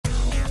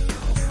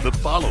The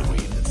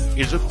following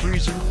is a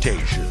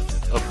presentation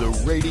of the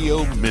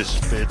Radio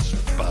Misfits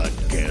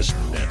Podcast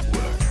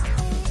Network.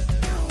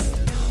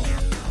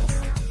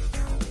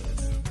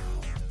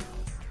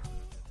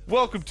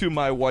 Welcome to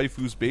My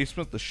Waifu's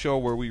Basement, the show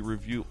where we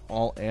review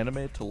all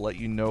anime to let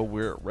you know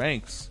where it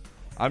ranks.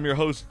 I'm your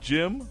host,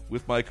 Jim,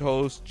 with my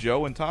co-hosts,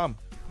 Joe and Tom.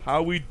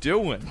 How we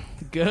doing?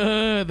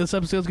 Good. This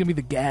episode's going to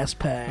be the gas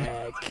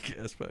pack.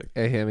 Gas pack.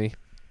 Hey, Himmy.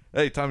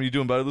 Hey, Tom, you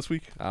doing better this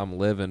week? I'm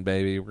living,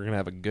 baby. We're going to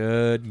have a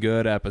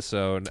good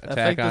episode.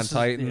 Attack on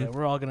Titan. Yeah,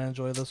 we're all going to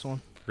enjoy this one.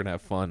 We're going to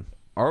have fun.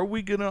 Are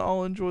we going to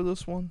all enjoy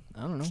this one?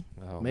 I don't know.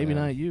 Oh, Maybe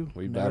man. not you.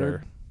 We nerd.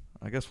 better.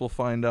 I guess we'll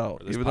find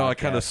out, This even though I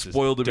kind of podcast is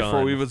spoiled it before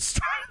done. we even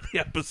started the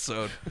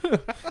episode.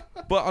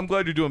 But I'm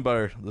glad you're doing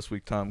better this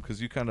week, Tom,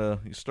 because you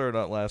started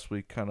out last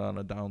week kind of on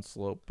a down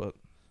slope, but...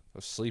 I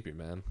was sleepy,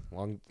 man.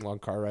 Long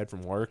car ride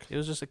from work. It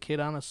was just a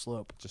kid on a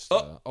slope. Just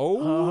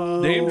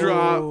name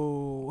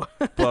drop.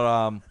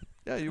 But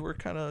yeah,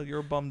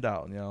 you're bummed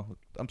out. You know,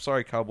 I'm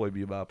sorry, Cowboy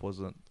Bebop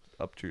wasn't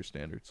up to your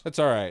standards. It's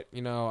all right.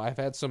 You know, I've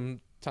had some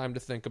time to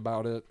think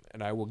about it,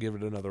 and I will give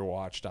it another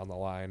watch down the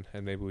line,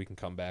 and maybe we can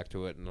come back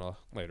to it in a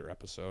later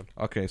episode.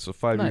 Okay, so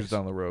 5 years Nice.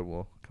 down the road,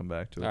 we'll come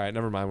back to it. All right,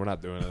 never mind. We're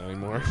not doing it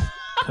anymore.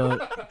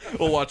 Cut.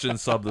 We'll watch it in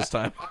sub this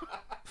time.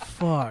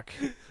 Fuck.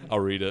 I'll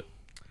read it.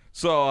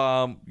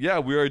 So yeah,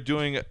 we are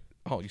doing.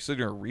 Oh, you said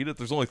you're gonna read it?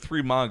 There's only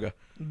 3 manga.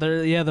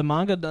 The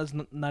manga does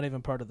not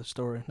even part of the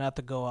story. Not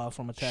to go off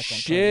from Attack on Titan.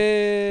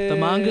 Shit. The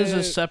manga's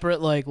a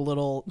separate, like,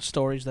 little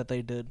stories that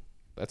they did.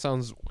 That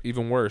sounds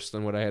even worse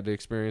than what I had to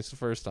experience the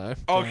first time.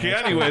 Okay,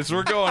 anyways,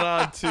 we're going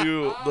on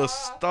to the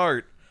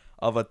start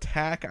of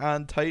Attack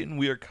on Titan.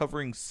 We are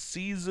covering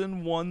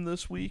Season 1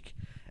 this week,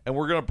 and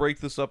we're going to break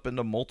this up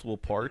into multiple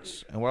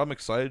parts. And what I'm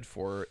excited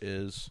for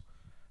is,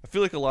 I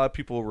feel like a lot of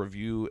people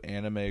review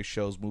anime,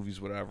 shows,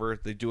 movies, whatever.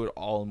 They do it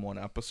all in one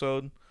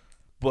episode.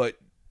 But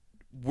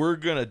we're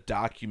going to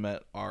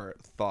document our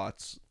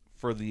thoughts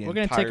for the We're entire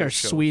going to take our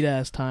show.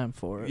 sweet-ass time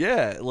for it.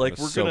 Yeah, like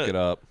we're soak going it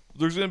up.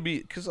 There's going to be,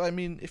 because I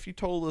mean, if you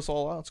total this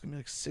all out, it's going to be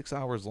like 6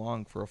 hours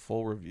long for a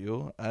full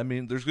review. I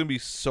mean, there's going to be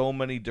so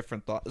many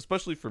different thoughts,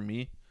 especially for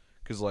me,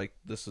 because like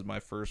this is my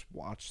first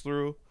watch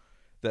through,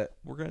 that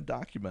we're going to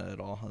document it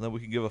all. And then we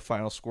can give a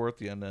final score at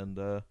the end, and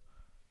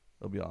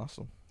it'll be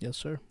awesome. Yes,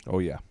 sir. Oh,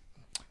 yeah.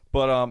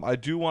 But I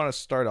do want to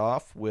start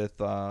off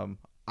with I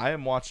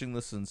am watching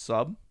this in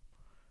sub,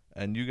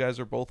 and you guys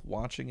are both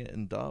watching it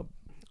in dub.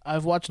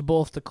 I've watched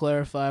both, to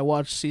clarify. I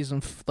watched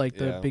the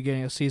Yeah.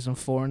 beginning of season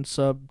 4 in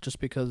sub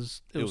just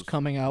because it was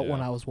coming out when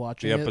yeah. I was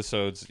watching The it.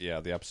 episodes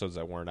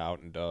that weren't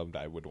out and dubbed,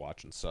 I would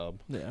watch in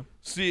sub. Yeah.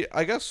 See,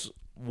 I guess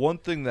one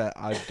thing that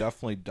I've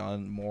definitely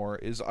done more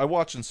is I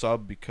watch in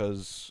sub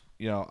because,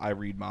 you know, I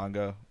read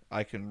manga.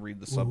 I can read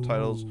the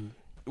subtitles.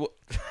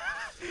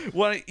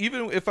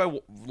 Even if I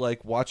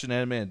like watch an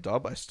anime in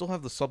dub, I still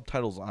have the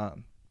subtitles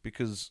on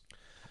because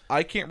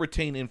I can't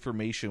retain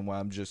information when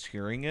I'm just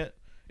hearing it.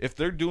 If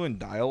they're doing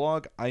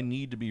dialogue, I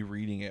need to be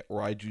reading it,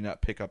 or I do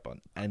not pick up on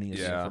any of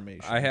the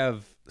information. I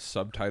have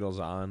subtitles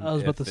on. I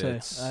was about to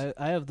if say,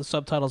 I have the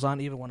subtitles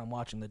on even when I'm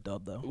watching the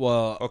dub, though.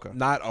 Well, Okay.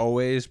 not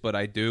always, but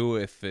I do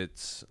if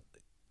it's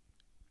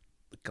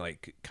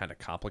like kind of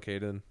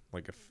complicated,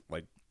 like if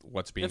like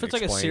what's being If it's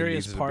like a explained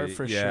serious needs to part, be-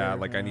 for yeah, sure,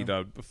 like yeah. I need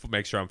to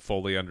make sure I'm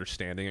fully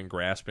understanding and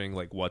grasping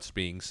like what's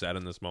being said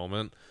in this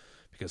moment,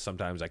 because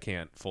sometimes I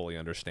can't fully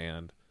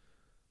understand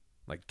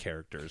like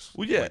characters,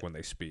 Well, yeah. like when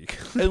they speak.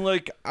 And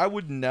like I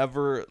would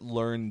never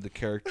learn the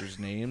characters'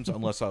 names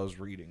unless I was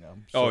reading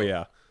them. So- Oh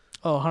yeah,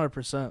 Oh,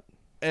 100%.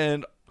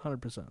 and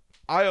 100%.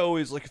 I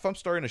always like if I'm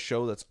starting a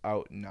show that's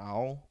out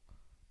now,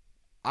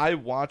 I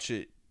watch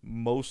it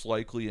most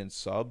likely in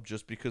sub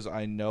just because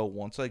I know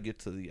once I get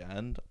to the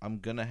end, I'm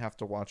gonna have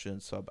to watch it in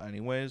sub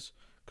anyways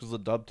because the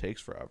dub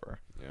takes forever.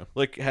 Yeah.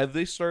 Like, have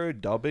they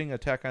started dubbing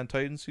Attack on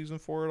Titan season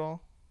 4 at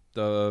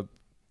all?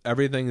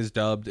 Everything is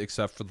dubbed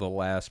except for the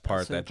last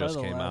part that just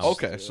probably came the out.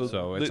 last- Okay,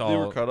 so it's they all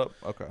were cut up.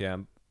 Okay, Yeah,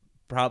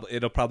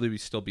 it'll probably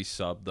still be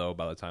sub though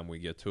by the time we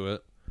get to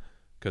it,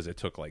 because it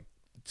took like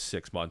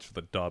 6 months for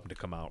the dub to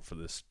come out for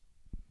this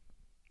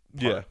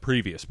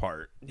previous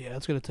part. Yeah,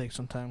 it's going to take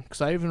some time. Because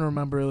I even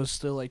remember it was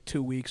still like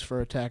 2 weeks for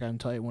Attack on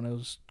Titan when it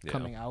was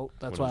coming out.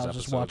 That's When why it I was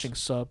was just episodes. watching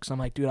sub. Because I'm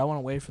like, dude, I want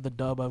to wait for the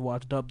dub. I've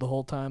watched dub the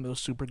whole time. It was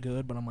super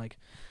good. But I'm like,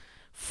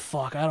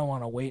 fuck, I don't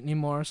want to wait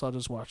anymore. So I'll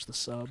just watch the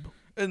sub.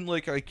 and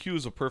like IQ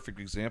is a perfect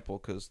example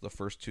because the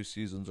first 2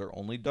 seasons are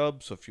only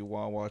dubbed. So if you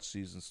want to watch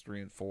seasons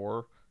 3 and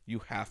 4, you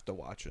have to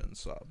watch it in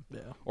sub, Yeah.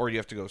 or you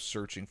have to go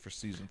searching for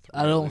season 3.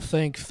 I don't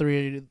think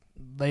 3,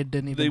 they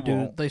didn't even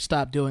won't. They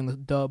stopped doing the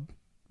dub.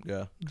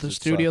 Yeah, The it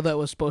studio sucks. that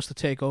was supposed to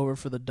take over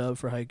for the dub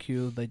for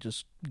Haikyuu, they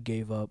just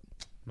gave up.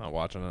 Not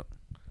watching it.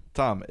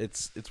 Tom,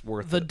 it's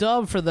worth The it.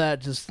 dub for that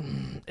just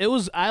it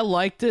was. I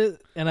liked it,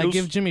 and I It was-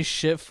 give Jimmy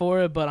shit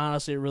for it, but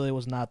honestly, it really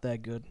was not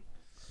that good.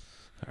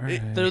 All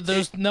right.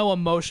 There's no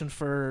emotion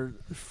for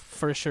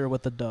sure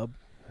with the dub.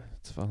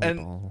 It's And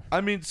volleyball. I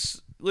mean,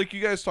 like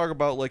you guys talk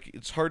about, like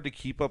it's hard to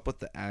keep up with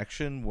the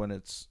action when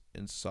it's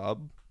in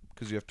sub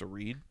because you have to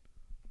read.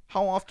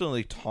 How often are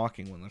they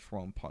talking when they're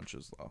throwing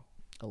punches, though?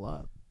 A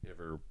lot. You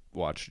ever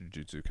watch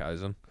Jujutsu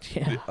Kaisen?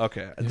 Yeah.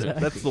 Okay,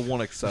 Exactly. that's the one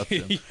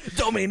exception.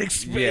 Domain When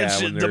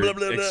expansion, they're blah,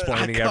 blah, blah,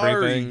 explaining Hikari.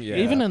 everything. Yeah.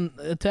 Even in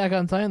Attack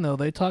on Titan, though,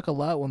 they talk a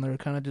lot when they're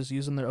kind of just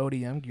using their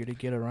ODM gear to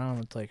get around.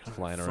 It's like,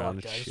 Flying fuck, around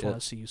and I just shit. want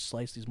to see you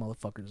slice these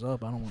motherfuckers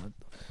up. I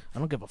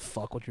don't give a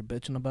fuck what you're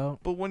bitching about.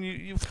 But when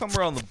you've come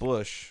around the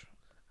bush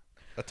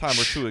a time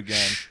or two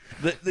again,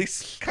 they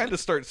kind of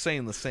start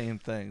saying the same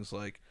things,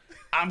 like,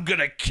 I'm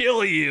gonna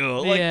kill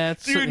you. Like, yeah,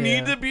 do you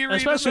need to be reading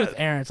especially that? with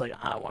Eren? It's like,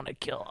 I want to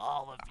kill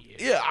all of you.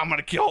 Yeah, I'm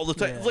gonna kill all the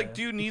time. Yeah. Like,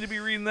 do you need to be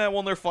reading that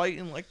when they're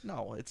fighting? Like,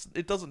 no,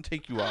 it doesn't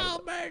take you out of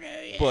it.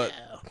 murder you. But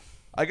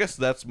I guess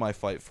that's my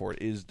fight for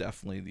it, is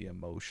definitely the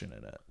emotion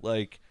in it.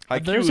 Like,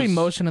 There's Haikyuu is-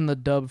 emotion in the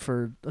dub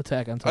for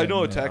Attack on Titan. I know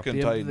though. Attack on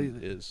The- Titan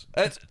the- is.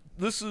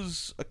 This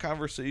is a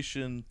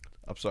conversation.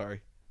 I'm sorry.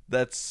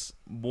 That's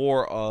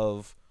more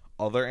of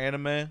other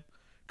anime,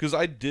 because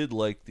I did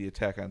like the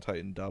Attack on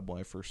Titan dub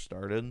when I first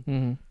started,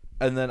 Mhm.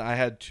 and then I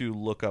had to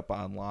look up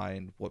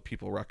online what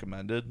people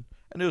recommended,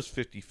 and it was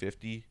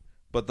 50-50.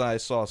 But then I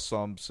saw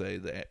some say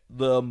that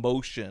the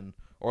emotion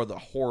or the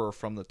horror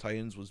from the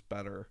Titans was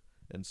better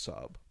in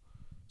sub,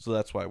 so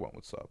that's why I went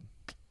with sub.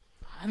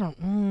 I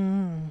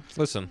don't.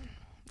 Listen,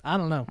 I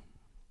don't know.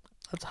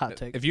 That's a hot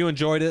take. if you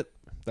enjoyed it,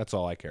 that's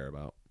all I care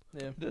about.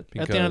 Yeah. Yeah. At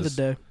the end of the Because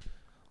day,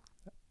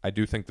 I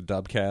do think the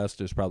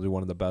dubcast is probably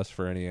one of the best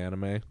for any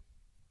anime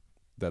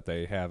that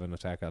they have in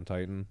Attack on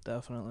Titan.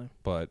 definitely.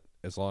 But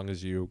as long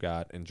as you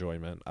got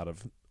enjoyment out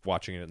of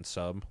watching it in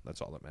sub, that's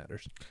all that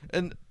matters.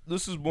 And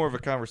this is more of a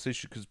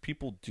conversation because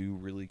people do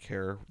really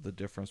care the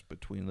difference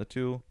between the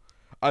two.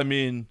 I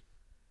mean,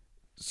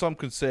 some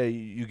could say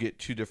you get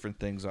two different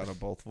things out of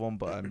both of them,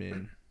 but I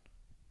mean,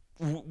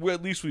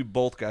 at least we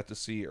both got to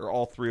see, or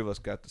all three of us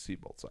got to see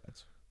both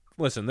sides.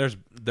 Listen, there's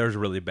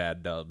really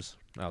bad dubs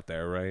out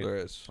there, right? There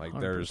is. Like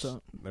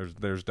 100%.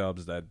 there's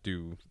dubs that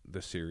do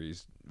the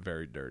series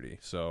very dirty.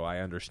 So I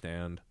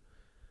understand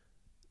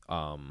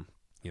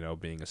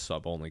being a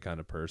sub only kind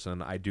of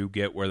person. I do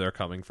get where they're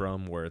coming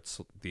from, where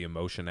it's the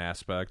emotion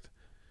aspect.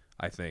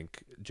 I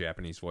think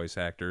Japanese voice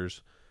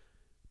actors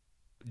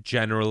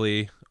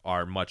generally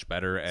are much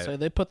better at So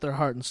they put their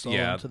heart and soul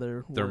into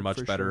their they're work much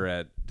for better sure.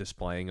 at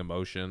displaying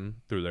emotion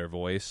through their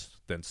voice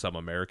than some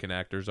American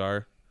actors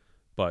are.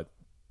 But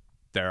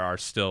there are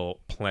still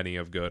plenty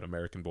of good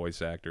American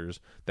voice actors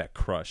that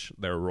crush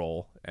their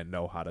role and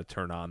know how to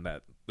turn on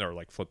that or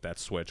like flip that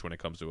switch when it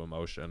comes to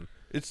emotion.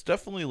 It's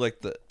definitely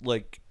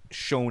like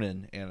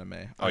shonen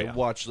anime. Oh, I yeah.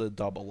 watch the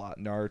dub a lot.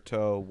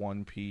 Naruto,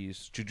 One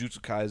Piece, Jujutsu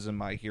Kaisen,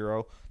 My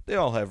Hero. They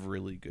all have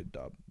really good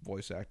dub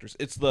voice actors.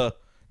 It's the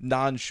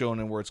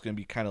non-shonen where it's going to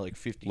be kind of like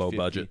 50-50. Low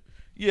budget.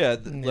 Yeah,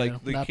 Yeah,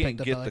 like they not can't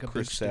picked up get by, like, the a big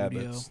Chris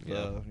studio. Sabat's,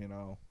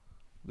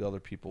 the other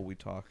people we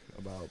talk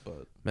about.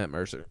 But Matt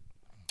Mercer.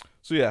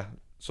 so yeah,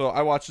 so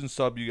I watched in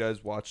sub. You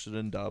guys watched it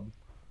in dub.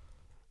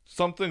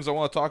 Some things I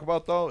want to talk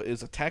about though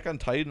is Attack on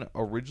Titan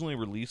originally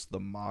released the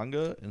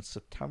manga in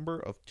September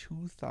of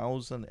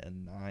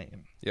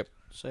 2009. Yep.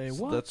 Say So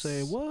what? that's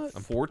Say what?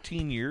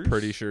 14 years.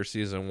 Pretty sure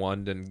season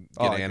 1 didn't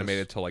Oh, get I guess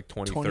animated till like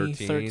 2013,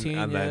 2013,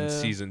 and then yeah.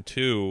 season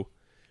 2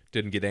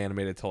 didn't get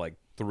animated till like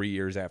 3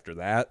 years after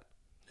that.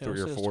 Yeah, 3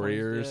 it or says 4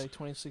 years. Yeah, like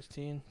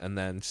 2016. And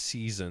then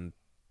season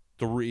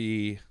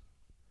 3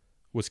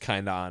 was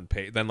kind of on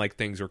pace. Then like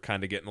things were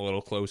kind of getting a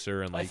little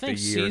closer, and I like the think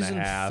year and a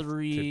season half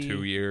 3 to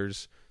 2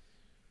 years.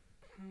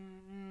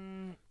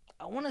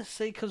 I want to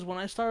say because when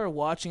I started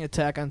watching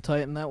Attack on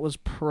Titan, that was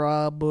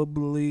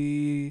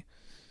probably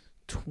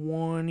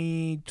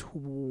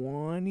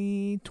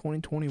 2020,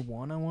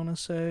 2021, I want to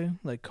say,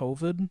 like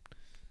COVID.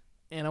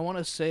 And I want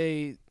to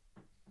say,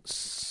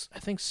 I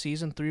think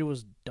season 3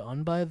 was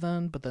done by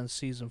then, but then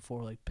season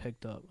 4 like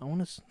picked up. I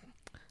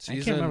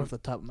can't remember off the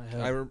top of my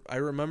head. I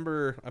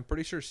remember. I'm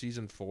pretty sure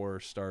season 4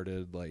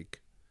 started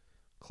like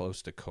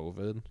close to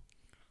COVID.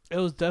 It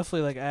was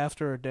definitely like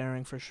after or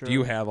during for sure. Do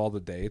you have all the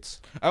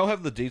dates? I don't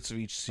have the dates of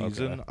each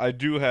season. Okay. I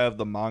do have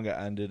the manga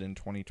ended in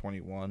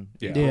 2021.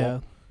 Yeah. April. Yeah.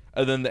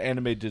 And then the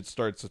anime did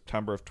start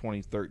September of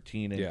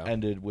 2013 and Yeah.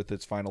 ended with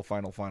its final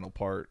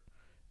part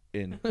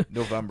in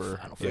November.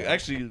 Final Yeah, part.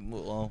 Actually,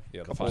 well,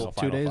 Yeah, the couple- final,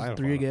 2 days,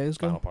 3 days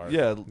ago? final part.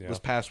 yeah, this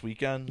past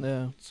weekend.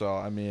 Yeah. So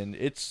I mean,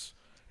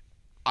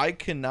 I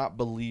cannot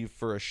believe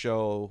for a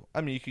show.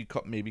 I mean, you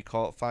could maybe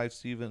call it 5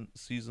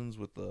 seasons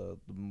with the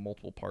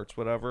multiple parts,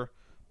 whatever.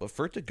 But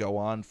for it to go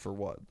on for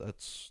what?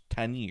 That's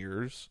 10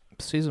 years.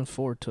 Season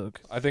 4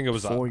 took. I think it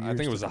was. 4 I years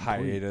think it was to a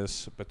complete.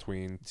 hiatus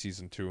between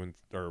season 2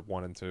 or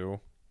 1 and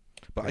 2.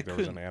 But I think there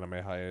was couldn't. an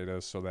anime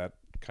hiatus, so that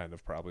kind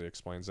of probably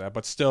explains that.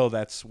 But still,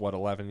 that's what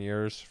 11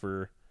 years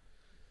for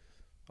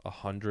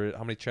 100.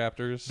 How many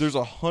chapters? There's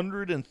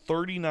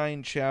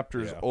 139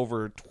 chapters Yeah.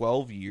 over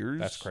 12 years.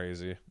 That's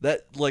crazy.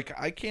 That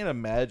I can't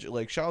imagine.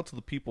 Shout out to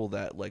the people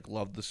that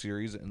loved the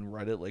series and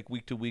read it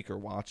week to week or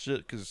watched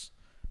it, because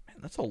man,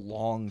 that's a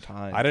long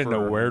time. I didn't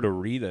know for- where to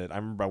read it. I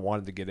remember I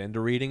wanted to get into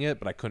reading it,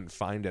 but I couldn't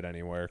find it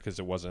anywhere because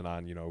it wasn't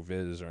on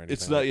Viz or anything.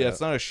 It's not. like Yeah, that.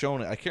 it's not a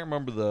shonen. I can't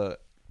remember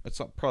It's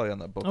probably on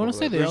that book. I wanna over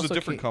say there. they There's a also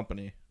different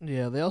company.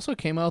 Yeah, they also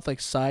came out with like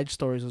side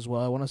stories as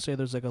well. I want to say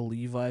there's like a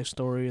Levi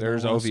story. and I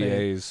There's wanna say-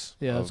 OVAs.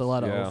 yeah, there's a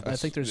lot of. I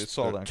It's- think there's it's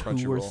all on 2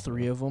 or Crunchyroll.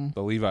 3 of them.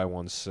 The Levi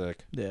one's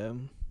sick. Yeah,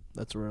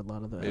 that's where a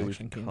lot of the Maybe we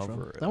action can came from.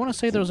 cover it. I want to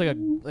say there was like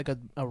a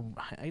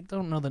I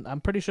don't know that.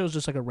 I'm pretty sure it was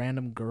just like a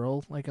random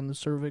girl like in the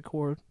Survey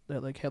Corps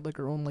that like had like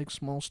her own like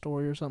small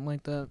story or something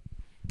like that.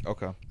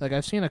 Okay. Like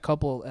I've seen a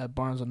couple at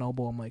Barnes and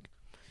Noble. I'm like,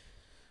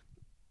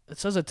 it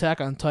says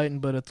Attack on Titan,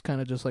 but it's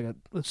kind of just like a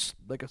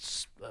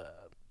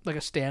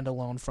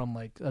standalone from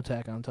like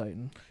Attack on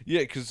Titan. Yeah,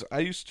 because I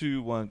used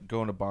to, when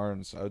going to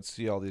Barnes, I would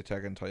see all the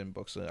Attack on Titan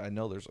books, and I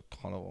know there's a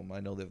ton of them. I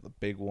know they have the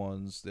big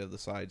ones, they have the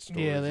side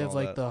stories. Yeah, they have all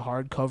like that. the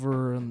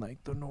hardcover and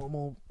like the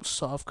normal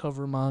soft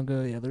cover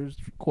manga. Yeah, there's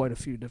quite a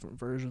few different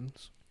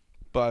versions.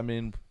 But I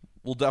mean,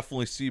 we'll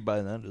definitely see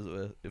by the end of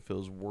it if it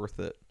was worth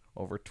it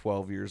over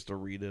 12 years to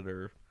read it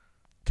or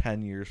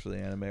 10 years for the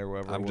anime or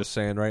whatever. I'm just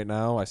saying right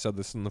now, I said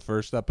this in the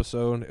first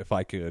episode, if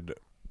I could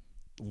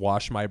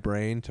wash my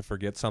brain to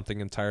forget something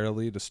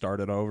entirely to start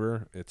it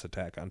over, it's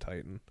Attack on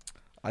Titan.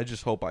 I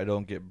just hope I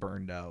don't get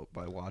burned out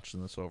by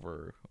watching this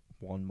over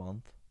 1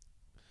 month.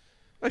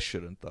 I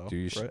shouldn't, though.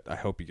 Dude, right? I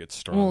hope you get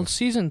strong. Well,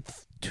 season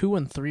 2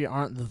 and 3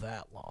 aren't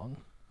that long.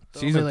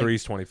 Season Only, like- 3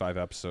 is 25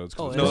 episodes.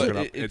 Oh, It's is broken it?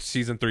 up. It's- It's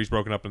season 3 is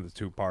broken up into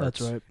 2 parts.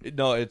 That's right.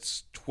 No,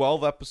 it's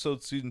 12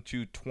 episodes season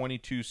 2,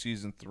 22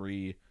 season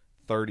 3,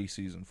 30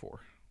 season 4.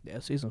 Yeah,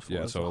 season 4.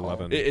 Yeah, is so the whole-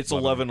 11. It's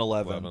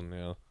 11.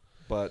 Yeah.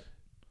 But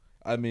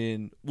I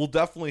mean, we'll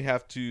definitely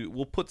have to.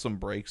 We'll put some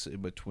breaks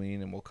in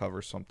between, and we'll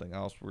cover something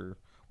else. We're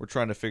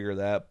trying to figure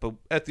that. But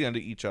at the end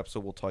of each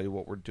episode, we'll tell you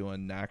what we're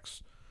doing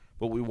next.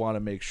 But we want to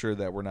make sure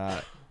that we're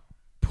not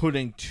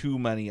putting too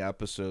many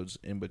episodes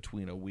in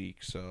between a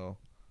week, so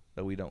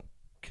that we don't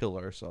kill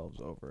ourselves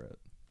over it.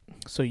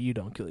 So you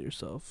don't kill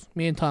yourself.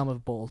 Me and Tom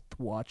have both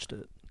watched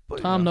it.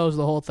 But, Tom you know, knows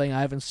the whole thing. I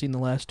haven't seen the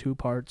last 2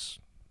 parts.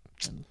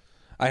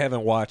 I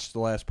haven't watched the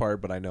last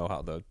part, but I know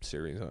how the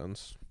series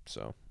ends.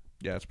 So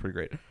Yeah, it's pretty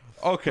great.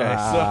 Okay,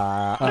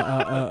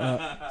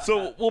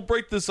 so we'll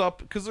break this up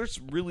because there's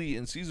really,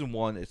 in season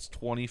 1, it's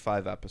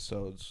 25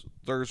 episodes.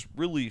 There's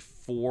really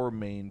 4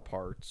 main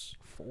parts.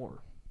 4.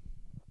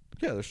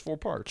 Yeah, there's 4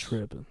 parts.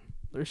 Tripping.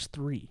 There's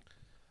 3.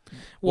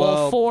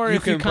 Well, 4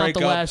 if you count break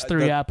the up last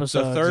 3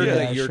 episodes. The third yeah,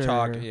 that you're sure.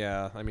 talking,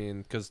 yeah. I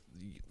mean, because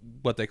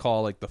what they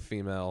call like the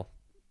female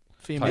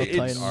Female It's-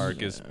 Titan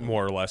arc is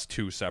more or less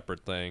 2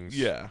 separate things.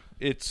 Yeah,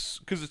 it's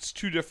because it's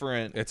 2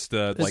 different. It's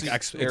the This like is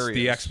it's the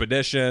areas.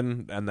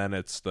 expedition, and then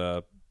it's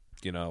the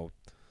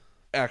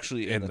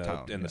Actually in the the-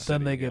 town. in the yeah. city.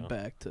 Then they you get know.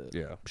 back to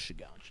Yeah.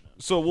 Shiganshina.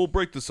 So we'll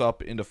break this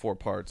up into 4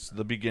 parts: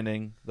 the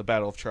beginning, the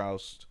Battle of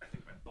Troust,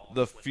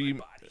 the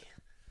female.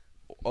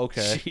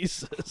 Okay,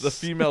 Jesus. the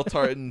female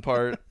Titan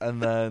part,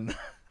 and then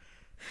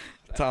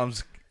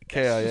Tom's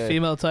KIA.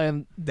 Female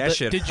Titan. That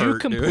shit Did you hurt,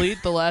 dude.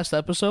 complete the last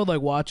episode? Like,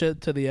 watch it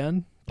to the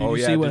end? Did Oh,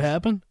 you yeah, see what did-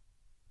 happened?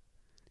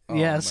 Oh,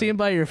 yeah, my- seeing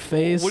by your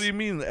face. What do you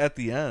mean at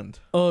the end?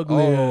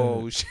 Ugly.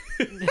 Oh, shit.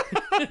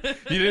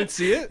 You didn't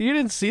see it? You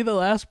didn't see the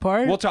last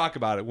part? We'll talk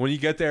about it when you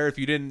get there. If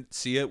you didn't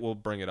see it, we'll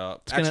bring it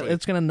up.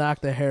 it's gonna knock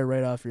the hair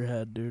right off your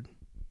head, dude.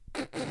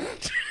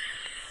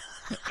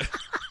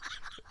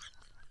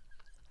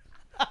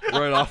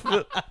 Right off of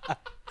it.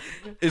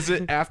 Is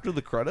it after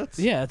the credits?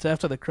 Yeah, it's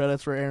after the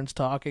credits where Aaron's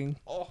talking.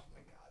 Oh my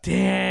god,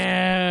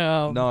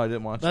 Damn. No, I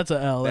didn't watch That's a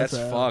L. that's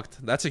a L.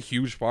 fucked. That's a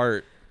huge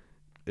part.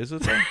 it. Is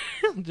it though?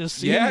 Just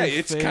seeing Yeah, your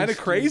it's face, kind of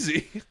dude.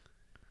 crazy.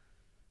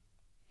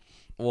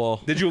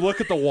 Well, Did you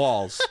look at the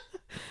walls?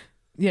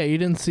 Yeah, you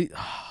didn't see.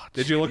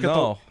 Did you look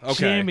No. at the? Okay,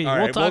 Jamie, all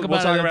we'll right. talk we'll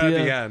about talk it about at it the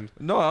at the end.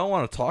 no, I don't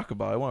want to talk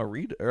about it. I want to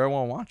read it, or I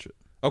want to watch it.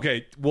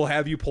 Okay, we'll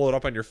have you pull it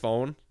up on your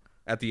phone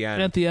at the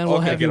end. At the end, we'll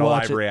Okay, have get you a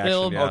watch live it.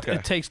 reaction, yeah. Okay.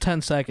 It takes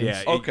 10 seconds.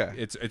 Yeah, Okay.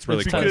 it's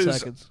really It's quick. 10 Because-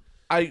 seconds.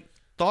 I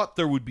thought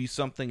there would be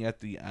something at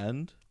the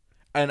end,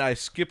 and I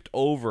skipped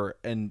over,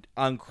 and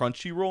on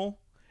Crunchyroll,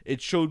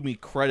 it showed me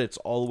credits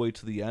all the way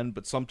to the end,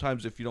 but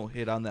sometimes if you don't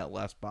hit on that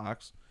last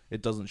box,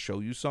 it doesn't show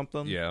you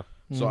something. Yeah,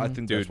 So I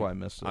think that's Dude, why I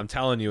missed it. I'm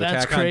telling you,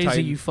 That's Attack on crazy.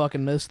 Titan. You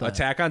fucking missed that.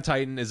 Attack on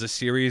Titan is a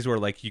series where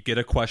like you get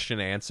a question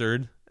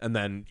answered, and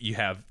then you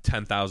have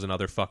 10,000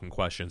 other fucking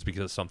questions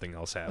because something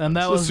else happened. And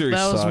that This was series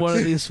one sucks.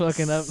 of these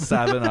fucking episodes.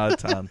 7 out of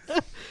 10.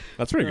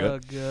 That's pretty Oh,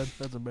 good. good.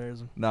 That's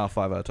embarrassing. Now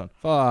 5 out of 10.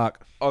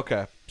 Fuck.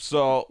 Okay,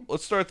 so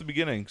let's start at the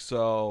beginning.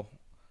 So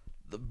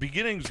the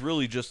beginning's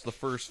really just the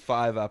first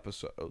 5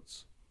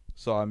 episodes.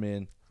 So I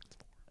mean,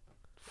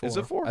 is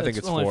it 4? I think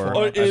it's only 4.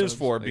 Oh, it is episodes.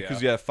 4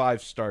 because Yeah.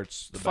 5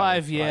 starts. The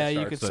 5, battle. yeah, you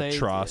starts could the say.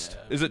 trust.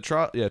 Yeah. Is it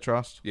Trust? Yeah,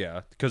 Trust.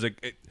 Yeah, because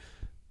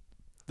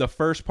the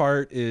first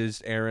part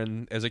is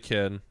Aaron as a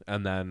kid,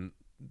 and then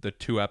the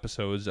 2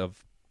 episodes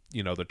of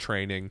the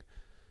training,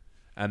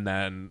 and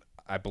then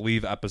I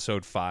believe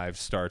episode 5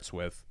 starts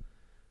with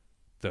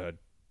the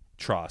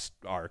trust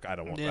arc. I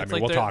don't want. Yeah, I it's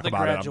mean, like we'll talk the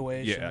about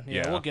graduation. it.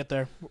 Yeah, We'll get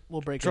there.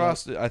 We'll break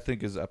Trust, I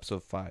think, is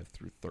episode 5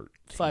 through 13.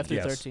 it up. 5 through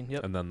Yes. 13.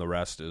 Yep. And then the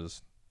rest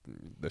is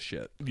the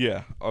shit.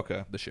 Yeah,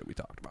 okay. The shit we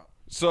talked about.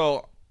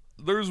 So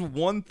there's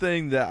one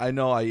thing that I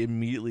know I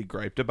immediately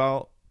griped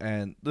about,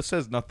 and this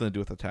has nothing to do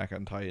with Attack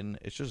on Titan.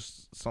 It's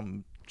just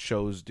some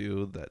shows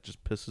do that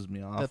just pisses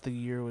me off. That the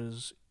year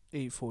was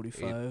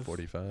 845.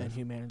 845. And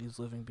humanity's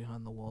living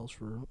behind the walls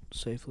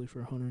safely for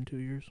 102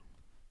 years.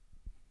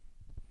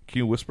 Can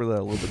you whisper that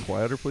a little bit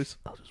quieter, please?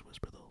 I'll just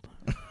whisper the whole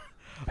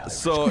time.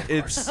 So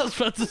it's I was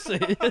about to say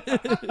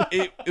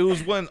it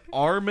was when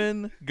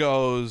Armin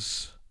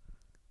goes,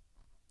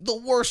 the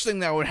worst thing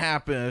that would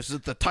happen is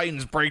that the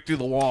Titans break through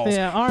the walls.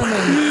 Yeah, Armin.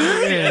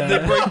 And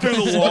they break through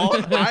the wall.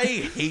 I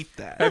hate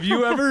that. Have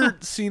you ever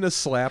seen a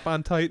slap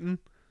on Titan?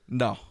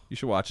 No. You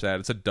should watch that.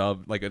 It's a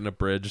dub, like an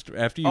abridged.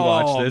 After you Oh,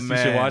 watch this, you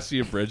man. should watch the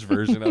abridged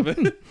version of it.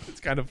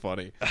 It's kind of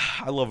funny.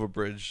 I love a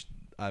bridge.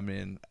 I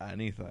mean,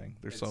 anything.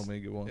 There's so many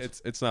good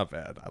ones. It's not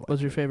bad. I like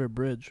What's your it. favorite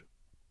bridge?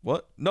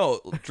 What?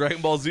 No,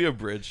 Dragon Ball Z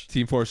bridge.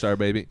 Team 4-star,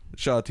 baby.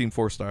 Shout out Team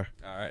 4-star.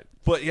 All right.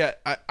 But yeah,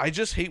 I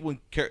just hate when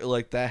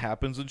like that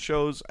happens in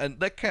shows, and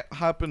that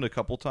happened a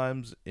couple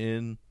times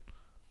in.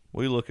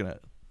 What are you looking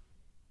at?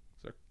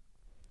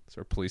 Is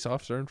there a police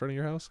officer in front of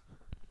your house?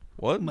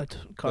 What? My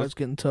car's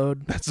getting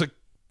towed. That's a. Is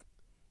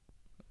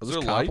Those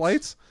there cop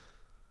lights?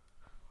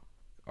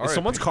 All Is right,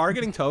 someone's car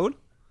getting towed?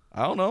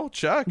 I don't know.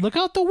 Check. Look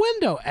out the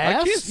window,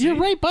 ass. can't see. You're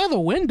right by the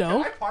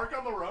window. park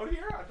on the road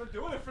here? I've been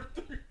doing it for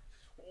 3.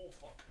 Oh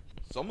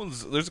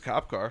fuck! There's a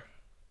cop car.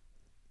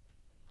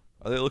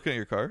 Are they looking at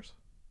your cars?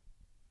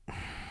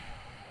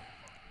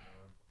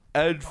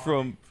 Ed,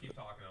 from Keep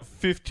talking.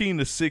 15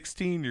 to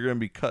 16, you're gonna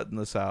be cutting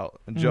this out,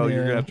 and Joe,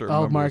 you're Yeah, gonna have to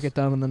remember. I'll mark this. it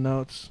down in the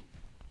notes.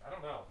 I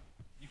don't know.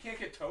 You can't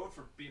get towed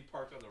for being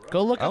parked on the road.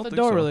 Go look I out don't the think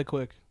door so. really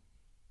quick.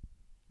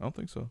 I don't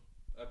think so.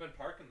 I've been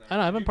parking there. I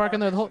know, I've been You parking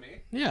there the whole. next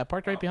to me? Yeah, I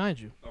parked right behind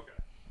you. Okay.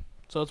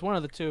 So it's one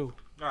of the two.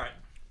 All right.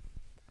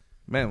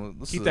 Man,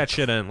 this Keep is that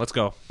shit in. Let's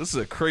go. This is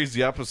a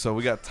crazy episode.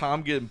 We got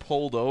Tom getting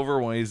pulled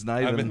over when he's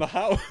not even. I'm in the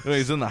house. When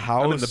he's in the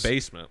house. I'm in the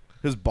basement.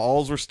 His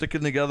balls were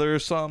sticking together or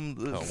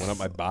something. Oh, went up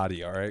my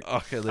body. All right.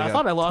 Okay, they I got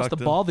thought I lost a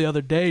tucked in. ball the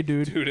other day,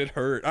 dude. Dude, it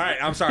hurt. All right.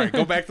 I'm sorry.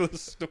 Go back to the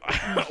story.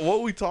 What are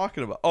we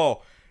talking about?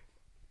 Oh,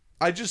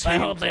 I just I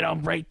hate. hope they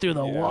don't break through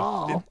the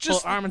wall. It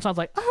just- Well, Armin sounds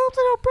like, I hope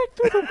they don't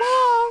break through the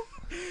wall.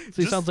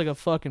 So he sounds like a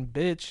fucking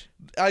bitch.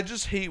 I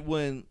just hate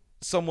when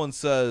someone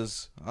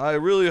says, "I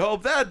really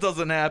hope that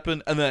doesn't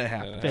happen," and then it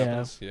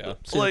happens. Yeah. Yeah.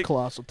 See Like- the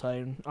colossal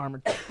titan,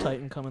 armored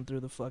titan coming through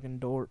the fucking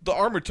door. The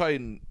Armored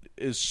Titan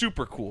is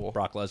super cool.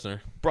 Brock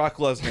Lesnar. Brock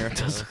Lesnar.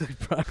 Does look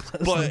like Brock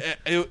Lesnar.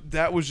 But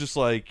that was just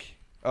like,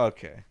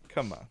 okay,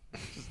 come on.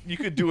 You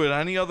could do it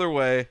any other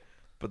way,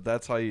 but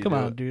that's how you Come do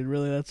on, it. dude.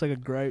 Really, that's like a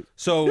gripe.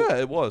 So, Yeah,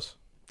 it was.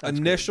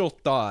 initial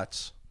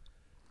thoughts.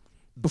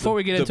 Before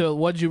we get into it,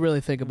 what did you really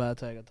think about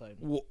Attack on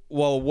Titan?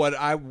 Well, what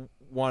I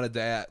wanted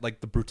to add, like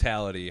the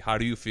brutality. How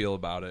do you feel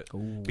about it?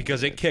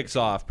 Because it kicks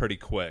off pretty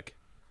quick.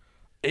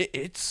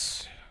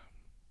 It's.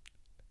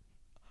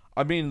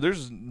 I mean,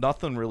 there's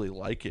nothing really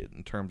like it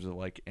in terms of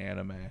like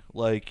anime.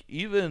 Like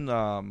even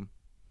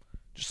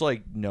just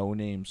like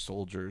no-name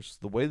soldiers,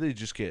 the way they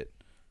just get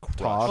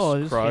tossed, Oh,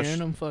 just crushed, hearing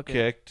them fucking.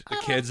 kicked. The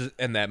kids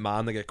and that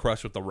mom that get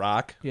crushed with the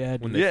rock. Yeah,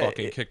 when dude. they Yeah,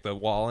 fucking kick the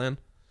wall in.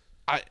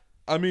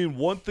 I mean,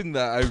 one thing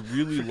that I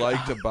really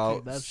liked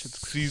about that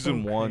shit's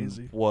season so 1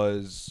 crazy.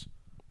 was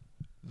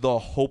the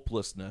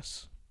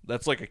hopelessness.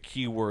 That's like a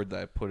key word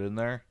that I put in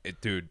there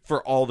Dude,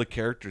 for all the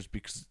characters,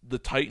 because the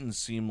Titans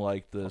seem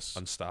like this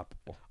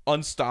unstoppable.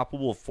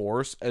 unstoppable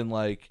force, and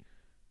like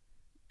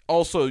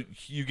also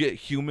you get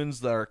humans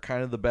that are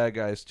kind of the bad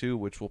guys too,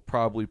 which will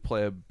probably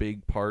play a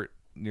big part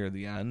near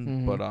the end.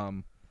 Mhm.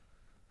 But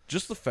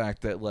just the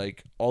fact that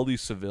like all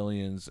these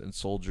civilians and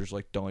soldiers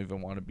like don't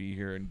even want to be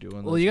here and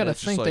doing Well, this, you got to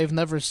it's just think like, they've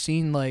never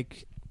seen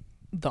like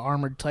the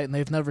armored titan.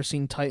 They've never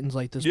seen titans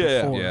like this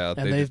Yeah. before. Yeah,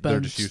 and they're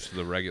just used to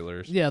the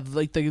regulars. Yeah,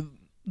 like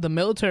the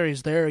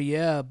military's there,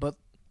 yeah, but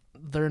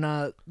they're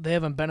not. They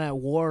haven't been at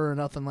war or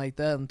nothing like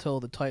that until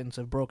the Titans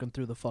have broken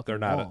through the fucking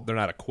wall. They're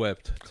not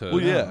equipped to.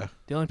 Well, yeah.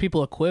 The only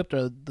people equipped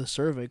are the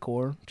Survey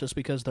Corps, just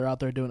because they're out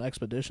there doing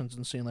expeditions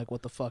and seeing like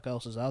what the fuck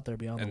else is out there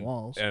beyond the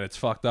walls. And it's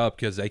fucked up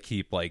because they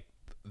keep like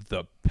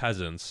the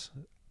peasants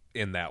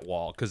in that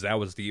wall because that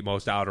was the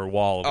most outer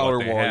wall of Outer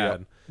what they wall,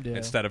 had. Yeah.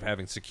 Instead of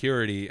having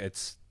security,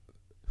 it's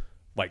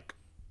like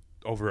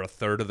over a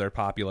third of their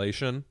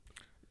population.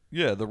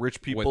 Yeah, the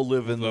rich people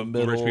live in the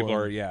middle. The rich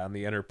people and- are on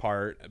the inner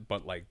part,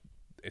 but like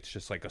it's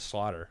just like a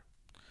slaughter.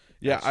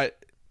 Yeah,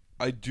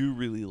 I do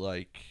really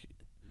like.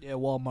 Yeah,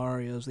 Wall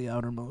Mario is the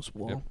outermost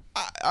wall.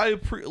 Yep.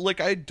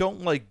 I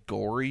don't like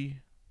gory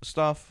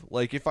stuff.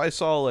 Like if I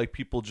saw like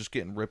people just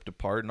getting ripped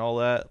apart and all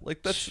that,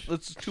 like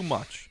that's too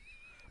much.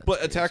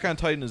 But Attack on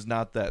Titan is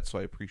not that, so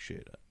I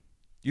appreciate it.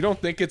 You don't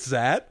think it's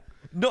that?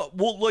 No,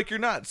 well, like you're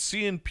not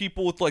seeing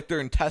people with like their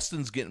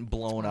intestines getting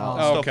blown out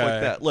and Oh. stuff like Okay.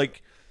 that.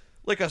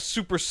 Like a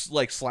super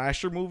like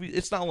slasher movie.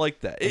 It's not like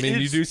that. I mean,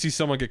 you It's- do see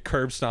someone get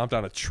curb stomped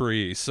on a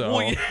tree, so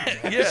Well, yeah,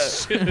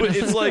 but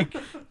it's like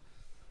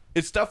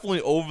it's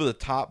definitely over the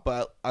top.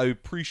 But I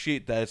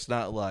appreciate that it's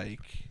not like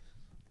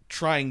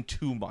trying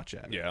too much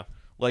at it. yeah.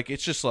 Like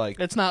it's just like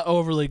It's not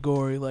overly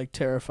gory like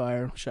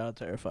Terrifier. Shout out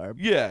Terrifier.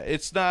 yeah,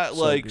 it's not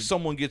So like good.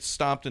 someone gets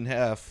stomped in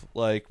half.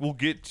 Like we'll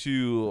get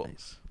to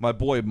Nice. my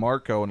boy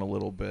Marco in a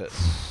little bit,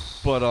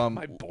 but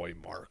My boy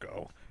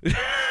Marco.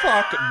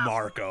 Fuck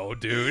Marco,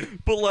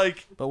 dude. But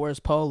like, But where's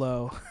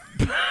Polo?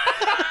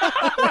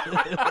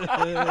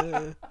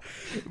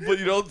 but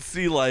you don't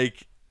see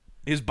like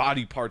his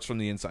body parts from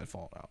the inside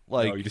falling out.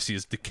 Like No, you just see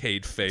his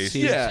decayed face.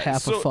 See, Yeah,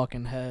 half so- a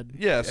fucking head.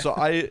 yeah. So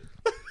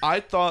I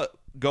thought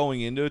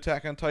going into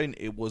Attack on Titan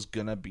it was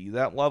gonna be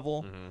that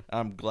level.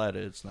 I'm glad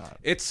it's not.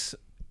 It's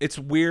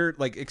weird,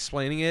 like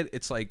explaining it.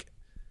 It's like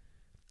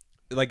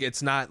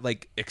it's not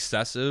like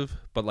excessive,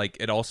 but like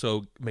it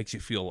also makes you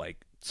feel like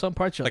Some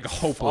parts are a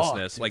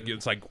hopelessness. fuck, Like dude.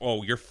 it's like,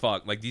 oh, you're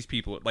fucked. Like these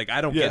people. Like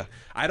I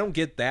don't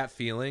get that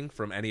feeling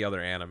from any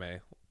other anime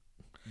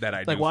that I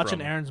like do watching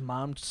from. Aaron's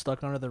mom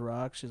stuck under the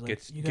rock. She's like,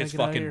 Gets you gotta gets get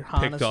out of fucking here.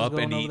 Hannes picked is up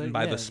going and over eaten there. by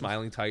Yeah, the dude.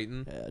 smiling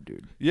titan. Yeah,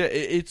 dude. Yeah,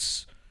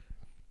 it's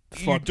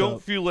you Fucked don't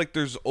up. feel like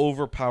there's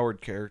overpowered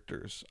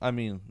characters. I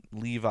mean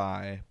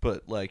Levi,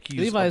 but like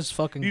Levi's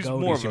fucking he's goated.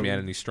 more He's of a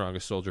humanity's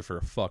strongest soldier for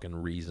a fucking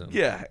reason.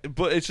 yeah.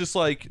 But it's just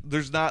like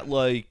there's not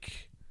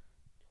like.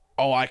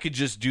 Oh, I could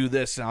just do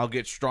this and I'll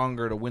get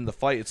stronger to win the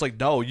fight. It's like,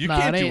 no, you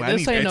can't do anything.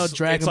 This ain't no It's-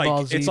 Dragon it's like,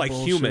 Ball Z it's like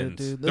bullshit, humans.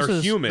 dude. They're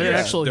humans. They're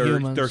actual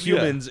humans. They're Yeah.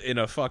 humans in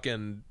a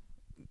fucking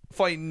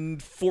Fighting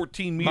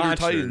 14-meter monsters.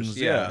 titans.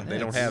 Yeah, Yeah. they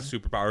don't have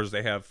superpowers.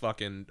 They have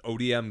fucking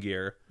ODM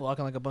gear.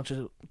 Walking like a bunch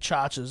of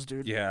chachas,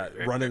 dude. Yeah,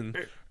 running.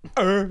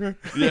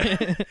 Yeah.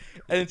 And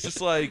it's just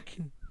like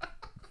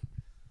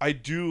I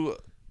do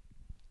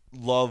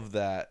love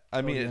that.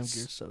 I mean, ODM it's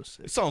gear's so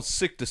sick. it sounds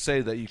sick to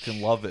say that you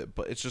can love it,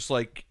 but it's just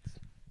like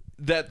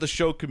that the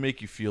show can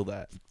make you feel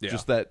that. Yeah.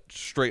 Just that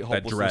straight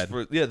That hopelessness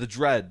dread. the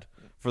dread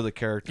for the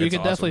character. You It's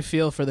can awesome. definitely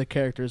feel for the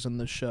characters in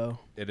this show.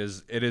 It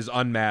is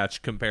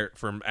unmatched compared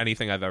from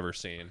anything I've ever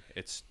seen.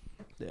 It's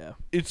Yeah.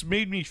 It's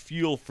made me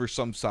feel for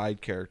some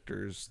side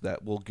characters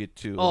that we'll get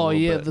to. Oh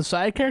yeah, bit. the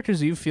side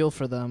characters you feel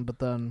for them, but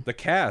then the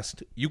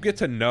cast. You get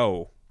to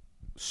know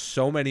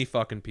so many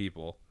fucking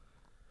people.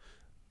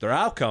 Their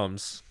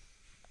outcomes.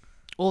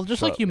 well,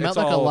 just But like you met it's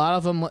like a all- lot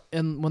of them,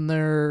 and when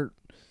they're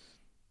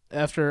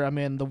after, I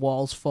mean, the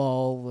walls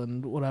fall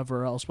and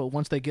whatever else. But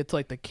once they get to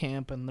like the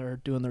camp and they're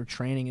doing their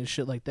training and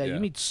shit like that, Yeah. you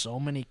meet so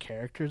many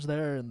characters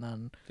there, and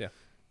then Yeah.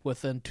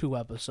 within 2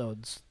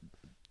 episodes,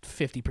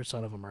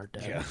 50% of them are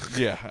dead.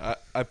 Yeah,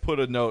 I put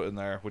a note in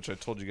there, which I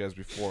told you guys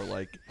before.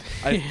 Like,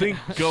 I think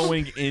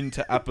going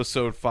into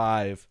episode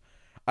 5,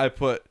 I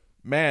put,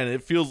 man,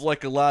 it feels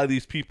like a lot of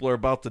these people are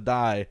about to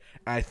die.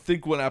 And I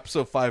think when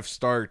episode 5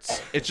 starts,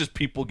 it's just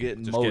people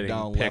getting Just mowed getting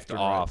down picked left and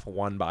off right.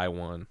 one by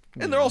one.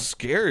 And they're all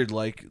scared.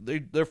 Like,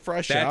 they're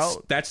fresh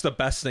out. That's the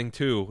best thing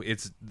too.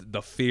 It's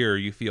the fear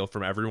you feel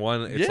from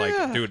everyone. It's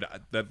Yeah. like, dude,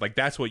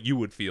 that's what you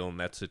would feel in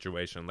that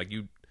situation. Like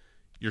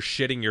you're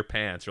shitting your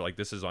pants. You're like,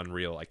 this is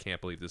unreal. I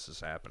can't believe this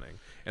is happening.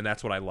 And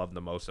that's what I love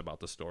the most about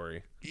the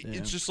story.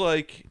 It's just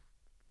like,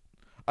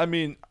 I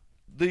mean,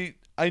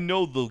 I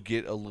know they'll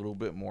get a little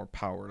bit more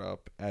powered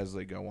up as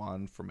they go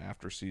on from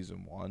after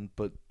season 1,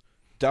 but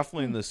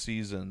definitely in this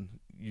season,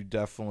 you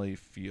definitely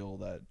feel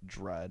that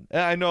dread.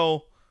 And I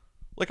know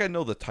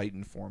the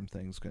Titan form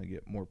thing's going to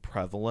get more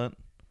prevalent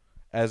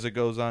as it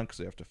goes on because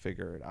they have to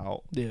figure it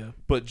out. Yeah.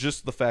 But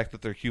just the fact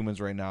that they're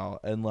humans right now,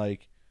 and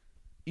like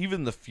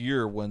even the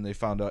fear when they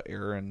found out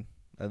Aaron,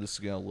 and this is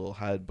getting a little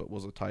ahead, but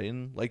was a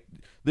Titan, like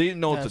they didn't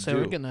know what to So do.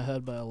 we're getting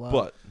ahead by a lot.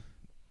 But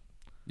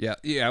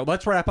Yeah.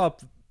 Let's wrap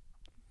up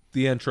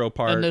the intro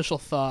part. Initial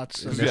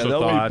thoughts. and Initial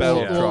that'll be thoughts,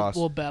 battle yeah. cross.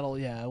 We'll battle.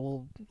 Yeah,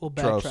 we'll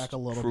Trust, backtrack a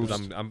little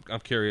Trust. bit. I'm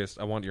curious.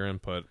 I want your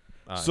input.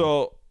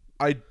 So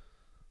I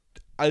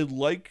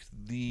like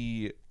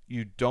the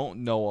you don't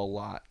know a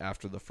lot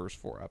after the first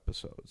 4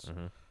 episodes.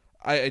 Mm-hmm.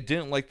 I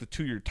didn't like the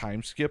 2-year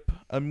time skip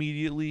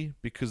immediately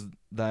because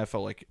then I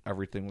felt like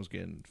everything was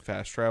getting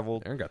fast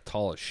traveled. Aaron got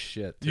tall as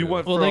shit. You too.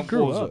 went Well, from they grew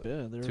what was up. it?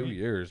 Yeah, they were 2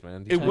 years,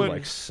 man. It He's went-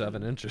 like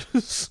 7 inches.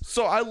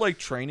 So I like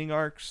training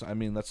arcs. I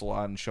mean, that's a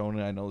lot in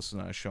shonen. I know this is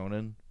not a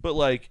shonen, but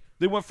like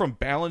they went from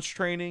balance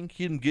training,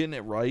 him getting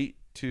it right,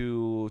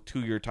 to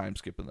 2-year time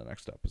skip in the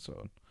next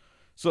episode.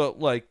 So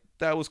like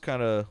that was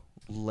kind of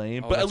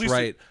lame. Oh, but at that's least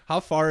right. How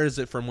far is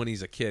it from when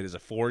he's a kid? Is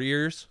it 4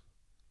 years?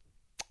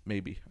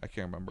 maybe I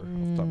can't remember off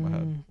the top of my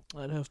head.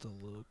 I'd have to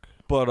look.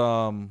 But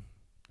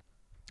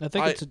I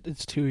think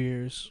it's 2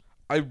 years.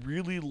 I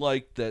really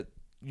like that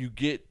you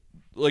get,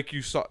 like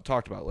you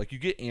talked about, like you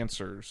get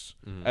answers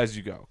as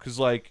you go. Because,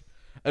 like,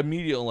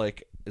 immediately,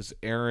 like, is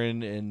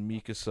Aaron and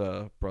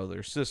Mikasa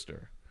brother,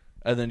 sister?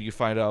 And then you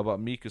find out about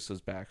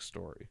Mikasa's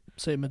backstory.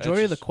 Say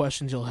majority of the just-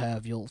 questions you'll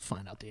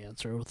find out the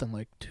answer within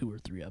like 2 or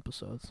 3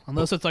 episodes.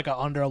 Unless it's like an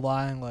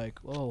underlying like,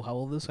 oh, how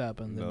will this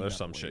happen? Then No, you there's gotta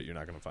some wait. shit you're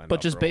not going to find out.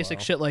 But just for a basic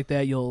while. shit like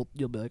that, you'll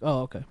be like,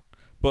 oh, okay.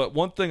 But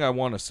one thing I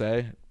want to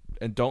say,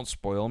 and don't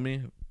spoil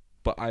me,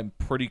 but I'm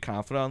pretty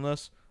confident on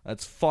this,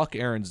 that's fuck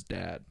Aaron's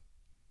dad.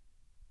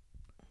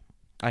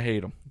 I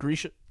hate him.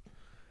 Grisha.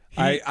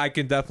 I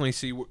can definitely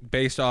see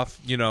based off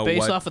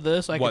Based off of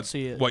this, I can what,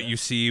 see it. what yeah. you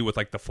see with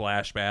like the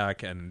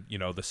flashback and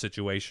the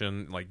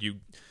situation. Like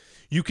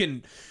you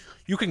can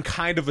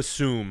kind of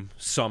assume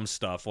some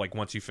stuff like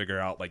once you figure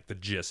out like the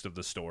gist of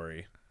the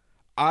story.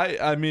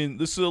 I mean,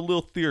 this is a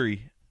little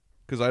theory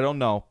because I don't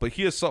know, but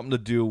he has something to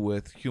do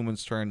with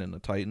humans turning into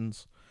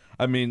Titans.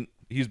 I mean,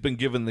 he's been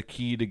given the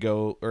key to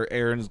go, or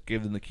Aaron's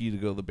given the key to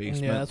go to the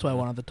basement. Yeah, that's what I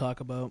wanted to talk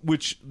about.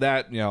 Which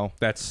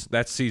That's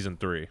season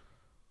 3.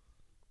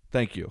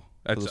 Thank you.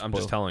 I'm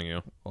just telling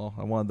you. Well,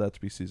 I wanted that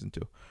to be season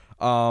 2.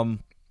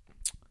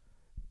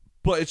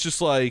 But it's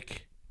just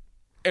like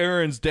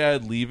Aaron's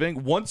dad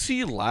leaving. Once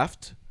he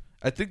left,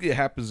 I think it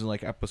happens in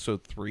like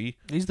episode 3.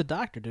 He's the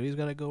doctor, dude. He's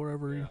got to go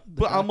wherever. Yeah.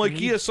 But I'm like,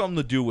 he has something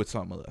to do with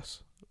some of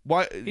this.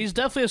 Why? He's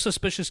definitely a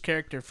suspicious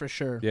character for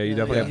sure. Yeah, you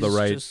definitely have the he's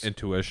right just-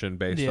 intuition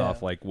based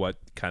off like what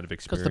kind of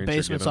experience. Because the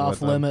basement's you're given off with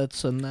them.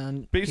 limits, and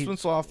then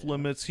Basement's off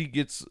limits.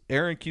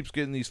 Aaron keeps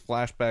getting these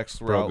flashbacks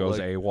throughout. Bro goes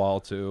like,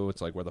 AWOL too.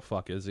 It's like, where the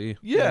fuck is he?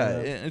 Yeah,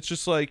 and it's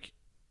just like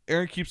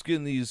Aaron keeps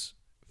getting these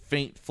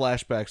faint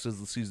flashbacks as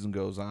the season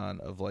goes on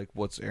of like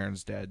what's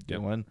Aaron's dad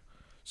doing.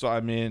 So I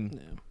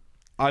mean,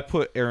 I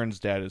put Aaron's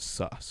dad as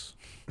sus.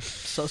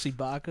 Sussy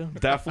Baka.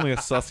 Definitely a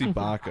sussy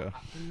baka.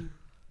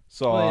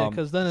 So Oh yeah,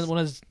 because then when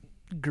his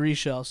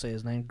Grisha, I'll say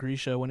his name,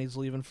 Grisha, when he's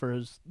leaving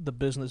for the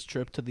business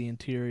trip to the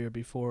interior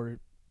before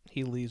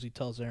he leaves, he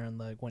tells Aaron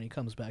like when he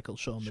comes back he'll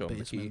show him the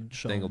basement and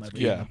show him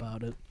everything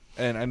about it.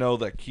 And I know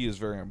that key is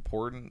very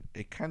important.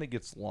 It kind of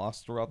gets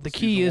lost throughout the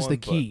key season is one, the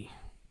key.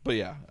 But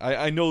yeah,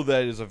 I know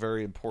that is a very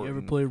You important.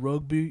 ever play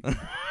rugby?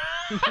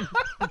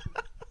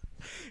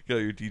 Got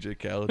your DJ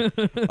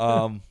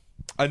Khaled.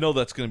 I know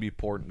that's going to be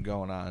important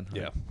going on.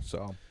 Yeah.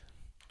 So.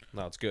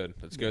 No, it's good.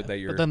 It's good that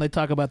you're. But then they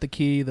talk about the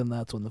key. Then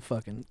that's when the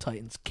fucking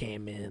Titans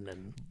came in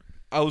and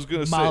I was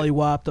going to say.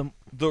 mollywopped them.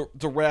 To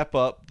wrap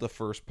up the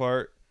first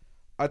part,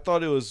 I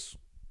thought it was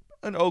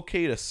an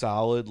okay to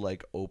solid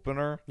like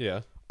opener.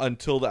 Yeah.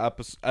 Until the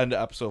end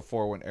of episode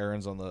 4 when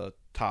Aaron's on the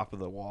top of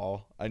the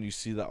wall and you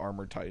see the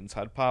Armored Titan's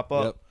head pop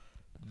up. Yep.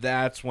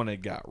 That's when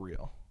it got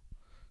real.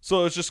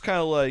 So it's just kind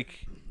of like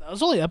That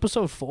was only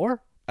episode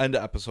 4. end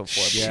of episode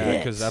 4. Yeah,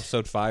 because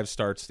episode 5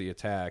 starts the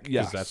attack. Because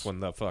Yes. that's when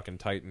the fucking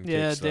Titan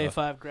Yeah, kicks day the,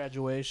 5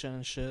 graduation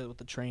and shit with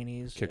the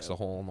trainees. kicks a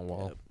hole in the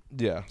wall.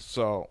 Yeah.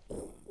 So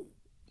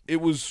it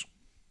was.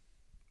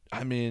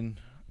 I mean,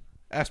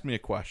 ask me a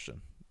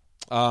question.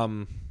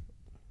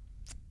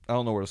 I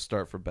don't know where to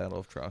start for Battle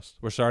of Trust.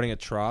 We're starting at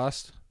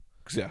Trost.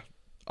 'Cause, yeah.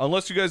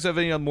 Unless you guys have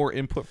any more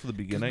input for the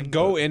beginning.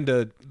 Go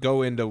into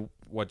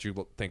what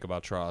you think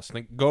about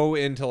Trost. Go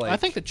into like. I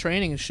think the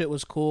training and shit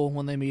was cool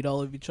when they meet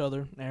all of each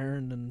other.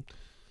 Aaron and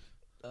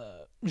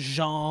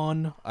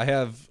Jean. I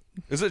have.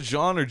 Is it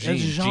Jean or Jean?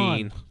 It's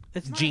Jean. Gene.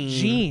 It's not Gene.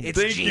 Gene. It's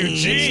Thank you,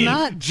 Gene. It's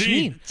not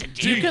Gene.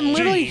 You can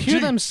literally hear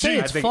them say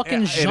it's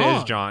fucking Jean. It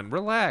is John.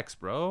 Relax,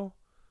 bro.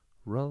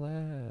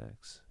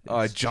 Relax.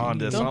 It's John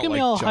does Don't not get me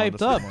like all John hyped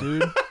this up, anymore.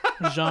 dude.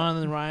 Jean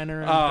and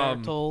Reiner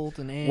and Bertolt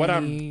and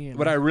Annie.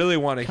 What I really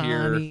want to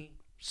hear. Connie,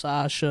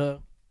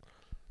 Sasha,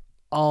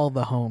 all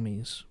the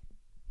homies.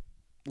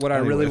 What I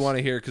really Anyways. want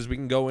to hear, because we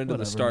can go into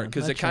Whatever, the start, man.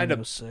 because That it kind training of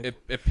was sick.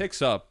 it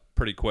picks up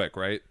pretty quick,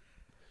 right?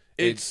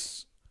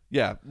 It's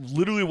yeah,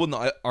 literally when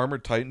the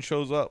Armored Titan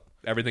shows up,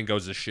 Everything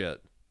goes to shit.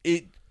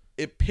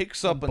 it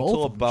picks up Both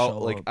until of them about show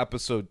like up.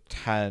 episode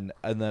 10,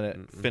 and then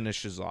it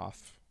finishes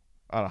off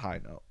on a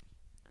high note.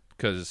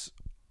 Because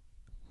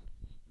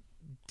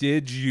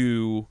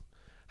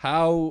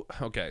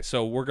okay,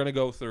 so we're gonna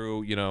go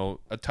through,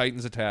 a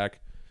Titan's attack.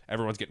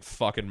 Everyone's getting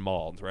fucking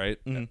mauled, right?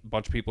 A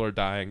bunch of people are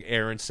dying.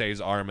 Aaron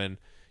saves Armin,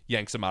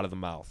 yanks him out of the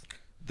mouth.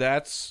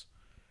 That's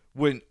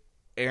when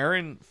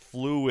Aaron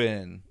flew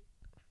in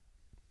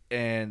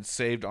and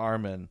saved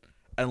Armin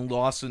and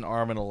lost an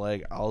arm and a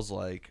leg. I was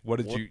like, What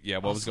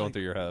was going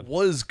through your head?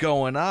 what is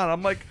going on?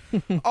 I'm like,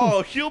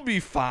 oh, he'll be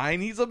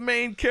fine. He's a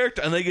main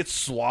character. And they get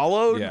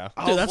swallowed. Yeah.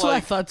 I Dude, was that's what I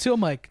like, thought too.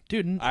 I'm like,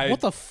 dude, what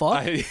the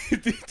fuck?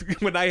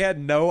 When I had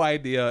no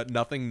idea,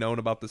 nothing known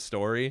about the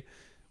story,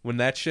 when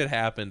that shit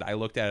happened, I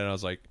looked at it and I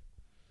was like,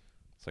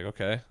 it's like,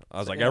 okay. I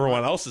was like,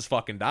 everyone else is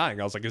fucking dying.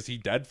 I was like, is he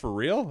dead for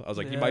real? I was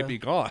like, he might be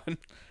gone.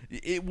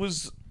 It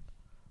was.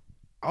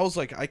 I was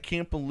like, I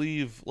can't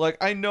believe. Like,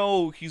 I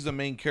know he's the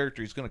main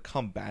character. He's gonna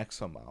come back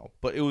somehow.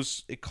 But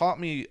it caught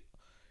me.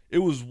 It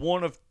was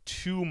one of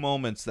 2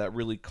 moments that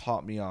really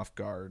caught me off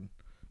guard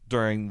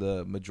during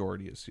the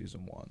majority of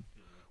season 1,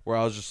 where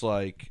I was just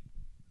like,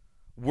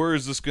 where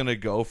is this gonna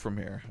go from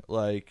here?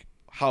 Like,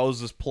 how does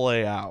this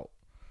play out?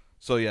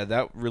 So yeah,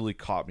 that really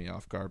caught me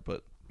off guard.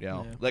 But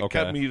that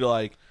kept me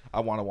like, I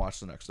want to watch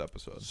the next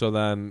episode. So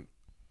then,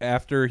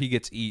 after he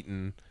gets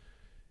eaten,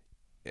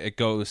 it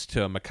goes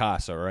to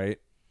Mikasa, right?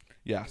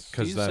 Yes,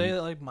 Did you then say it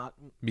like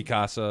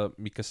Mikasa,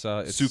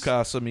 it's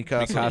Mikasa.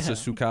 Mikasa.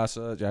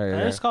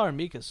 I just call her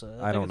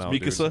Mikasa. I don't know,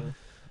 think it's dude. Mikasa.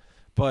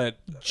 But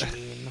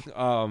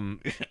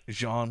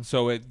Jean.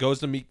 so it goes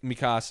to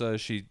Mikasa.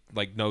 She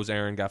like knows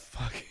Aaron got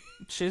fucking.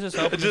 She's just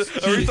helping.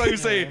 Every time you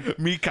say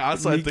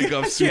Mikasa, I think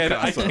of can't-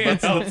 I Sukasa.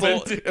 can't That's help the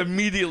full, it.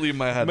 immediately in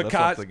my head. that's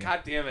what I'm Mikasa. thinking.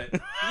 God damn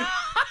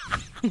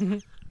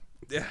it.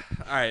 Yeah,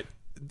 all right.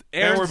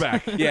 And we're Aaron's-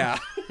 back. Yeah.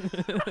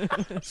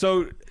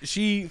 So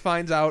she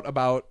finds out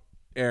about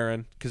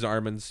Aaron because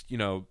Armin's,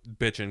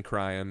 bitching,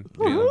 crying,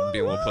 being a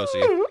little pussy.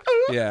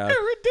 Yeah.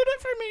 Aaron did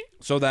it for me.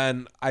 So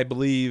then I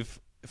believe,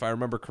 if I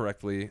remember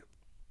correctly,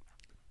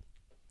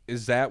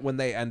 is that when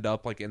they end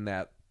up like in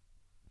that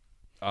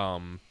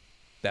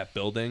that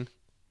building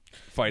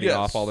fighting Yes.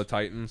 off all the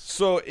Titans.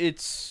 So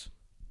it's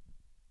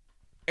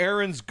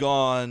Aaron's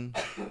gone.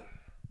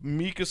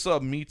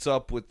 Mikasa meets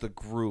up with the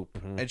group,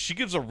 and she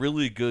gives a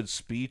really good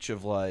speech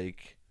of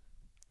like,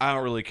 I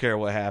don't really care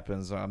what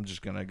happens. I'm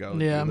just gonna go.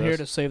 Yeah, do I'm this. here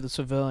to save the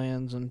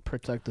civilians and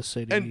protect the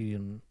city.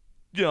 And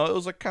You know, it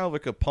was like kind of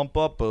like a pump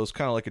up, but it was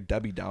kind of like a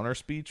Debbie Downer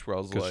speech where I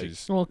was like,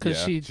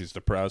 She's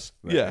depressed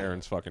that Yeah.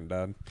 Aaron's fucking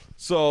dead.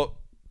 so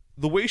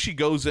the way she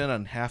goes in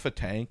on half a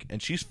tank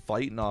and she's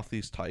fighting off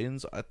these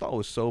Titans, I thought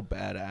was so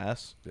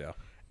badass. Yeah.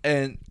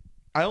 And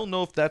I don't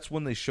know if that's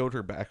when they showed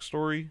her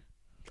backstory.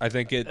 I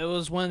think it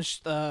was when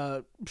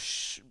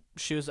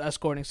she was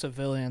escorting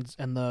civilians,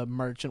 and the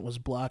merchant was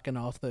blocking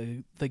off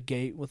the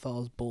gate with all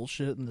his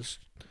bullshit, and that's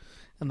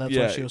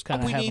Yeah. when she was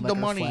kind of We having need like the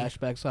her money.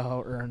 flashbacks of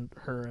how her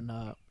and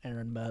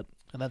Aaron met,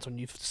 and that's when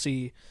you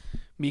see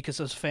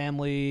Mikasa's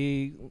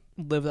family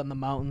lived in the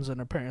mountains, and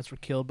her parents were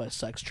killed by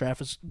sex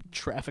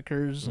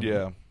traffickers. And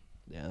Yeah.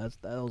 yeah,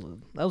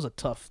 that was a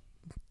tough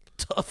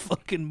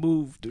fucking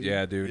move, dude.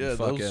 yeah, dude, Yeah, that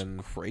fucking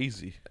was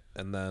crazy.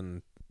 and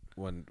then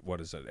when what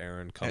is it?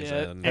 Aaron comes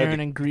Yeah, in, Aaron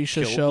and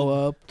Grisha killed show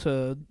up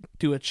to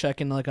do a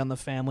check-in like on the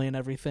family and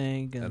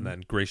everything, and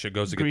then Grisha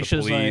goes to get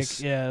Grisha's the police,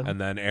 like, yeah. and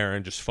then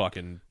Aaron just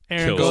fucking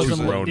Aaron kills goes two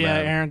and grown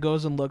men. Aaron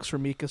goes and looks for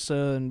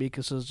Mikasa, and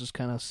Mikasa's just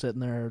kind of sitting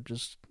there,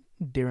 just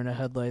deer in the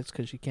headlights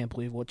because she can't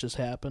believe what just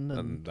happened. And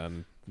and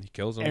then he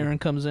kills him. Aaron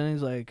comes in,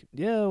 he's like,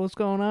 "Yeah, what's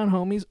going on,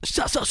 homies?"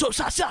 Sha sha sha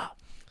sha sha.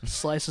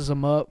 Slices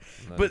him up.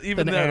 But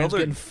even Then that Aaron's other,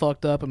 getting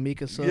fucked up, and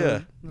Mikasa.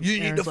 yeah, you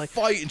need Aaron's to like,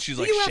 fight, and she's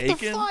like "You shaking. have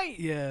to fight."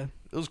 Yeah,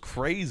 It was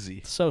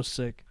crazy. so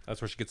sick.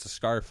 That's where she gets the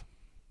scarf.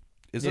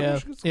 Is Yeah, that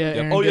what she gets? yeah.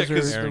 Aaron Oh yeah, gives her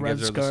because the Aaron red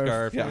gives her the scarf.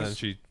 scarf, and Yes. then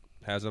she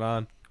has it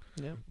on.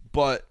 Yeah,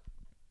 but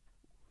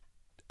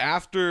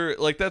after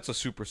like that's a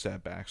super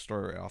sad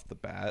backstory right off the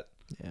bat.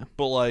 yeah.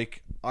 But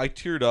like I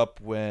teared up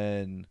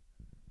when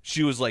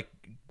she was like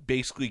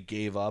basically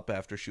gave up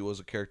after she was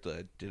a character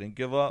that didn't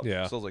give up.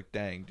 Yeah. So I was like,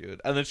 dang, dude.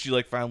 And then she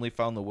like finally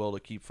found the will to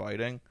keep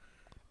fighting.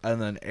 And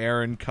then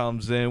Aaron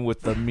comes in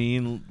with the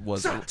mean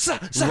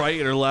right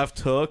or left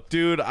hook,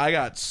 dude. I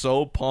got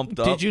so pumped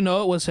up. Did you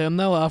know it was him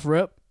though, off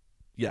rip?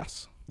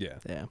 Yes, Yeah.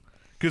 Yeah.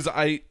 because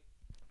I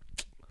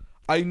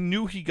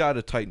knew he got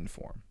a Titan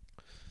form.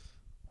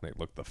 They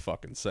look the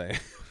fucking same.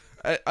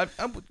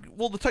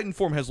 Well, the Titan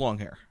form has long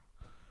hair.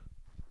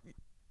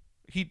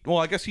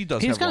 I guess he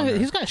does. Have long hair.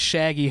 He's got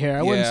shaggy hair.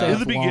 I wouldn't Yeah. say In it's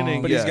the beginning,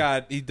 long. But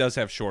Yeah. he does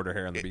have shorter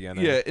hair in the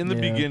beginning. Yeah, in the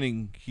Yeah.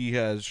 beginning, he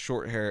has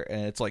short hair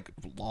and it's like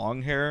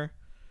long hair,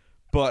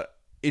 but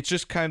it's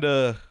just kind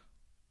of.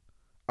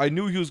 I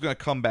knew he was gonna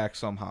come back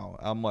somehow.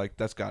 I'm like,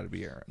 that's got to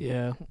be Aaron.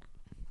 Yeah.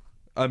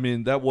 I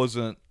mean, that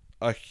wasn't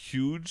a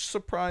huge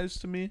surprise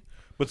to me,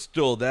 but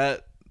still,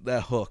 that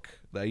hook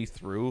that he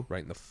threw,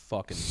 Right in the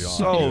fucking jaw.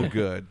 so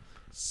good,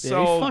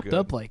 so Yeah, he fucked good.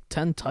 up like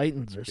 10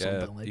 Titans or Yeah,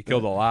 something like he that.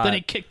 killed a lot. Then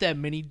he kicked that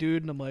mini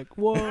dude, and I'm like,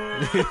 whoa.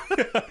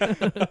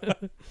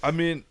 I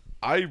mean,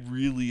 I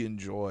really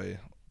enjoy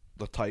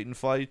the Titan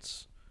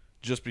fights.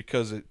 Just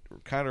because it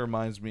kind of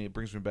reminds me, it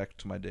brings me back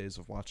to my days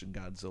of watching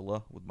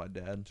Godzilla with my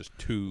dad. Just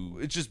two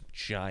It's just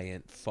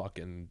giant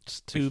fucking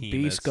Two behemoths.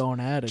 beasts going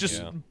at it. just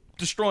Yeah.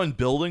 destroying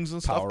buildings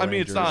and stuff. Power I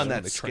mean, it's not on Rangers,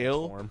 that they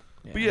scale, transform.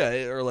 but yeah,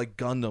 or like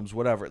Gundams,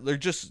 whatever. They're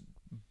just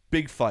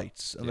big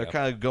fights, and they're Yeah.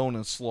 kind of going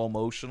in slow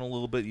motion a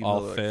little bit. Even All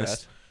though they're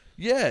fist. fast.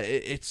 Yeah,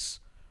 it's.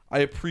 I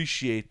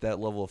appreciate that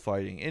level of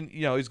fighting, and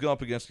he's going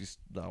up against these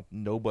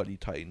nobody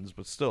Titans,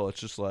 but still, it's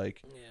just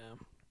like Yeah.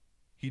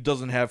 he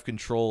doesn't have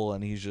control,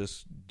 and he's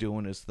just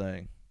doing his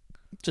thing.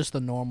 Just the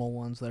normal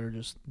ones that are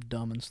just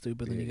dumb and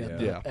stupid. Then you got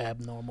the Yeah.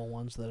 abnormal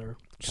ones that are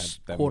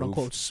that quote move.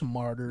 unquote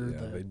smarter.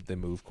 Yeah, they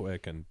move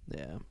quick and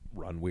yeah.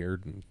 run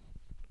weird. And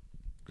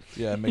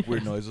Yeah, make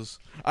weird noises.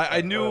 I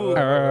knew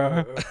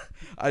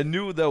I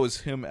knew that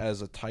was him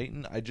as a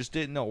Titan. I just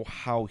didn't know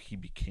how he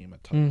became a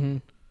Titan. Mm-hmm.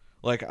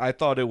 Like I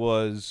thought it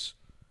was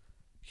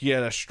he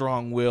had a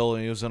strong will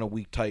and he was in a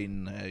weak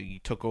Titan. He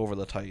took over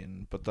the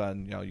Titan, but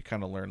then you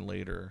kind of learn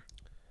later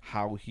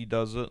how he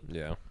does it.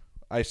 yeah,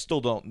 I still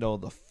don't know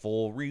the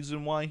full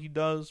reason why he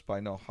does, but I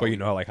know how. but you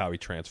know like how he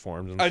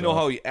transforms. And I know stuff.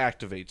 how he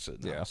activates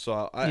it. Now, Yeah.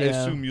 so I Yeah.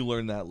 assume you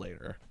learn that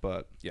later.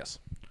 But Yes.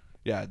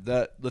 yeah,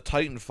 the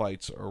Titan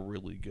fights are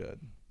really good,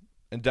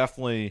 and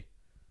definitely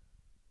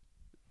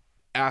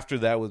after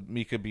that with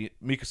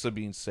Mikasa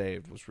being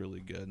saved was really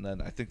good, and then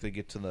I think they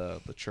get to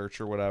the church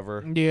or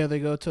whatever. Yeah, they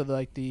go to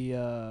like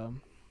the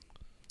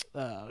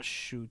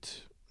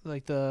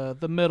like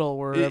the middle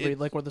where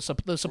where the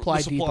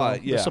supply depot,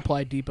 yeah. the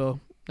supply depot,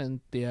 and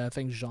I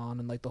think Jean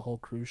and like the whole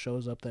crew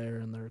shows up there,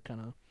 and they're kind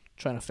of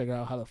trying to figure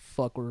out how the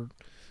fuck we're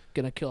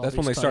gonna kill. That's all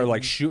when these they started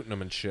like Titans. shooting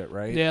them and shit,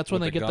 right? Yeah, that's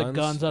when With they get the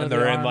guns out and of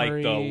they're the in like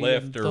armory the and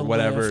lift or the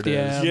whatever lift, it is.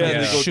 Yeah, Yeah,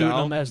 they're they go shooting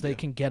down. them as they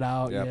can get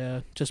out. Yep. Yeah,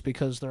 just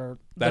because they're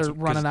That's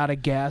running out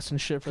of gas and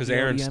shit. Because the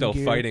Aaron's ODM still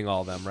gear. fighting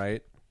all them,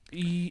 right?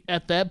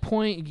 At that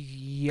point,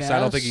 yes. 'Cause I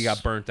don't think he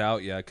got burnt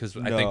out yet. Because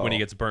I think when he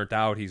No. gets burnt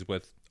out, he's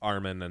with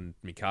Armin and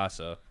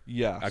Mikasa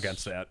Yeah,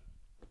 against that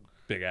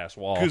big ass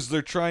wall. because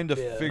they're trying to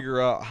Yeah.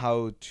 figure out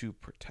how to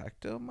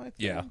protect him. I think.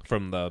 Yeah,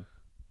 from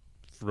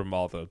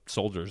all the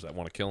soldiers that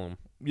want to kill him.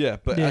 Yeah,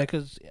 but Yeah,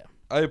 because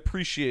I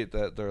appreciate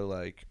that they're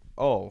like,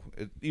 oh,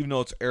 even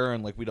though it's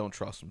Eren, like we don't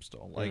trust him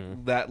still,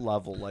 like that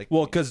level, like.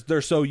 Well, because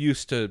they're so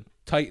used to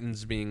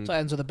Titans being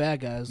Titans are the bad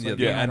guys. Like,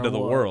 the no end matter of the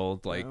what,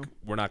 world. Like you know?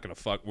 we're not gonna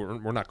fuck.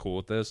 We're not cool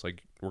with this.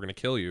 Like we're gonna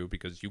kill you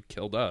because you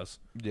killed us.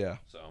 Yeah.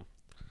 So.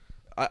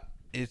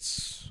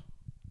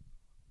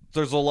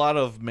 There's a lot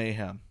of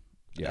mayhem.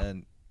 Yeah.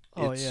 And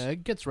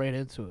it gets right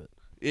into it.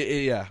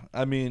 Yeah.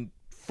 I mean,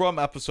 from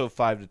episode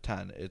 5 to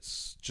 10,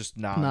 it's just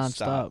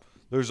nonstop.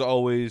 There's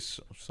always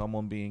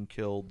someone being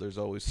killed. There's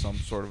always some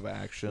sort of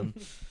action.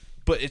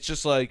 But it's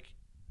just like,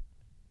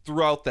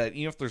 throughout that,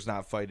 even if there's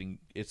not fighting,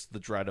 it's the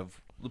dread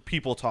of the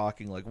people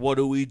talking, like, what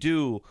do we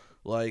do?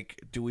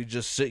 Like, do we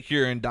just sit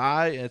here and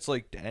die? And it's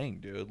like, dang,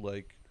 dude,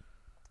 like,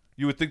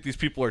 you would think these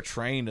people are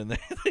trained and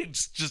they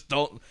just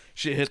don't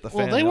shit hit the fan.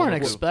 Well, they weren't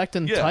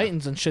expecting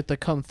Titans and shit to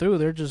come through.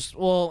 They're just,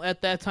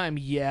 at that time,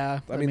 yeah.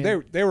 I mean,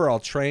 they were all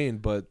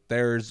trained, but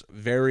there's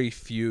very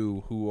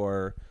few who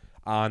are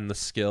on the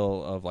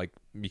skill of like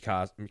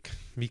Mikasa.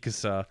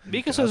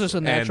 Mikasa's just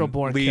a natural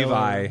born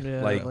Levi. killer.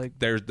 Yeah, like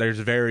there's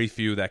very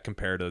few that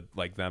compare to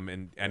like them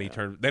in any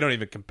term. They don't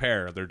even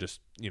compare. They're just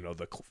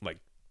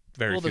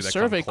very few the that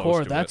Survey come close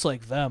Corps, to that's it.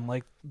 like them.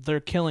 Like they're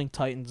killing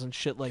Titans and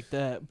shit like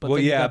that. But well,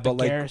 then you yeah, got the but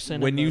like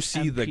Garrison when and you the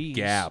see the MPs.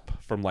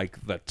 gap from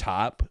like the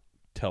top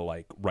to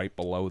like right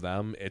below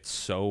them, it's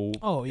so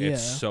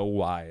it's so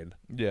wide.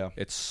 Yeah,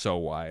 it's so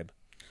wide.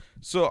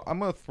 So I'm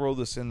gonna throw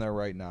this in there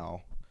right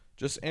now.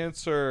 Just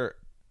answer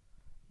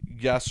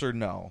yes or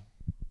no.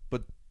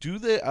 But do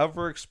they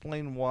ever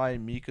explain why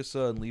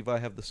Mikasa and Levi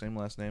have the same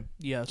last name?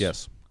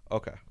 Yes.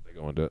 Okay. They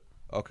go into it.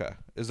 Okay.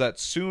 Is that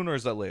soon or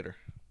is that later?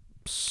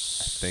 I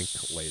think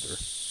later.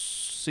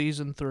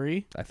 Season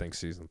 3. I think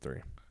season 3.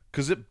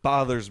 Because it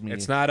bothers me.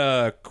 It's not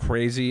a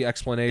crazy It's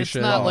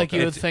explanation. not like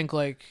you would think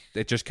like.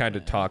 It just kind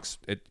of talks.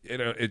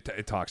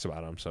 It talks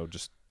about him. So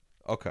just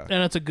okay.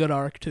 And it's a good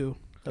arc too.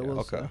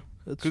 Okay.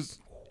 Because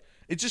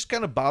it just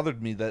kind of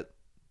bothered me that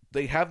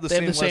they have the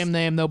same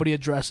name. Nobody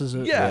addresses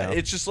it. Yeah,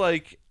 it's just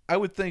like I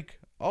would think.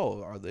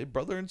 Oh, are they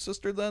brother and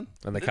sister then?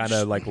 And they kind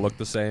of like look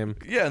the same.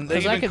 Yeah, and they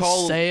Because even I could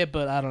call say it,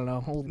 but I don't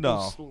know. We'll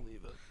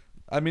leave it.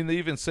 I mean, they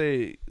even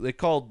say they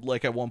called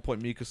like at one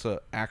point Mikasa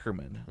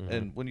Ackerman,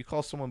 and when you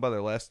call someone by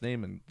their last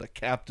name and the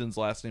captain's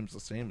last name's the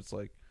same, it's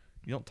like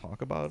you don't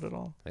talk about it at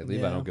all. Hey,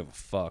 Levi, I don't give a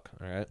fuck.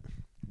 All right.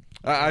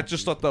 I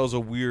just thought that was a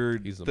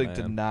weird thing man.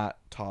 to not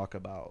talk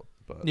about.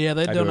 But Yeah,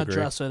 they I don't do agree.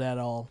 address it at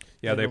all.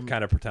 Yeah, they don't-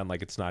 kind of pretend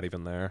like it's not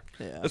even there.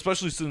 Yeah.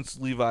 especially since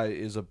Levi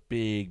is a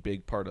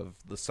big part of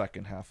the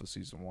second half of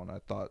season 1. I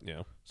thought,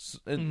 Yeah.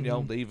 and you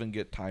know, they even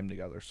get time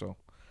together, so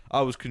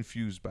I was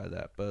confused by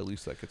that. But at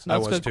least that gets. I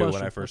That's a was good too when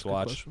question. I first That's a good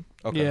watched. question.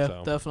 Okay, Yeah,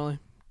 so. definitely.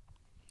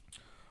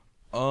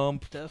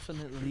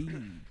 Definitely.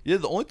 Yeah,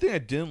 the only thing I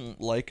didn't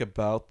like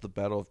about the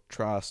Battle of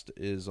Trust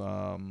is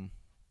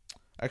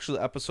actually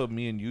the episode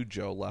me and you,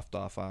 Joe, left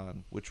off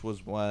on, which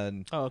was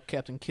when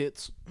Captain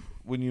Kits.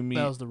 you meet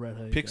That was the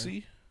redhead.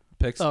 Pixie.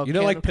 Pix. Oh, You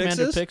don't like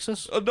Commander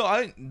Pixis? Pixis? Oh, no,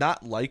 I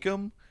not like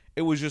him.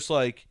 It was just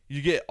like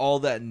you get all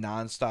that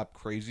nonstop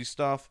crazy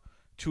stuff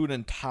to an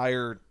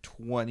entire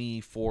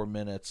 24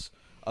 minutes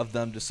of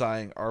them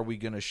deciding, are we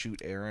going to shoot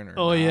Eren or not?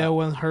 Oh yeah,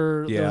 when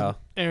Yeah.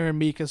 Aaron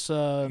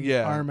Mikasa, and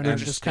Armin are and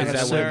just just- kind is of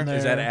that sitting where- there.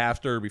 Is that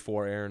after or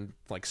before Aaron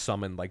like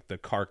summoned like the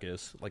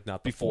carcass, like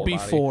not the full body?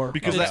 before?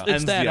 Because it's, that it's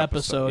ends that the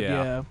episode,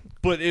 episode. yeah.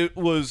 But it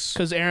was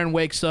Because Aaron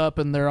wakes up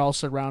and they're all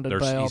surrounded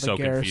by all He's the so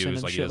garrison confused,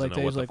 and like he shit doesn't like know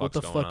that. He's what like, the "What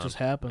the fuck's fuck going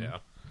just on." happened?"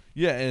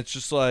 Yeah. and it's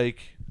just like,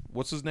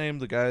 what's his name?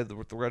 The guy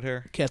with the red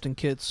hair? Captain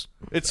Kits.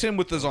 It's him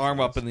with his arm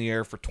up in the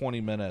air for 20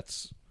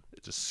 minutes.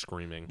 Just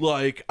screaming.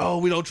 Like, oh,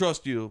 we don't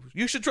trust you.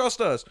 You should trust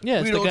us. Yeah,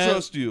 it's we the don't guy,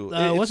 trust you.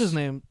 What's It's- his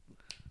name?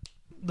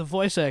 The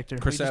voice actor.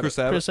 Chris We just-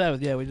 Abbott. Chris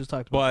Abbott. Yeah, we just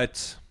talked about.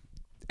 But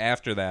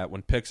after that,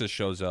 when Pixis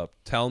shows up,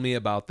 tell me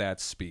about that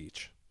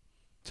speech.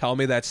 Tell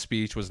me that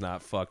speech was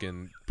not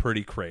fucking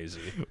pretty crazy.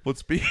 What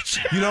speech?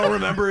 You don't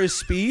remember his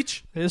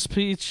speech? His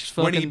speech.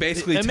 When he fucking-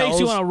 basically it makes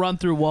you tells- want to run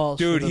through walls.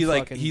 Dude, for he the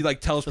like fucking-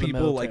 tells for the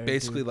people like military,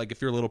 basically dude. like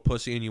if you're a little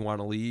pussy and you want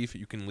to leave,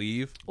 you can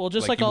leave. Well,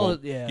 just like you all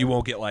won't- the- yeah. you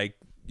won't get like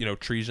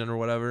treason or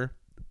whatever.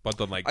 But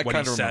then like I what he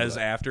kinda remember says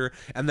that. after,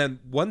 and then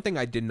one thing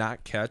I did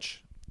not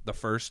catch the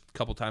first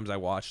couple times I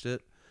watched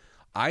it,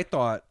 I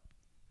thought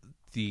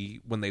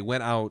when they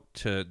went out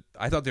to,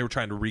 I thought they were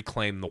trying to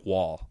reclaim the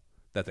wall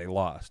that they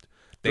lost.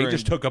 They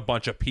just took a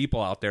bunch of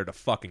people out there to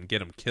fucking get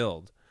them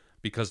killed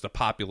because the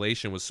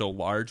population was so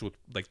large with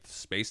like the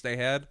space they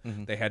had.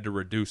 They had to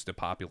reduce the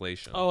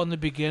population. Oh, in the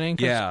beginning,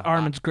 because Yeah.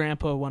 Armin's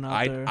grandpa went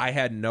out there. I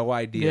had no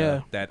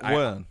idea that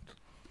When?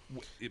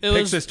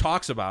 Pixis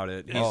talks about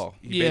it. He yeah,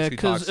 basically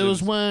because talks it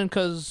was in-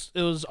 because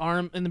it was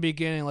Arm in the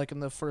beginning, like in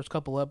the first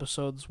couple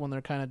episodes, when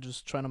they're kind of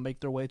just trying to make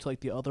their way to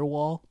like the other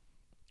wall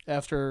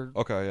after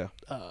Okay,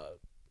 yeah.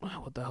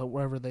 what the hell,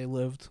 wherever they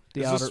lived,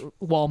 the Is outer this-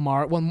 wall.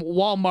 When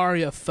Wall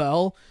Maria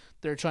fell,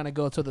 they're trying to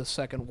go to the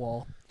second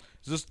wall.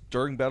 Is this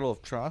during Battle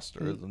of Trust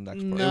or the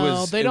next part?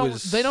 No, they it don't.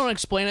 was- They don't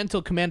explain it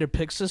until Commander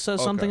Pixis says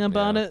Okay, something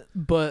about yeah. it.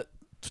 But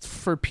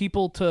for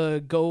people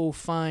to go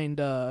find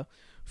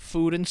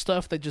food and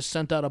stuff, they just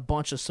sent out a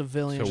bunch of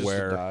civilians.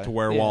 die. to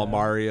where Yeah.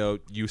 Walmaria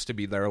used to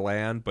be their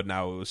land, but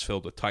now it was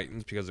filled with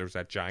Titans because there's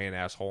that giant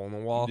ass hole in the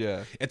wall.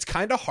 Yeah. It's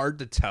kind of hard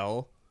to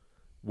tell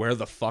where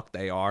the fuck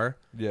they are.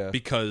 Yeah.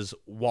 Because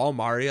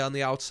Walmaria on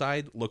the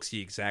outside looks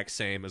the exact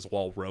same as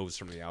Wall Rose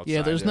from the outside.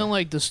 Yeah, there's no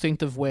like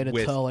distinctive way to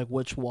With- tell like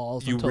which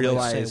walls you until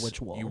realize they say which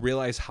wall. you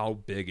realize how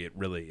big it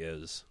really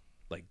is,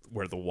 like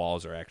where the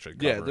walls are actually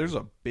Yeah, covering. there's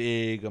a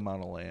big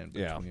amount of land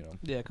Yeah. between them.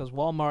 Yeah, because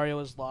Walmaria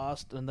was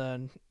lost, and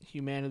then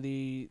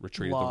humanity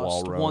Retreated the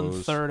lost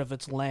Walrose. 1/3 of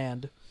its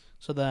land.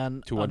 So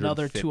then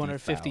another 250,000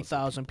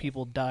 250,000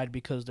 people died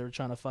because they were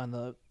trying to find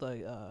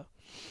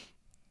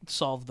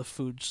solve the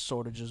food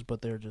shortages,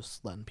 but they're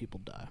just letting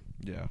people die,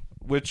 Yeah,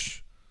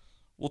 which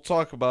we'll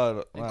talk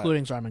about.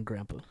 including Harmon's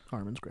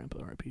grandpa,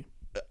 R.I.P.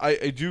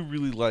 I do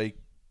really like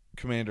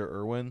Commander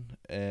Irwin,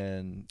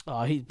 and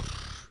I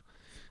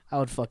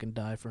would fucking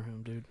die for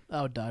him, dude.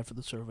 I would die for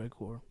the Survey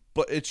Corps.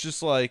 but it's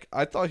just like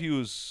I thought he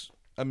was.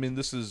 I mean,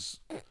 this is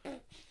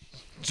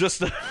just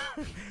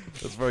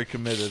that's very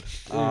committed.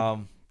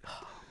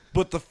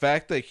 But the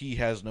fact that he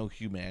has no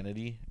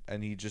humanity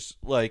and he just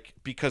like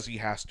because he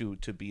has to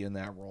be in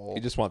that role.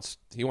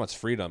 He wants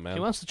freedom, man.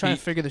 He wants to try and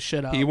figure the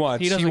shit out. He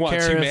wants doesn't care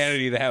if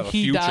humanity to have a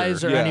he future.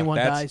 dies or Yeah, anyone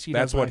that's, dies. He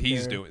that's does what not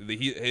he's care.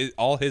 doing.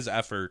 All his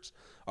efforts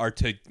are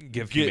to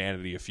give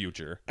humanity a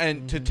future.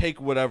 and to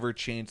take whatever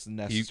chance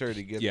necessary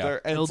to get yeah.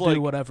 there. And He'll it's do like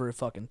whatever it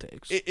fucking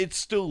takes. it's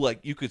still like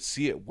you could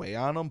see it weigh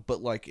on him,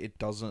 but like it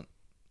doesn't.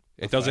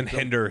 It doesn't affect him.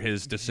 hinder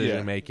his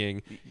decision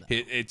making.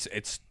 It's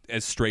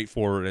as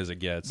straightforward as it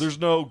gets. There's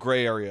no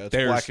gray area. It's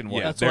black and white.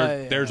 Yeah, That's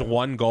why, there's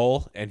one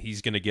goal, and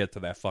he's gonna get to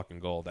that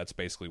fucking goal. That's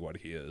basically what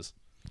he is.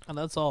 And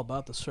that's all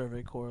about the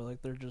Survey Corps.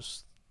 Like they're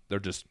just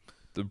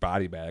They're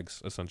body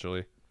bags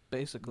essentially.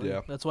 basically.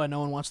 Yeah. That's why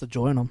no one wants to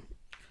join them.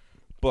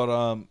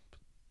 But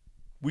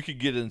we could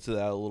get into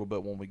that a little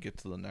bit when we get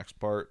to the next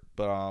part.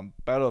 But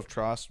Battle of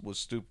Trost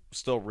was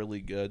still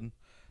really good.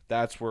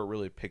 That's where it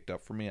really picked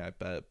up for me. I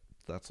bet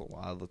that's a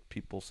lot of the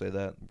people say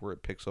that where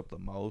it picks up the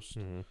most.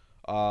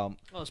 Well,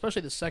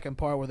 especially the second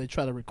part where they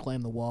try to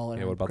reclaim the wall and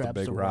Yeah, what about the grabs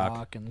big rock?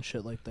 rock? And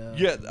shit like that.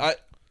 Yeah,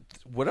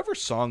 whatever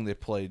song they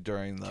played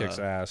during the Kicks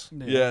ass.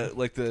 Yeah,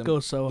 like the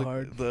Goes so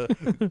hard. The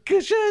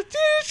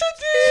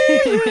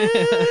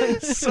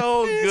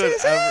so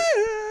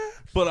good.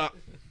 But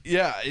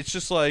yeah, it's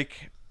just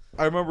like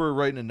I remember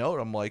writing a note.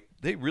 I'm like,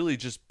 they really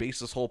just base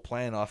this whole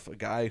plan off a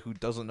guy who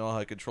doesn't know how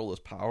to control his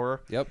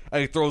power. Yep.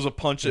 And he throws a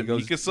punch at He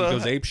Mikasa.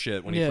 goes ape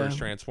shit when he first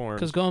transforms.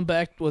 Because going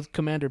back with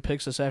Commander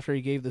Pixis after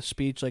he gave the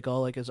speech, like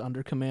all like his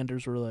under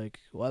commanders were like,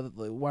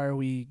 why are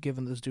we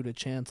giving this dude a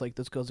chance? Like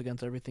this goes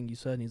against everything you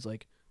said. And he's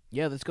like,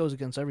 yeah, this goes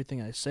against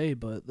everything I say,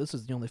 but this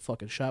is the only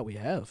fucking shot we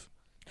have.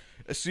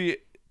 See,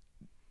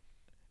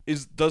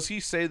 does he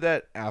say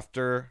that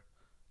after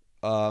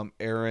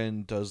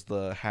Eren does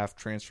the half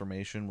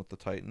transformation with the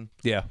Titan?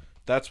 Yeah.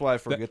 That's why I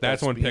forget.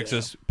 That's when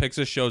speech.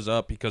 Pixis shows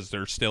up because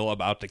they're still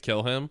about to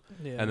kill him,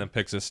 Yeah. and then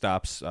Pixis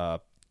stops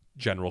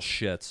General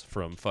Shits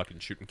from fucking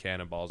shooting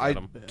cannonballs I at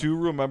him. do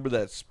remember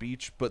that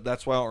speech, but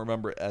that's why I don't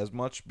remember it as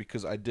much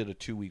because I did a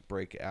 2-week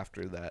break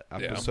after that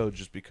episode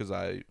just because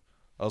I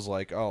was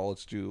like, oh,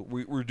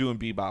 we're doing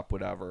Bebop,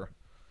 whatever.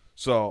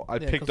 So I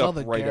picked up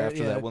right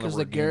after that when because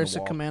the the garrison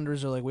wall.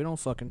 commanders are like, we don't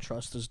fucking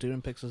trust this dude,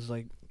 and Pixis is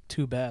like,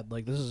 too bad.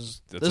 Like this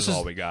is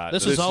all we got.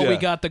 This is all we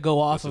got to go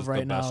off this of is the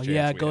right best now. chance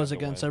Yeah, it we goes have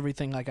to against win.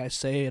 everything like I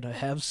say and I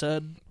have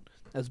said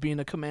as being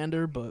a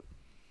commander, but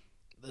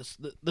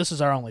this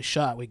is our only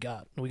shot we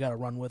got. We got to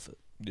run with it.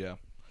 Yeah.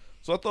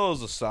 So I thought it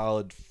was a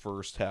solid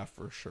first half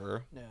for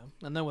sure. Yeah,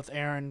 and then with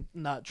Eren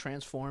not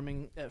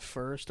transforming at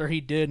first, or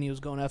he did, and he was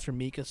going after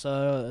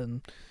Mikasa,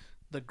 and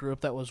the group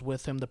that was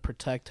with him to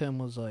protect him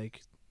was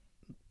like,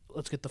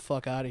 let's get the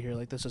fuck out of here.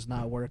 Like, this is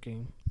not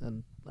working.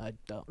 And I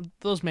don't.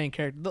 Those main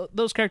characters,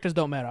 those characters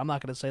don't matter. I'm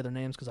not going to say their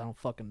names because I don't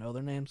fucking know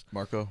their names.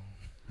 Marco.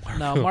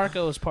 No,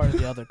 Marco is part of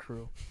the other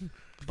crew.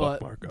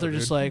 But Marco, they're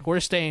just dude. like, we're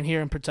staying here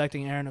and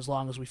protecting Eren as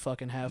long as we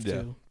fucking have Yeah.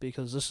 to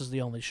because this is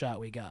the only shot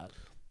we got.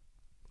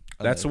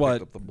 And That's then it what.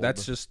 picked up the boulder.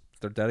 That's just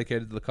they're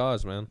dedicated to the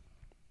cause, man.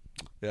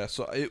 Yeah.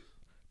 So it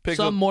picked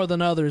Some up. more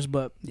than others,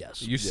 but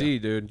yes. You see,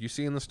 dude. You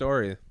see in the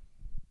story,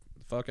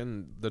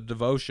 fucking the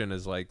devotion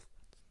is like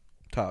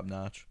Top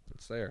notch.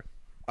 it's there.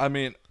 I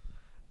mean,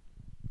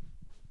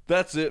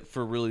 that's it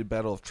for really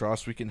Battle of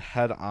Trost. We can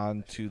head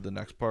on to the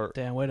next part.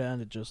 Damn, way to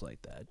end it just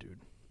like that, dude.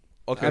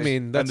 Okay. I mean,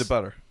 end that's- it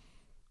better.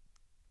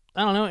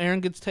 I don't know.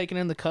 Eren gets taken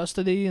into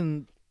custody,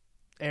 and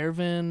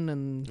Erwin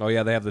and Oh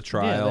yeah, they have the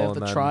trial. Yeah, they have and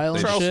the then trial they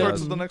and Trial shit. starts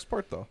just- at the next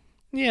part, though.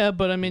 yeah,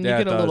 but I mean, Yeah,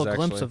 you it get a little does,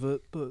 glimpse actually.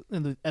 of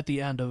it, but at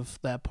the end of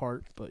that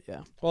part. But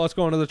yeah, Well, let's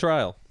go into the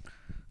trial.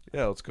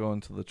 Yeah, let's go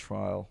into the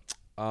trial.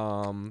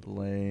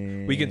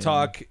 We can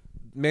talk.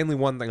 Mainly,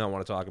 one thing I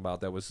want to talk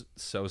about that was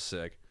so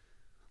sick.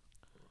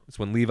 It's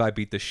when Levi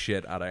beat the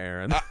shit out of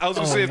Eren. I was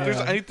gonna say, if there's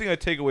yeah. anything I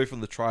take away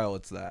from the trial,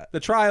 it's that. The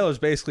trial is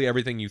basically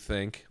everything you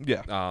think.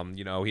 Yeah.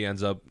 You know, he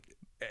ends up.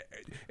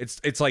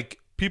 It's like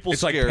People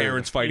It's like scared.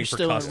 parents fighting You're for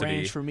still custody. at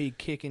range for me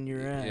kicking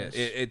your ass.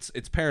 Yeah, it's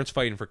parents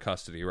fighting for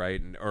custody, right?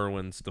 And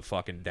Erwin's the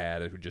fucking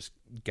dad who just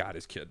got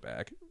his kid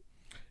back.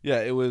 Yeah,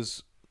 it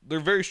was.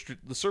 They're very.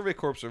 The Survey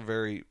Corps are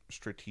very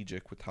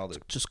strategic with how they.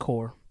 Just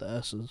core, the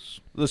S's.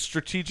 The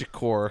strategic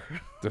corps.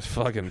 The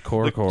fucking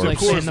core The- corps. It's like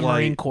Coors saying the Light.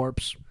 Marine Corps.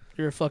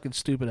 You're a fucking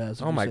stupid ass.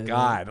 if Oh you my say that.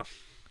 god.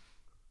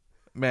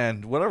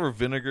 Man, whatever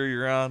vinegar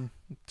you're on,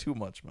 too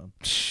much, man.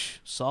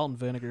 Salt and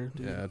vinegar.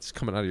 Dude. Yeah, it's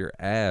coming out of your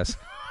ass.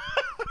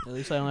 At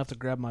least I don't have to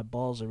grab my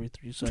balls every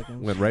 3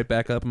 seconds. Went right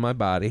back up in my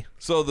body.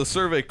 So the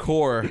Survey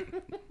Corps,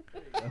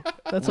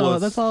 That's was- all.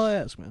 That's all I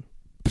ask, man.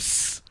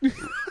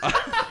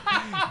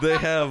 they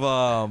have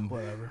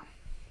Whatever.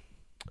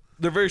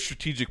 they're very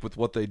strategic with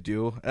what they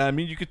do. And I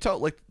mean, you could tell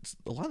like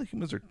a lot of the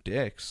humans are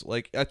dicks.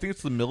 Like I think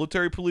it's the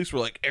military police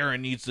where like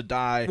Aaron needs to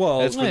die.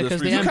 Well, as for yeah, this 'cause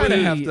the reason. You kind of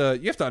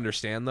MP have to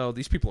understand though,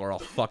 these people are all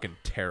fucking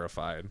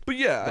terrified. But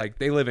yeah, Like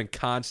they live in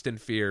constant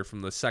fear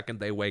from the second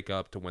they wake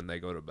up to when they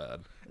go to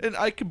bed. and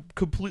I can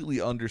completely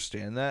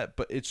understand that.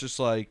 But it's just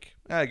like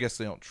I guess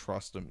they don't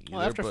trust him either.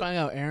 Well, after but, finding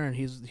out Aaron,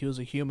 he was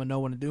a human, no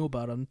one knew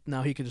about him.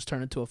 Now he could just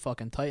turn into a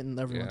fucking Titan.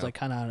 Everyone's Yeah. like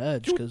kind of on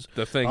edge because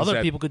The things other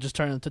that people could just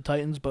turn into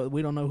Titans, but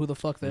we don't know who the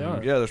fuck they are.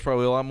 yeah, there's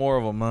probably a lot more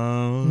of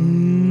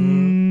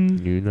them.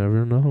 You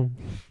never know.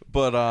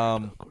 But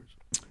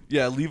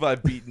yeah, Levi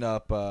beating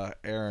up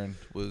Aaron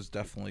was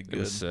definitely good.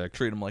 was sick.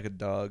 Treat him like a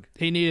dog.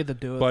 He needed to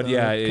do it. But though,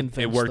 yeah, to it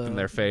convince worked the- in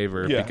their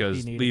favor Yeah. because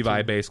He needed Levi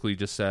to. basically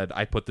just said,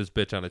 "I put this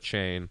bitch on a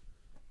chain,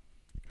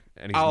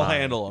 and he's I'll mine."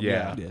 handle him.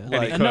 Yeah. Yeah. And,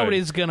 Like, he and could.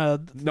 nobody's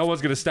gonna. No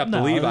one's gonna step No,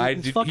 to Levi.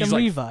 it's Dude, fucking he's like,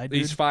 Levi, dude.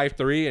 He's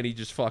 5'3", and he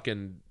just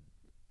fucking,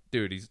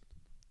 dude, he's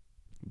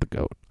the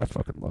goat. I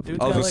fucking love Dude's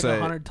I was got gonna like say-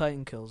 100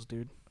 Titan kills,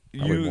 dude.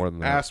 Probably You more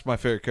than that. asked my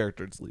favorite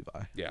character. It's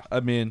Levi. Yeah, I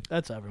mean,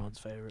 That's everyone's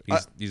favorite.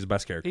 he's the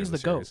best character. He's in the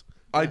the goat. series.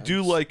 I Yeah, do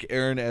it's- like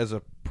Aaron as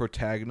a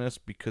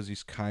protagonist because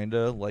he's kind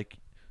of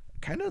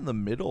in the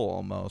middle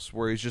almost,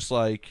 where he's just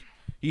like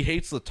he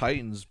hates the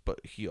Titans, but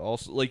he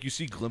also like you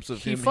see glimpses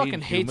of He him. fucking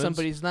hating hates them, humans.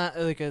 but he's not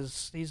like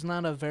he's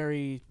not a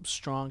very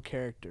strong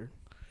character.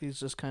 He's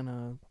just kind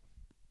of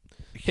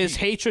his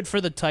hatred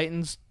for the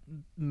Titans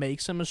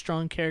makes him a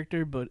strong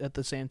character, but at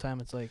the same time,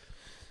 it's like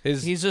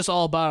he's just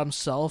all about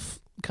himself,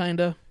 kind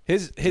of.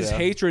 His Yeah.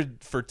 hatred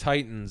for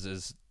Titans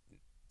is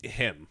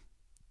him.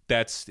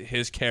 That's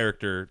his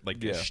character,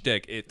 like his Yeah.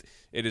 shtick. It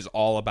is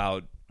all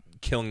about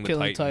killing the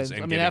Titans. And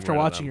I mean, getting after rid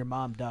of watching them. your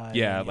mom die.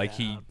 Yeah, I mean, like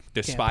he can't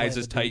despises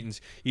blame the dude.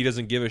 Titans. He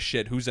doesn't give a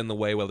shit who's in the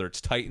way, whether it's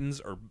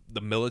Titans or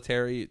the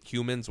military,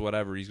 humans,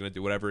 whatever. He's gonna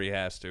do whatever he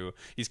has to.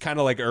 He's kind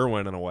of like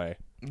Erwin in a way.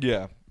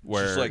 yeah,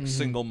 Where- just like Mhm.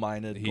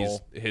 single-minded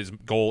goal. His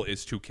goal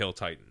is to kill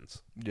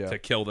Titans, Yeah, to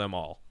kill them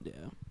all. Yeah,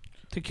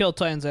 to kill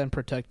Titans and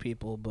protect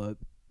people, but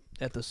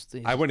at this,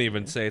 I wouldn't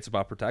even say it's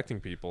about protecting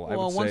people. I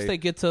Well, would once say they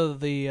get to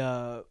the,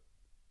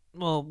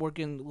 well, we're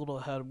getting a little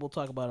ahead. We'll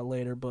talk about it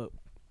later, but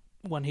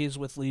when he's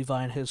with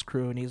Levi and his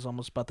crew, and he's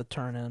almost about to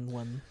turn in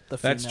when the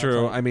that's female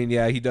true. Titan- I mean,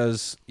 yeah, he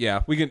does.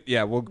 Yeah, we can.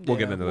 Yeah, we'll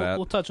get into that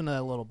We'll touch on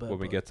that a little bit when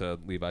we but- get to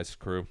Levi's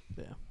crew.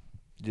 Yeah.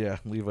 yeah,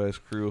 Levi's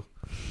crew,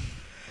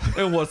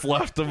 and what's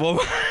left of them.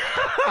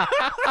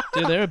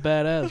 Dude, they're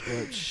badass,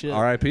 but shit.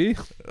 R.I.P.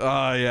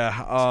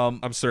 Yeah.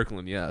 I'm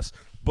circling yes.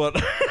 But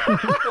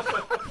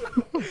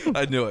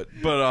I knew it.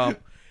 But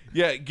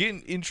yeah,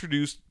 getting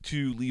introduced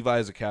to Levi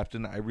as a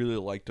captain, I really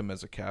liked him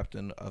as a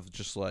captain of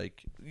just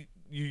like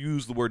you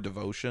use the word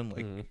devotion.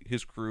 Like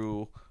his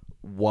crew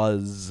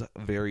was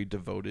very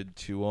devoted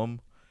to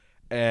him.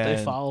 And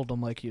They followed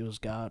him like he was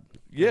God.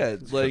 yeah,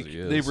 like he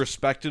they is.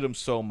 respected him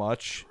so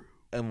much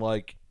and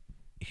like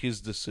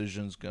his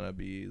decision's gonna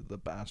be the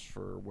best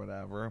for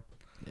whatever.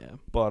 Yeah.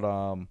 But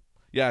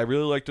yeah, I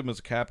really liked him as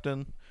a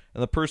captain.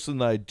 And the person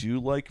that I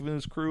do like in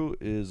his crew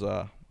is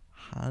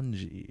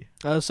Hanji.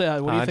 I was say,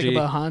 what do you think Hanji.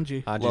 about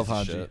Hanji? Hanji's Love the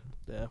Hanji. shit.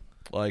 Yeah.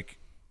 Like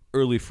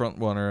early front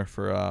runner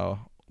for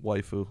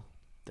Waifu.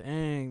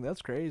 Dang,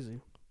 that's crazy.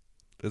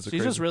 Is it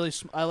She's crazy? just really.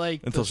 I like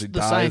Until the, she the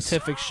dies.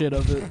 scientific shit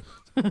of it.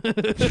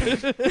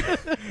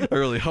 I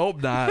really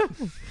hope not.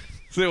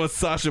 Same with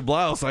Sasha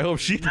Blouse. I hope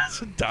she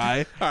doesn't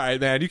die. All right,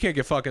 man, you can't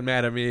get fucking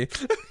mad at me.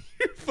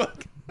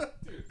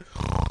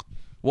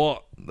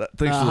 Well,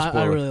 thanks for the I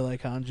spoiler. really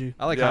like Hanji.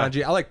 I like Yeah.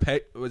 Hanji. I like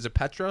was it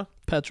Petra?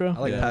 Petra. I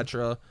like Yeah.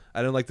 Petra.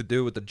 I didn't like the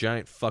dude with the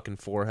giant fucking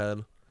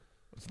forehead.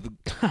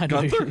 I know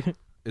Gunther? you're-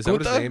 Is that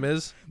what his Gunther? name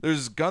is?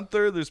 There's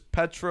Gunther. There's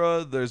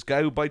Petra. There's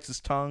guy who bites his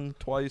tongue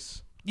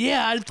twice.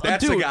 Yeah,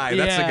 That's dude, the guy.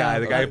 That's the guy.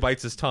 The guy who like-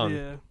 bites his tongue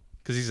Yeah.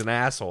 because he's an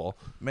asshole.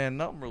 Man,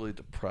 now I'm really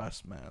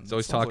depressed, man. He's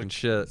always Sounds talking like-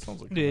 shit.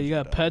 sounds like Yeah, you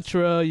got Hanji dies.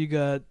 Petra, you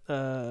got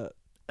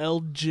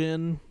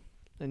Elgin,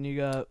 and you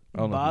got I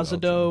don't know who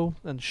Bazido,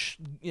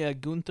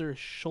 and Gunther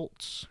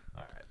Schultz.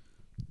 All right.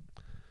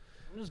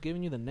 I'm just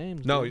giving you the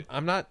names. No, dude.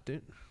 I'm not,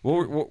 dude.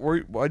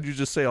 Why'd you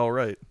just say all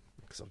right?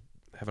 Because I'm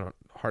having a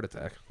heart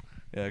attack.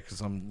 Yeah,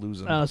 because I'm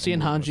losing. Seeing I'm losing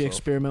Hanji myself.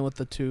 experiment with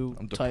the two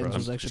I'm Titans depressed.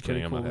 was I'm actually just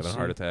kidding. pretty I'm cool. not having a to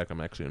heart see. attack. I'm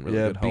actually in really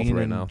Yeah, good health Bean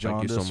right and now. Thank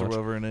you Jaundice so or much.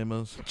 whatever her name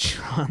is.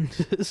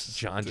 Jaundice.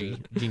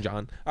 Jean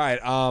John. All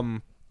right.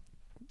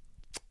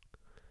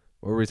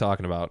 What were we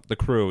talking about? The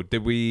crew.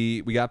 Did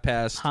we got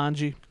past?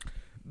 Hanji.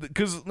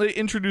 because they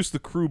introduced the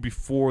crew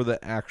before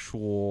the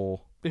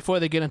actual Before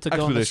they get into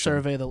going to Expedition.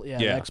 survey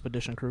the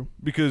expedition crew.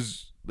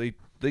 because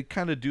they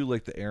kind of do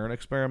like the Aaron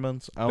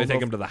experiments. I don't They know take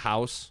if- him to the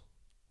house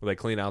where they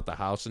clean out the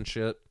house and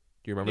shit.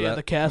 Do you remember Yeah, that?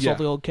 the castle, Yeah.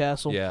 the old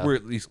castle. Yeah. where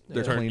at least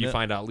they're Turn, cleaning you it.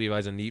 find out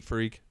Levi's a neat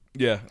freak.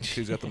 Yeah,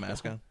 he's got the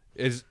mask on.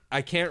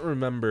 I can't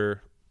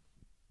remember.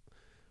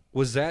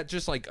 Was that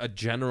just like a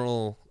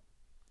general?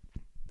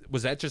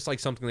 Was that just like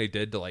something they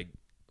did to like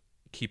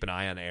keep an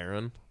eye on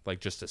Aaron, like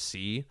just to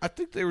see? I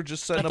think they were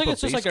just I setting think up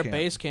it's a just like base a camp.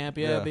 base camp,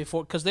 Yeah.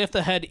 before because they have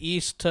to head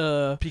east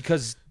to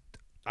Because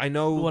I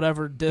know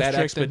whatever that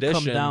district and come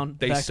expedition down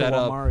they back set to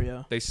up.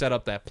 Walmaria. They set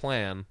up that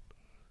plan.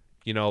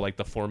 You know, like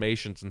the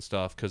formations and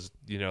stuff, because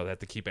they have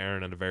to keep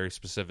Aaron in a very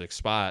specific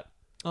spot.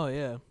 Oh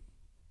yeah,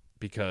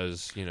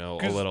 Because a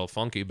 'Cause- little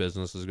funky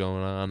business is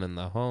going on in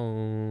the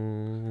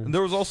home. And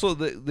there was also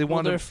they well,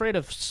 wanted they're afraid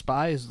of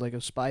spies, like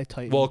a spy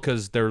titan. Well,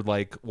 because they're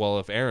like, well,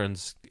 if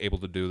Aaron's able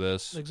to do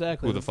this,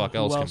 exactly. who the fuck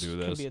else can do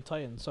Can this? be a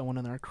titan, someone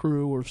in our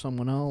crew or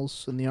someone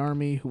else in the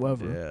army,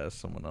 whoever. yeah,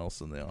 someone else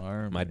in the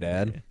army. My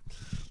dad.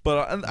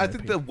 But and I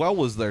think the well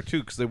was there too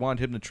because they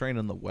wanted him to train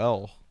in the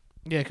well.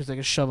 Yeah, because they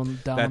can shove him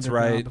down That's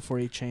underground right. before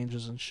he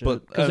changes and shit.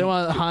 But, Because they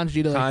want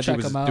Hanji to like, Hanji check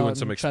was him out doing and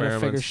some try to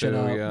figure experiments shit too,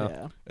 out.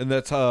 yeah. And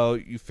that's how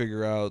you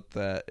figure out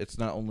that it's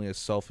not only a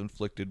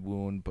self-inflicted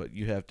wound, but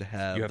you have to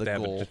have You have the to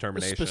have goal. a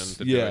determination Spec-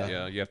 to do Yeah. it.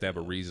 Yeah, you have to have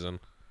a reason.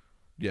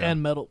 Yeah,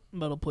 And metal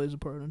plays a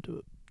part into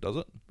it. does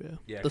it? Yeah,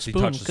 Yeah, the 'cause he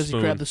spoon touched the because he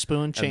spoon grabbed the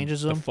spoon, And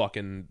changes the him,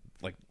 fucking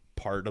like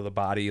part of the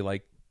body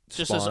like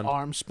just his spawned.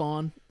 arm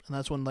spawn, and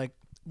that's when like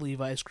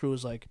Levi's crew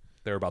is like,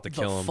 They're about to "The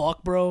kill him.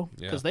 fuck, bro?"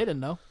 Yeah. Because they didn't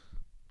know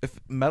If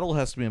metal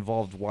has to be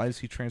involved, why does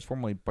he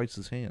transform when he bites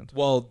his hand?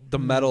 Well, the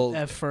metal.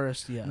 at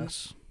first.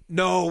 Yes,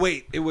 No,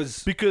 wait. It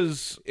was.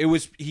 Because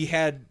He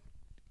had.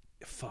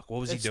 Fuck. What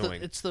was it's he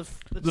doing? it's the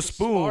spoon.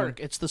 Spark.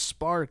 It's the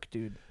spark,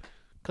 dude.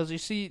 Because you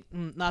see,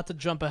 not to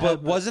jump ahead,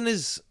 But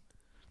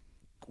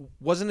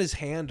wasn't his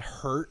hand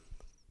hurt?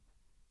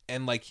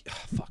 And like,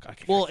 fuck. I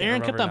well, can't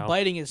Aaron kept remember on now.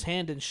 biting his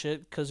hand and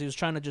shit because he was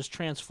trying to just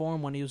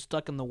transform when he was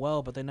stuck in the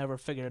well, but they never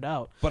figured it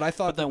out. But I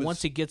thought But then that was-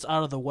 once he gets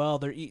out of the well,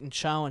 they're eating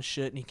chow and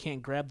shit, and he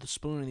can't grab the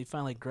spoon, and he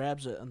finally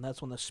grabs it, and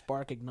that's when the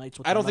spark ignites.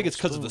 With I the don't think metal it's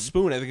because of the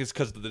spoon. spoon. I think it's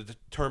because of the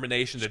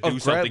determination to Of do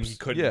something grabs, he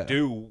couldn't yeah.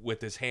 do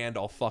with his hand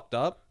all fucked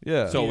up.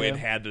 Yeah. So Yeah. it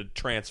had to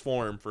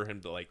transform for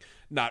him to like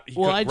not. He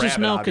Well, couldn't I grab just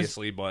it, know 'cause-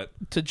 obviously, but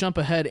To jump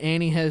ahead,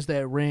 Annie has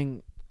that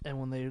ring, and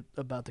when they're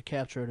about to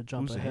capture her, to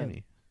jump who's ahead.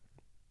 Annie?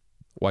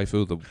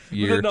 waifu the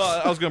No,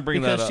 I was going to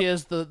bring that Because up. she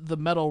has the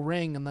metal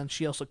ring, and then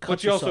she also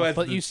cuts she also herself. has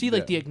But the- you see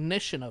like yeah. the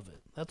ignition of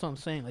it. That's what I'm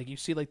saying. Like you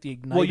see like the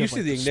ignite. well, you of, see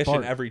like, the ignition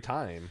spark. every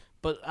time.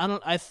 But I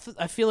don't. I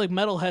feel like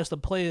metal has to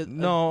play it.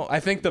 No, I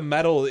think the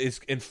metal is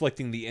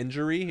inflicting the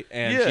injury,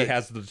 and Yeah. she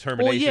has the Well,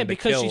 determination yeah, to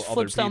because kill she other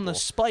flips down the people.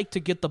 spike to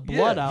get the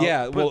blood out.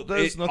 Yeah, But well, that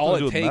has nothing all to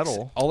do it with takes,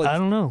 metal. I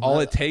don't know. All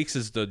it takes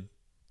is to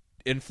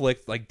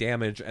inflict like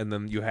damage, and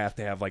then you have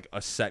to have like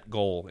a set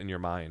goal in your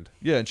mind.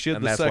 yeah, and she had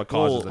and the that's set what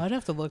causes goal. it. I'd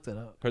have to look that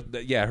up.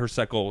 Her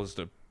set goal is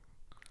to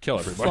kill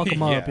everybody. Fuck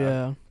him up,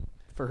 yeah,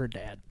 for her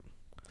dad.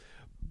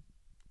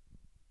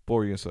 What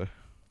were you going to say?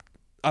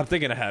 I'm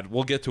thinking ahead.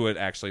 We'll get to it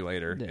actually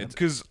later. Yeah. It's,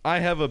 Because I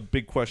have a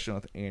big question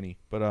with Annie,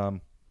 but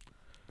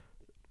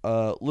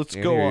let's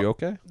Annie, go. are on. you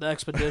okay? The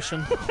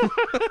expedition.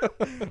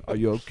 Are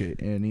you okay,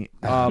 Annie?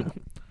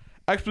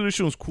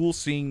 Expedition was cool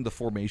seeing the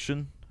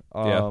formation.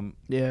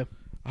 Yeah.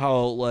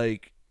 How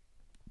like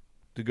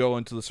to go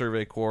into the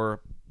Survey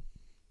Corps,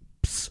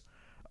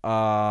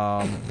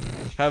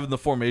 having the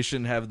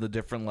formation, having the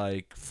different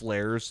like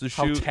flares to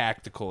How shoot.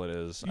 tactical it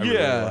is. I Yeah.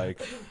 really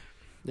like.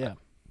 Yeah.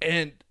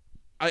 And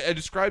I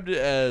described it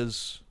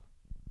as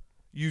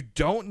you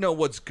don't know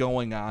what's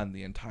going on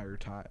the entire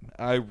time.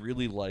 I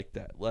really like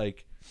that.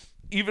 Like,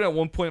 even at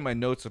one point in my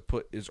notes, I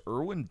put, is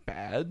Irwin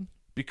bad?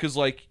 Because,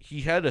 like,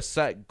 he had a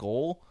set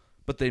goal,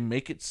 but they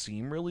make it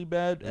seem really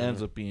bad. It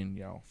ends up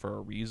being, for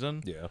a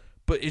reason. Yeah.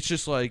 But it's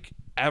just like,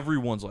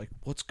 everyone's like,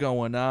 what's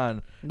going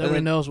on? Nobody And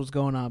then- knows what's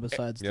going on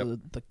besides Yep.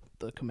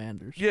 the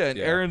commanders. Yeah, and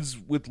Yeah. Aaron's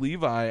with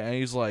Levi, and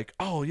he's like,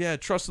 oh, yeah,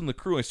 trust in the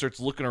crew. And he starts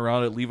looking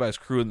around at Levi's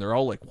crew, and they're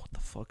all like, what the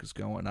fuck is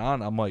going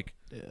on? I'm like,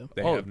 Yeah.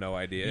 They Oh, have no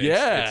idea.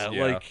 yeah, It's-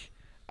 like,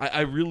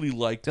 I really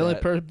like The only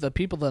that. the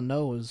people that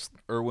know is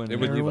Irwin It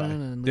and was Levi. Erwin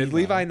and Did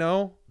Levi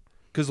know?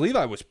 Because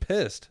Levi was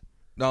pissed.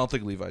 No, I don't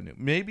think Levi knew.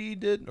 Maybe he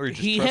did, or he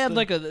just He had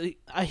trusted?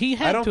 like he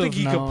had. I don't to think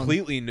have he known.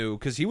 completely knew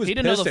because he was He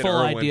didn't know pissed the at full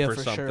Irwin idea for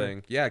for sure.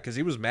 something. Yeah, because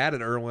he was mad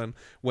at Irwin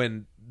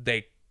when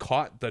they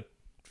caught the.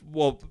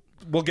 Well,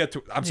 we'll get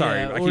to. I'm sorry,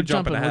 Yeah, I we're keep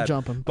jumping ahead. We're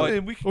jumping, But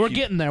but we can we're keep-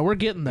 getting there. We're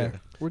getting there.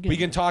 We're getting We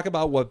can there. talk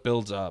about what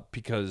builds up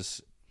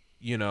because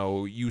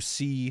you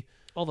see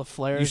all the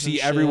flares. you see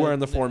and everywhere shit. in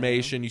the Yeah.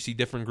 formation. You see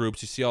different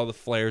groups. You see all the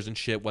flares and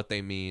shit. What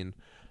they mean.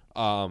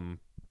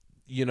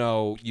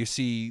 You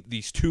see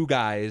these two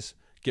guys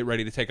get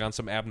ready to take on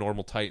some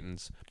abnormal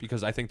titans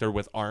because I think they're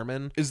with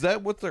Armin. Is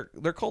that what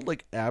they're called?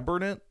 Like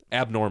aberrant?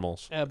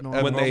 Abnormals.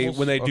 Abnormal.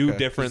 When they do Okay.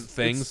 different It's-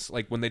 things,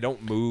 like when they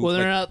don't move. Well,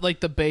 they're like, not like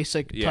the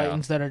basic Yeah.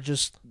 titans that are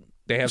just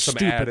they have some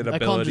stupid. added I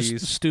call them abilities.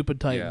 just stupid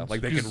titans. Yeah,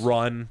 like they can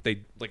run.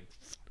 They like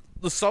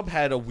the sub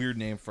had a weird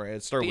name for it.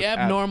 It started The with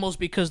abnormals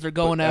because they're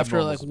going but after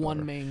abnormal's like one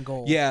better. main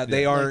goal. Yeah,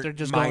 they Like, aren't they're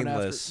just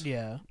mindless. Going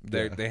after,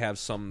 yeah. They have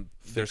some.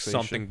 There's Fixation.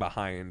 something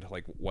behind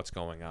like what's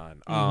going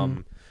on.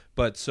 Mm-hmm.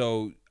 But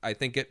so I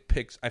think it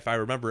picks. If I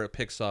remember, it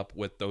picks up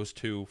with those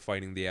two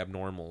fighting the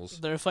abnormals.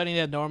 They're fighting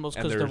the abnormals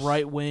And because the there's-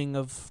 right wing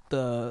of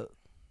the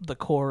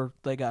core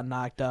they got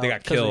knocked out. They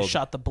got 'cause killed. They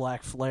shot the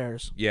black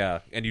flares. Yeah,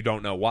 and you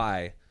don't know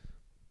why.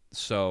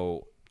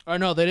 So Or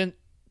no, they didn't.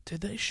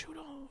 Did they shoot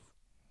off?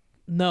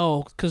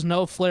 No, because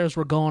no flares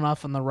were going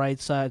off on the right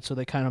side, so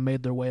they kind of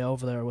made their way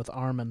over there with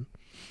Armin.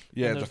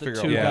 Yeah, and to there's the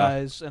figure two out. Yeah.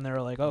 guys, and they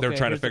were like, okay, they're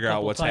trying to here's a figure out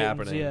couple what's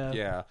Titans, happening.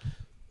 Yeah.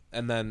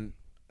 And then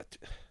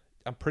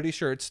I'm pretty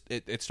sure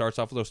it starts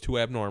off with those two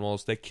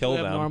abnormals. They kill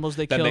them. Abnormals,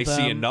 they then kill they them,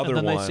 see another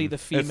and then one. they see the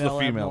female,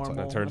 female abnormal, Titan.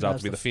 And it turns and out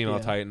that's to be the female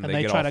Titan, And they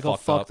they get try all to go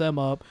fucked fuck up. them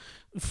up.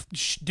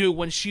 Dude,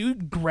 when she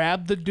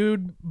grabbed the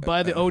dude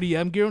by the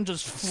ODM gear and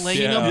just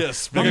flinging him,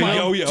 Yes, I'm big like,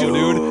 yo-yo,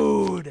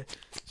 dude.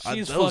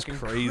 She's that was fucking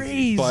crazy.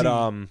 crazy.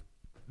 But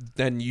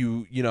then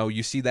you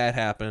see that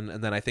happen,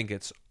 and then I think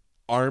it's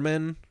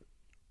Armin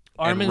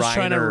Armin's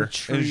trying to Reiner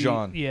retreat. and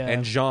Jean. Yeah.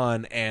 and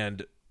Jean,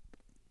 and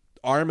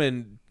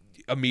Armin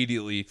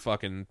immediately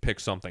fucking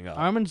picks something up.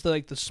 Armin's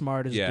like the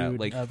smartest Yeah, dude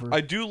like, ever.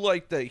 I do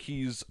like that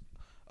he's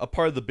a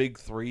part of the big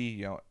three.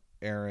 You know,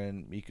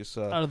 Aaron,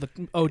 Mikasa. Out of the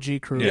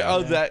OG crew. Yeah,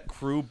 of that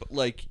crew, but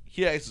like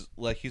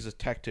he's a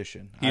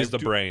tactician. He's I the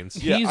do-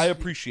 brains. Yeah, He's- I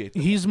appreciate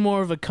that. He's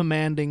more of a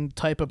commanding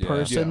type of Yeah.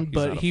 person, Yeah, he's not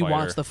but a he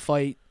wants fighter. to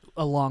fight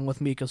along with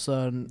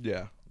Mikasa and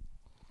Yeah,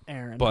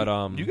 Aaron. But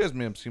you guys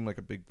made him seem like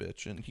a big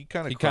bitch, and he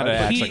kind of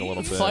acts like a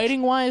little bitch.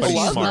 Fighting wise, But he's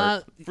he's smart.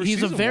 not. For He's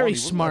a season very one, he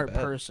wasn't smart that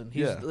bad. person.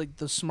 He's Yeah. like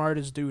the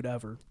smartest dude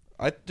ever.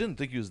 I didn't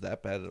think he was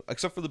that bad,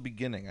 except for the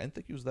beginning. I didn't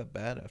think he was that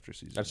bad after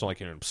season. I just don't like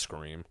hearing him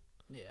scream.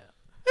 Yeah.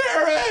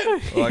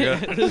 Well, I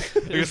guess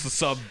the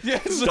sub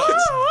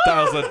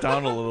dials that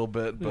down a little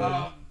bit,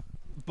 but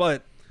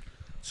But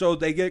so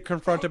they get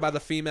confronted by the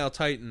female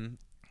Titan.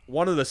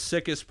 One of the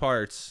sickest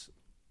parts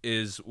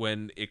is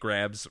when it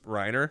grabs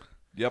Reiner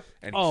yep.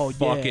 and Oh,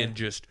 fucking yeah.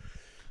 just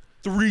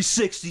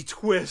 360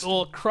 twist.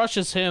 Well, it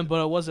crushes him,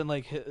 but it wasn't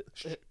like.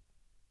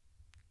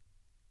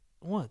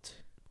 What?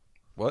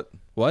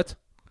 What?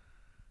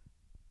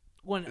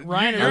 When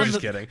Reiner. You're when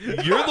just the-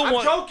 kidding. You're the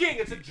one. joking.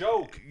 It's a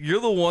joke.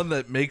 You're the one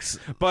that makes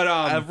But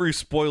every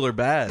spoiler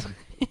bad.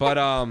 but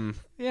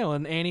Yeah,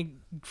 when Annie.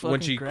 When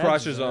fucking she grabs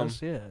crushes his him.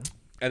 ass, Yeah.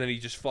 and then he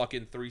just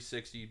fucking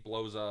 360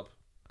 blows up.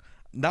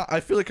 Now I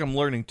feel like I'm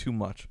learning too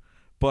much,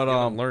 but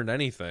I haven't learned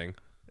anything.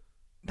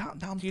 now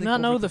I'm Do you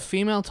not know who the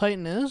female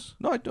Titan is?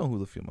 No, I know who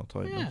the female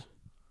Titan Yeah. is.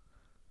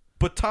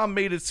 But Tom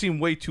made it seem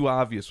way too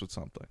obvious with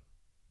something.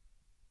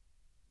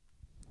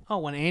 Oh,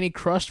 when Annie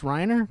crushed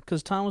Reiner?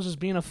 Because Tom was just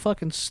being a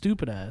fucking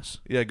stupid ass.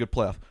 Yeah, good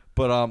playoff.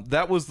 But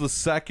that was the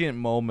second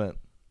moment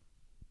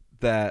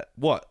that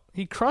what?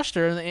 He crushed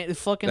her and it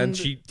fucking. Then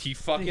he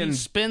fucking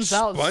spins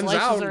out and spins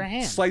slices out her and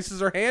hand. slices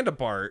her hand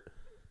apart.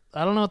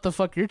 I don't know what the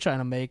fuck you're trying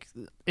to make.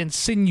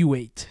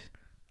 Insinuate.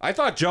 I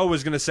thought Joe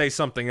was gonna say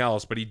something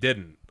else, but he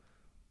didn't.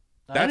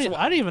 I That's didn't, why-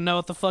 I didn't even know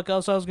what the fuck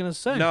else I was gonna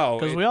say. No,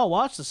 because it- we all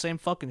watched the same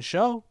fucking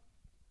show.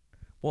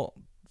 Well,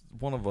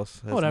 one of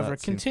us has Whatever. not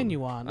seen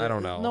Continue on. I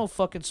don't know. No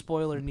fucking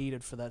spoiler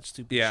needed for that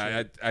stupid. Yeah,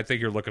 shit. I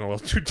think you're looking a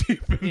little too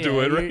deep into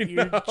Yeah, it right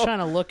you're now. trying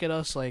to look at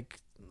us like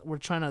we're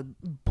trying to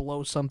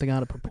blow something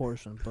out of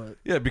proportion, but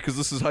Yeah, because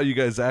this is how you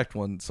guys act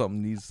when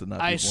something needs to not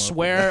be I blown up.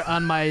 swear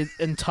on my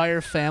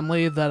entire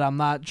family that I'm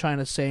not trying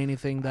to say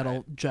anything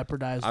that'll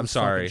jeopardize I'm this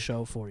sorry. fucking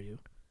show for you.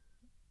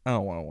 I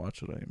don't want to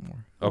watch it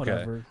anymore. Okay.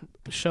 Whatever.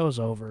 The show's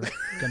over.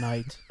 Good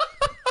night.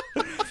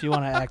 If you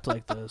want to act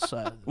like this,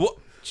 What?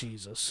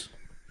 Jesus.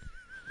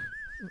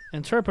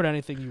 Interpret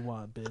anything you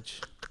want, bitch.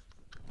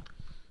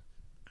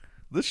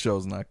 This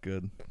show's not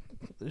good.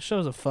 This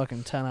show's a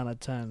fucking 10 out of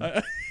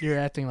 10. You're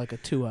acting like a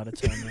 2 out of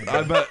 10 right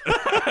now.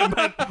 I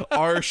bet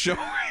our show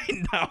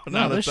right now.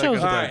 No, this show's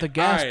Alright, the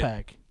gas alright.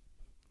 pack.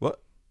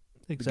 What?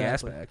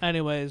 Exactly. gas pack.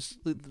 Anyways,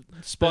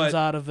 spins But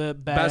out of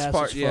it, best badass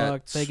part- as yeah,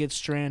 fuck. They get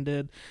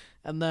stranded.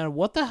 And then,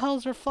 what the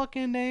hell's her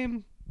fucking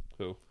name?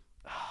 Who?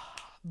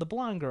 The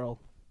blonde girl.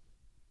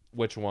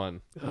 Which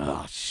one?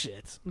 Oh,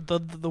 shit.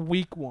 The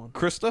weak one.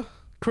 Krista?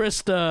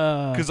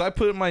 Krista. Because I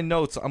put in my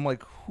notes, I'm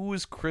like, who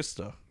is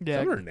Krista? Is Yeah,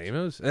 that what her name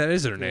is? That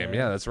is her name.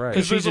 Yeah, that's right.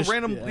 Because she there's just- a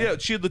random. yeah. Yeah,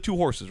 she had the two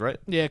horses, right?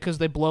 yeah, because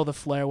they blow the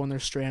flare when they're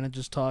stranded,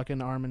 just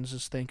talking. Armin's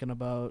just thinking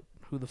about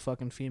who the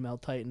fucking female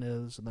Titan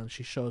is, and then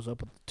she shows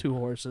up with two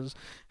horses.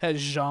 Has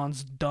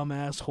Jean's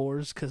dumbass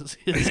horse because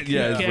Yeah, he it's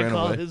can't ran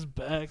call away. his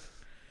back.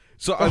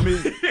 So, I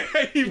mean,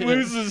 he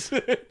loses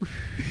it.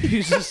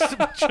 He's just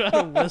trying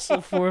to whistle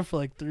for it for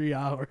like 3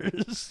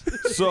 hours.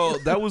 so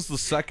that was the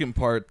second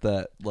part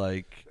that,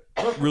 like,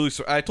 really.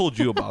 I told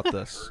you about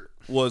this.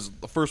 Was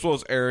the first one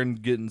was Aaron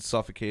getting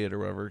suffocated or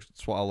whatever,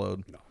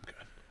 swallowed. No, I'm good.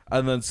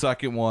 And then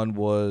second one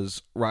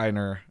was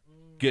Reiner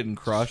getting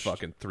crushed.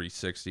 Fucking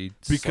 360.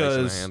 Because-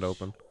 slicing her hand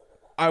open.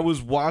 I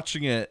was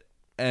watching it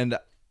and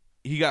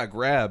he got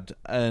grabbed,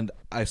 and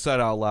I said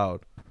out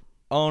loud,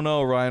 oh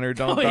no, Reiner,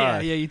 don't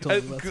die. Yeah, you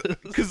told me about this.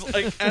 Because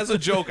like as a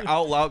joke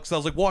out loud, because I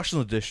was like washing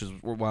the dishes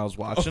while I was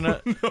watching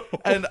it,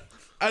 and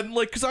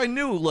like because I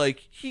knew like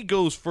he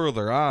goes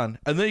further on,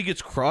 and then he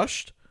gets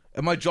crushed,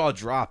 and my jaw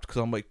dropped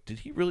because I'm like, did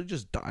he really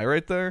just die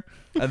right there?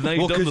 And then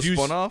he does the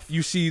spun off.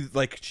 You see,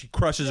 like she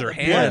crushes her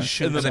hand,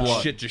 and then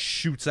shit just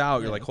shoots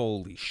out. You're like,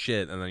 holy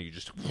shit, and then you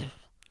just.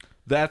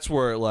 That's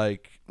where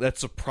that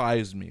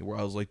surprised me. Where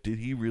I was like, did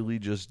he really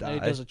just die?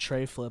 And he does a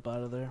tray flip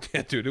out of there.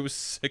 Yeah, dude, it was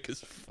sick as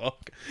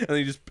fuck. And then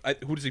he just,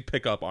 who does he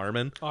pick up?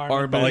 Armin?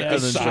 Armin, But like yeah, the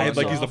and then side,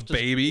 like jumps he's off. the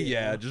baby.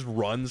 Yeah, just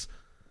runs.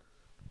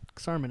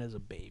 Armin is a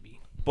baby.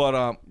 But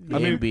I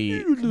mean,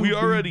 we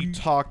already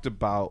talked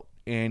about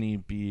Annie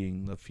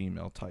being the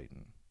female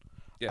Titan.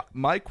 Yeah.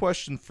 My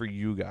question for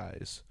you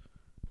guys,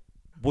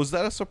 was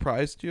that a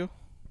surprise to you?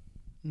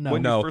 No.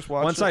 When you first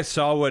watched Once it? I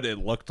saw what it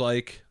looked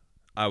like,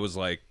 I was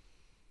like,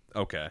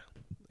 okay,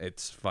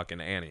 it's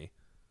fucking Annie.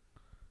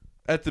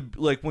 At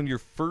the when you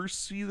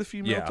first see the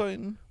female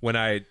Titan? When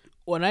I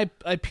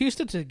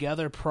pieced it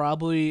together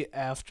probably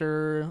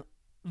after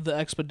the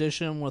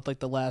expedition with like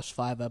the last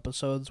 5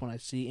 episodes. When I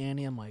see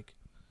Annie, I'm like,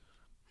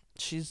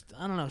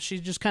 I don't know, she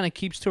just kind of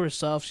keeps to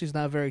herself. She's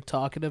not very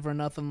talkative or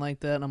nothing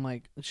like that. And I'm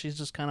like, she's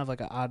just kind of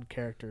like an odd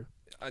character.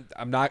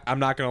 I'm not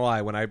gonna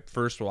lie. When I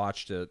first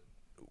watched it,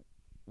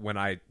 when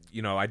I'd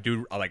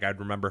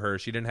remember her.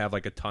 She didn't have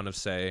like a ton of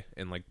say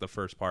in like the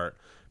first part,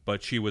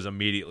 but she was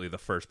immediately the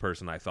first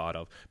person I thought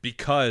of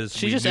because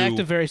she just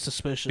acted very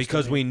suspicious.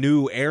 Because we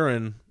knew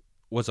Eren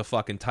was a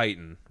fucking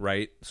Titan,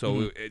 right?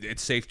 So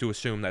it's safe to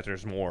assume that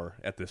there's more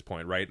at this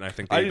point, right? And I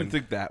think I didn't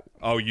think that.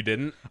 Oh, you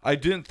didn't? I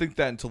didn't think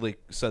that until they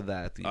said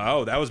that at the end.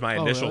 Oh, that was my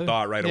initial really?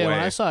 thought right away. When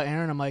I saw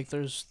Eren, I'm like,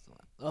 there's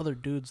other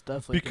dudes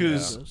definitely.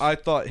 Because I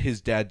thought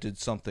his dad did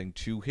something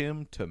to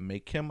him to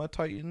make him a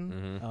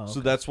Titan. Oh, okay. So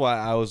that's why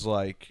I was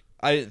like,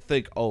 I didn't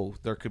think, oh,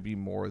 there could be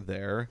more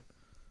there.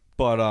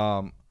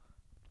 But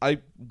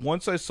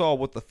once I saw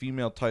what the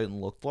female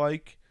Titan looked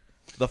like,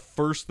 the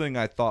first thing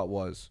I thought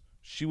was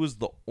she was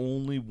the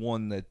only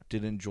one that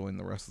didn't join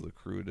the rest of the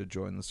crew to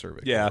join the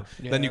survey. Yeah.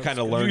 Corps. Then you kind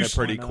of learn it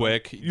pretty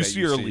quick. You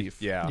see her leave.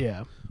 Yeah.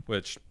 Yeah.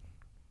 Which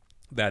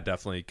that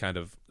definitely kind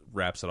of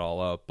wraps it all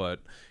up.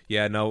 But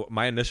yeah, no,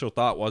 my initial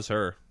thought was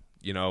her,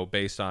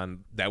 based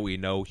on that we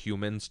know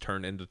humans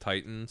turn into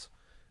Titans.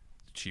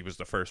 She was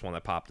the first one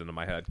that popped into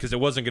my head because it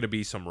wasn't going to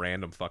be some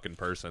random fucking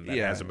person that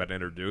hasn't been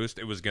introduced.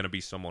 It was going to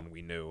be someone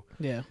we knew.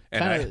 Yeah.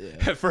 And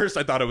at first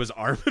I thought it was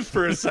Armin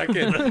for a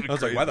second. I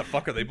was like, why the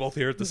fuck are they both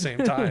here at the same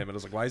time? And I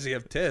was like, why does he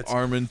have tits?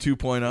 Armin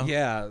 2.0.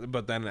 Yeah,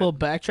 but then... Well,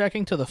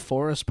 backtracking to the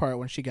forest part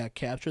when she got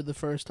captured the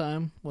first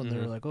time, when they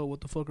were like, oh, what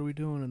the fuck are we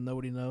doing? And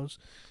nobody knows.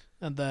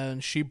 And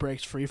then she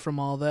breaks free from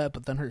all that,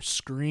 but then her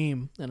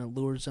scream and it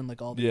lures in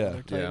like all the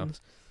other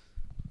Titans.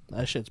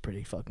 That shit's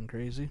pretty fucking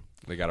crazy.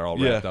 They got her all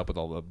wrapped up with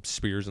all the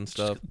spears and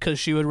stuff. Because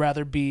she would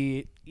rather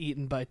be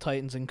eaten by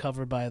Titans and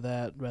covered by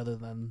that rather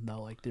than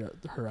know like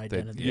her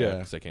identity.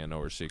 Because they can't know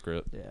her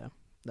secret. Yeah,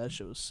 that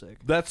shit was sick.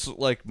 That's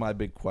like my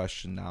big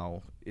question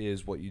now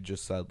is what you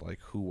just said, like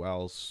who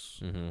else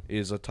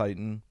is a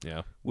Titan?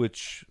 Yeah.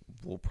 Which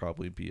will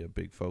probably be a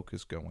big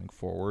focus going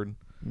forward.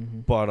 Mm-hmm.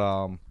 But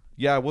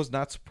I was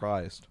not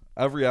surprised.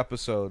 Every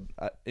episode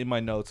in my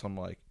notes, I'm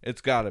like,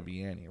 it's got to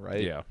be Annie,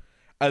 right? Yeah.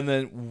 And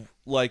then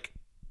like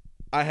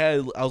I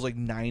was like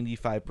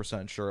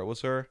 95% sure it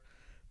was her,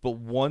 but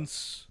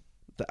once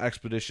the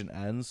expedition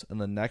ends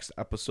and the next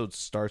episode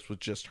starts with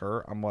just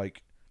her, I'm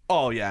like,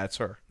 oh yeah, it's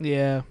her.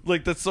 Yeah.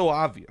 Like that's so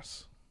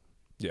obvious.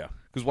 Yeah.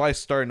 Because why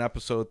start an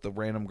episode with the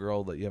random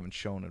girl that you haven't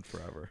shown in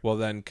forever? Well,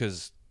 then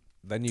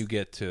you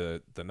get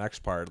to the next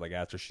part, like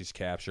after she's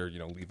captured,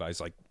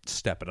 Levi's like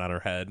stepping on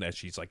her head as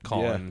she's like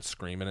calling and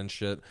screaming and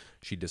shit.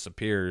 She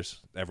disappears.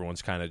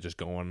 Everyone's kind of just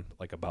going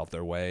like about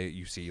their way.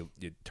 You see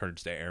it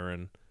turns to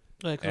Eren.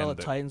 Like all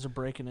the Titans are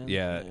breaking in.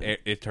 Yeah,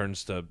 it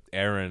turns to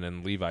Eren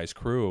and Levi's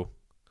crew.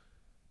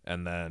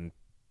 And then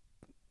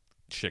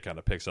shit kind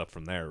of picks up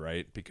from there,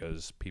 right?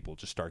 Because people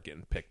just start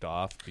getting picked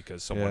off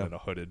because someone in a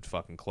hooded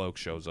fucking cloak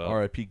shows up.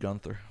 R.I.P.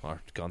 Gunther.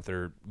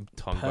 Gunther,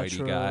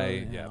 tongue-bitey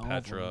guy. Yeah, all of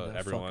Petra, them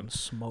everyone.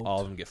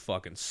 All of them get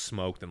fucking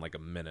smoked in like a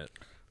minute.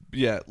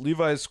 Yeah,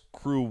 Levi's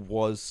crew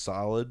was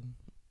solid.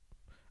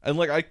 And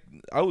like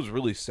I was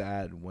really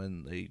sad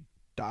when they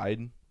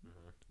died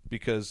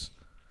because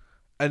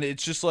and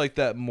it's just like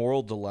that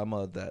moral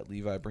dilemma that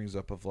Levi brings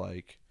up of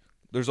like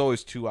there's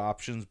always 2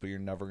 options but you're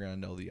never going to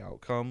know the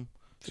outcome.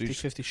 So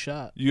 50-50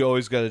 shot. You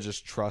always got to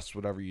just trust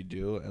whatever you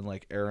do. And,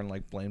 like, Eren,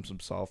 like, blames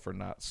himself for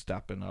not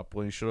stepping up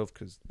when he should have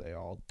because they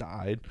all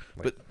died.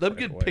 But them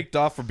getting picked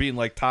off for being,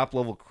 like,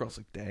 top-level cross,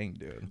 like, dang,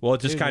 dude. Well, it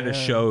just kind of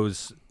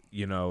shows,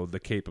 the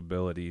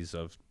capabilities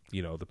of,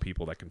 the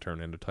people that can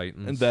turn into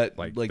Titans. And that,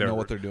 like know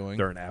what they're doing.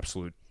 They're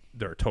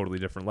they're a totally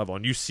different level.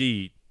 And you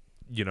see,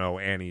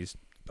 Annie's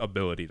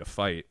ability to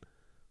fight.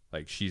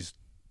 Like, she's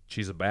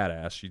she's a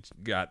badass. She's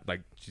got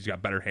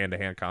better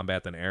hand-to-hand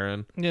combat than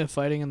Eren. Yeah,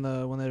 fighting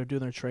when they were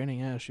doing their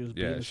training, she was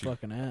beating his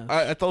fucking ass.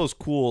 I thought it was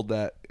cool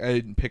that I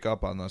didn't pick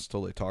up on this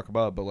till they talk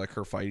about it, but like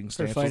her fighting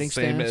stance was the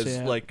same as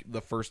like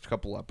the first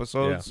couple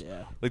episodes.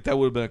 Yeah. Like that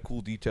would have been a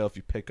cool detail if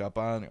you pick up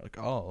on. You're like,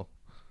 oh,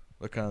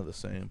 they're kind of the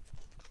same.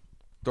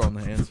 Throwing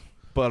the hands,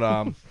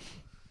 but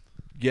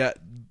yeah,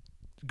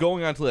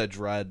 going on to that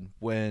dread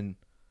when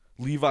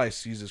Levi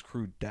sees his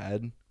crew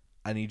dead.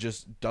 And he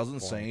just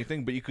doesn't say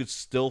anything, but you could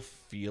still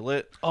feel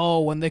it.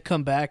 Oh, when they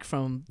come back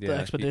from the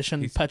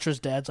expedition, Petra's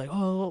dad's like,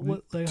 "Oh,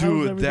 what, like,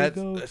 dude,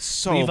 that's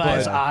so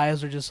Levi's bad.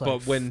 eyes are just like."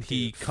 But when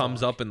he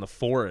comes up in the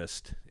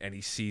forest and he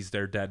sees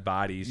their dead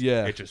bodies,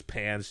 it just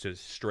pans to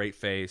straight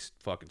face,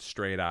 fucking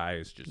straight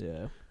eyes, just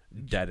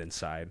dead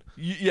inside.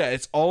 Yeah,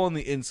 it's all on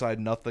the inside,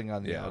 nothing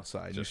on the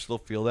outside. You still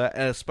feel that,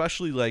 and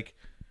especially like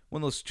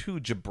when those two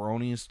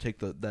jabronis take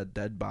that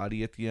dead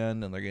body at the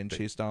end and they're getting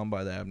chased down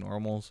by the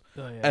abnormals,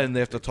 and they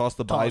have to toss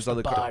the bodies out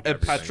of the car, and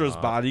Petra's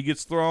body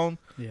gets thrown.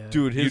 Yeah.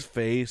 Dude, his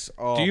face.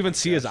 Oh, do you even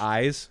see his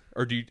eyes,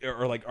 or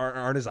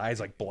aren't his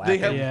eyes like black? They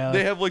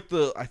have like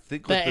the the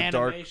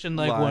dark animation,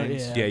 like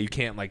lines. What, yeah, you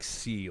can't like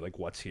see like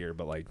what's here,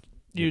 but like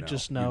you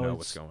just know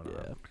what's going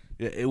on.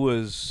 Yeah, it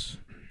was.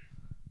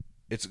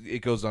 It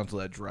goes on to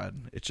that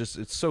dread.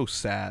 It's so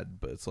sad,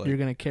 but it's like you're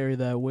gonna carry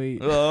that weight.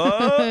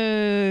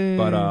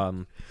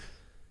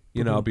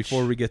 But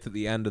before we get to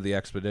the end of the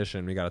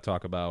expedition, we got to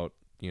talk about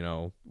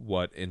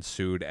what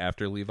ensued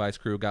after Levi's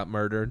crew got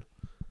murdered.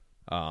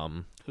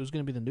 Who's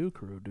gonna be the new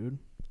crew, dude?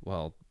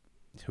 Well,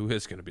 who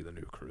is gonna be the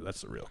new crew?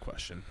 That's the real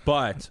question.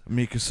 But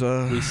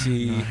Mikasa, we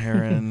see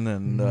Eren,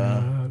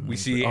 and we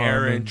see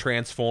Eren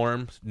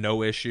transform,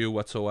 no issue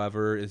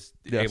whatsoever. Is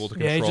able to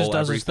control he just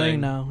does everything. His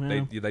thing now.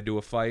 Yeah. They do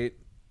a fight.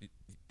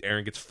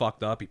 Eren gets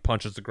fucked up. He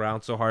punches the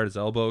ground so hard his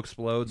elbow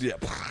explodes. Yeah.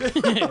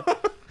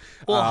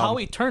 Well, how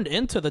he turned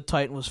into the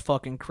Titan was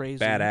fucking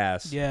crazy.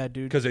 Badass. Yeah,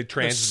 dude. Because it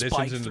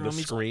transitions into the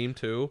scream,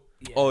 too.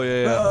 Yeah. Oh,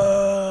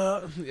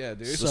 yeah. Yeah,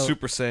 dude. The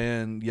Super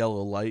Saiyan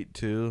yellow light,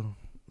 too.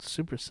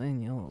 Super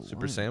Saiyan yellow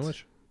Super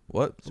Sandwich?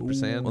 What? Super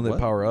Saiyan? When they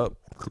power up.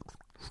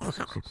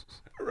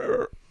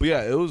 But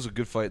yeah, it was a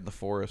good fight in the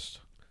forest.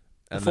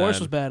 The forest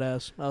was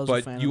badass. I was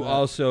a fan But you of that.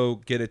 also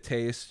get a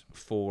taste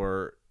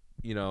for,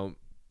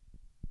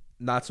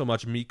 not so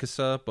much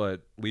Mikasa,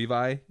 but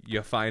Levi.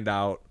 You find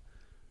out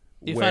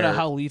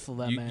how lethal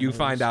that man is. You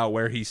find out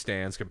where he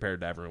stands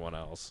compared to everyone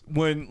else.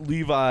 When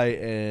Levi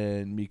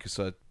and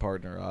Mikasa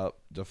partner up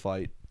to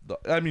fight,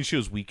 she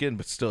was weakened,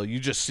 but still, you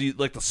just see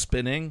like the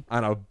spinning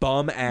on a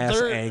bum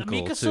ass ankle.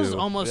 Mikasa's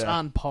almost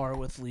on par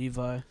with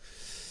Levi.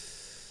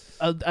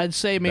 I'd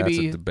say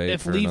maybe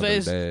if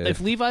Levi's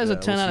a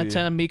 10 out of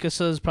 10,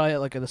 Mikasa's probably at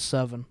like a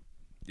 7.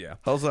 Yeah.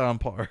 How's that on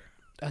par?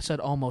 I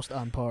said almost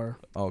on par.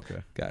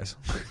 Okay, guys,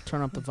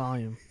 turn up the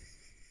volume.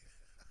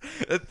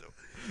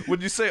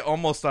 When you say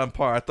almost on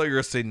par, I thought you were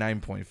going to say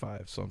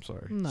 9.5, so I'm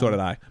sorry. No. So did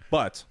I.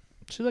 But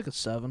she's like a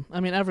 7. I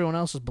mean, everyone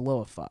else is below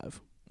a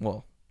 5.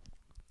 Well,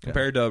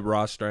 compared to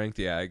raw strength,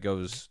 it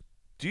goes.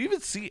 Do you even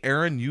see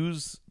Eren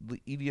use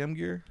the EDM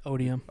gear?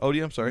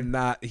 ODM, sorry.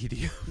 Not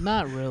EDM.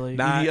 Not really.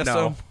 EDSM?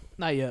 No.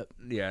 Not yet.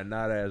 Yeah,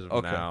 not as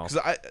of now.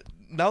 Because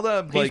now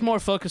that I'm he's more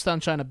focused on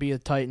trying to be a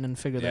Titan and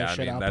figure that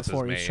shit out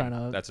before he's trying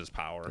to. That's his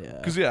power.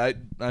 Because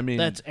I mean,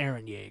 that's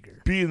Eren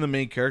Yeager. Being the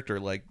main character,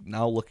 like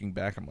now looking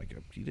back, I'm like,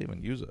 he didn't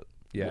even use it.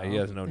 Yeah, he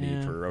has no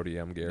need for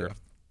ODM gear.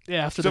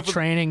 Yeah, after the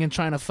training and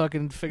trying to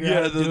fucking figure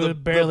out the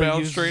barely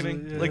balance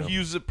training. It, like he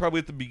used it probably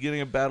at the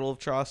beginning of Battle of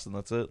Trost, and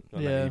that's it.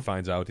 And then he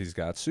finds out he's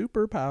got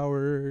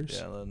superpowers.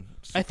 Yeah, then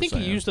I think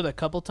he used it a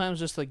couple times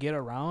just to get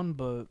around,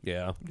 but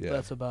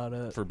that's about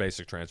it. For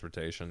basic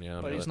transportation, yeah.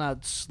 But he's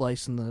not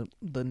slicing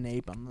the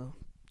nape on the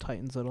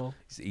Titans at all.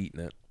 He's eating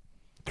it.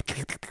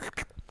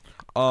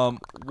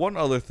 One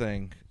other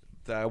thing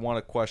that I want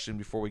to question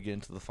before we get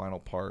into the final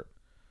part.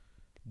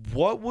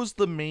 What was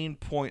the main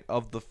point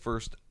of the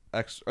first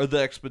the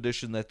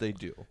expedition that they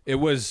do? It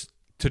was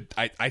to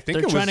I think they're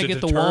it was trying to get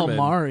the Wall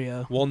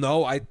Maria. Well,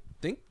 no, I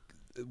think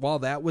while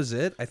that was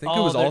it, I think it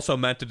was also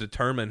meant to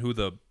determine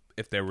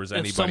if there was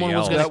anybody someone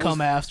else. was going to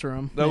come after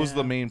him. That was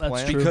the main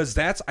plan. True. Because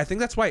I think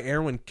that's why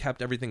Erwin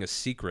kept everything a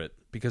secret,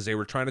 because they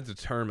were trying to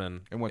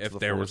determine if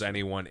there was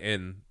anyone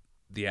in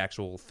the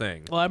actual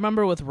thing. Well, I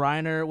remember with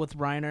Reiner,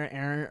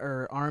 Aaron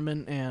or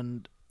Armin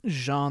and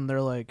Jean,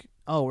 they're like,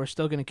 "Oh, we're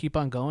still going to keep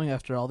on going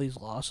after all these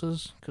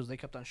losses," because they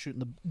kept on shooting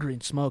the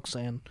green smoke,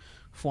 saying,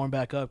 "Form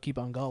back up, keep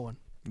on going."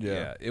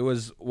 Yeah, it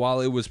was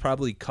while it was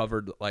probably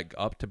covered like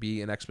up to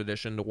be an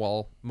expedition to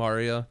Wall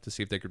Maria to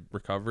see if they could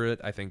recover it.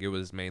 I think it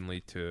was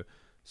mainly to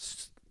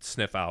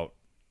sniff out,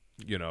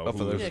 who was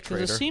a traitor.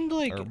 Because it seemed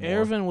like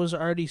Erwin was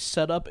already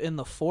set up in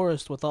the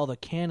forest with all the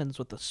cannons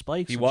with the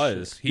spikes. He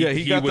was. Shit.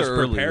 He got was there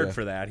early, prepared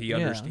for that. He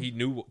understood. He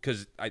knew,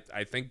 because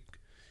I think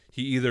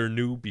he either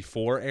knew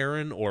before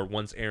Eren, or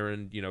once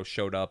Eren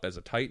showed up as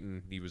a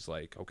Titan, he was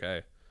like,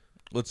 okay.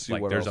 Let's see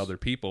like what there's else. other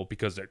people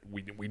because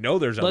we know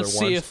there's other Let's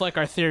ones. see if like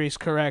our theory's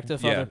correct.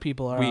 If other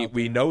people are,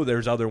 we know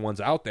there's other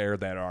ones out there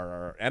that are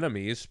our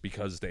enemies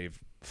because they've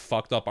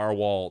fucked up our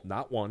wall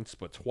not once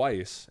but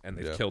twice, and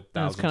they've killed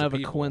thousands. It's kind of a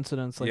people.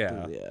 coincidence. Like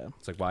Yeah. yeah.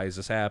 It's like, why is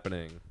this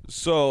happening?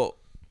 So,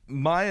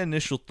 my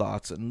initial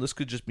thoughts, and this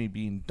could just be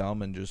being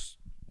dumb and just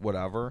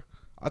whatever.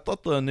 I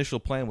thought the initial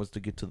plan was to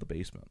get to the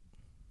basement.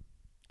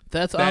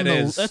 That's That on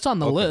is- the on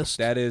the okay. list.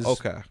 That is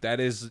Okay. That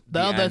is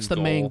Now that's the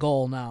main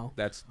goal. goal now.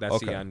 That's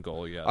Okay. the end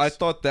goal. Yes, I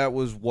thought that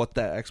was what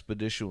that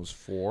expedition was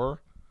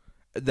for.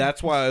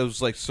 That's why I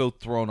was like so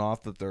thrown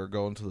off that they're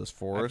going to this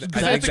forest. I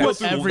think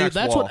That's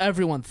that's- what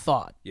everyone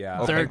thought.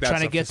 Yeah, I They're think that's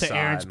trying to a get to facade.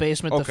 Aaron's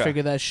basement Okay. to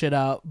figure that shit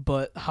out.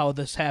 But how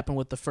this happened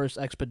with the first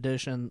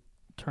expedition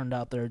turned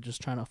out they're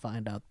just trying to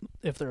find out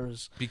if there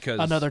was because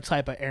another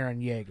type of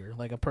Aaron Yeager,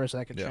 like a person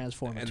that can Yeah.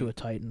 transform And- into a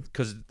Titan.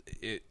 because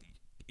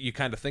you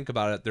kind of think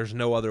about it, there's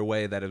no other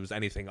way that it was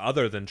anything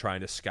other than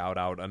trying to scout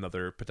out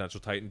another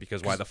potential Titan,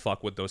 because why the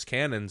fuck would those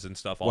cannons and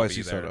stuff all Why be is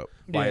he set there? up?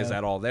 Why is Yeah.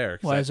 that all there?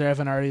 'Cause Why that- is there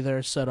Evan already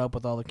there set up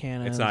with all the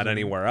cannons? It's not and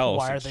anywhere else,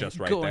 Why it's are they just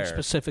right going there.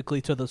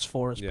 specifically to this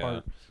forest Yeah.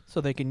 part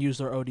so they can use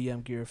their ODM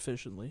gear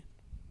efficiently?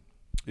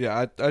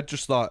 Yeah, I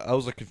just thought I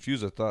was like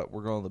confused. I thought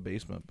we're going to the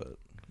basement, but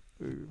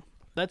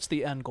That's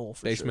the end goal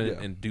for basement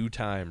Yeah. in due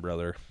time,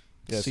 brother.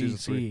 yeah, sure. season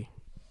 3.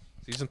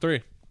 Season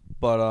 3.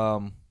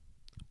 But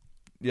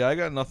yeah, I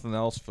got nothing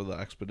else for the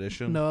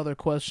expedition. No other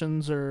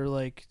questions or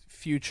like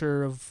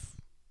future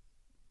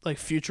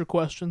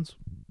questions?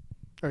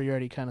 Or you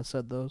already kind of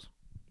said those?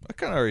 I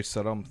kind of already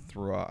said them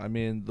throughout. I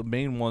mean, the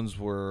main ones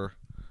were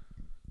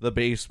the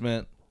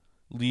basement,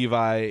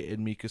 Levi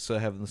and Mikasa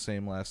having the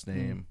same last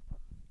name,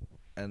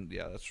 and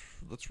yeah,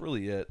 that's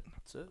really it.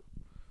 That's it.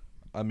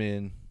 I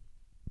mean,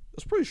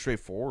 it's pretty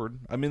straightforward.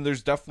 I mean,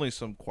 there's definitely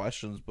some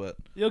questions, but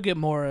You'll get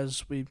more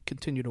as we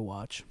continue to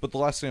watch. the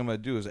last thing I'm gonna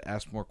do is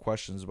ask more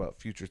questions about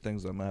future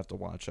things I'm gonna have to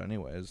watch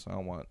anyways. I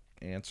don't want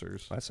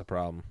answers. That's the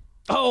problem.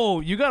 Oh,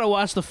 you gotta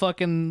watch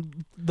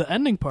the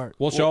ending part.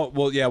 We'll show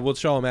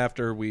them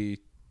after we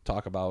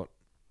talk about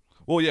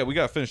Well, yeah, we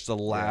gotta finish the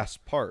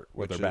last part,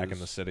 where which they're back in is-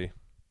 the city.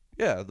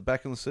 Yeah, the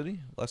back in the city.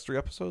 Last 3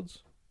 episodes.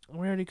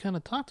 We already kind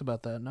of talked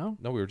about that, no?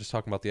 No, we were just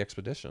talking about the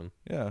expedition,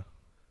 Yeah.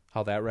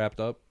 how that wrapped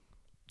up.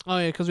 Oh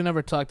yeah, because we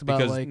never talked about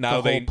Because like now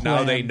the they whole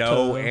now they plan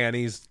know to-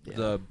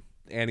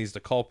 Annie's the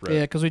culprit.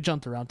 Yeah, because we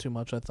jumped around too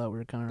much. I thought we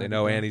were kind of. They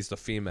know Annie's the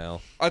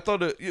female. I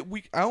thought I don't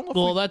know if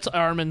Well, that's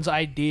Armin's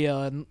idea,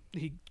 and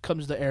he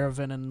comes to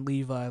Erevin and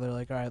Levi. They're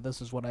like, "All right,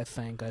 this is what I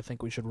think. I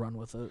think we should run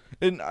with it."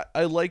 and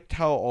I liked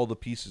how all the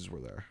pieces were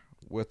there.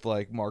 With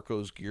like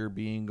Marco's gear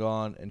being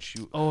gone, and she.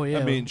 Oh yeah.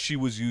 I mean, she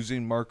was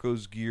using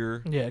Marco's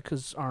gear. yeah,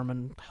 because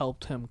Armin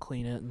helped him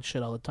clean it and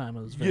shit all the time.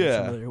 I was very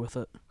Yeah. familiar with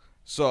it.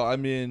 So I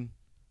mean,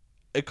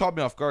 it caught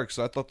me off guard because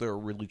I thought they were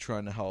really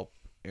trying to help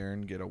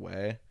Aaron get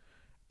away,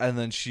 and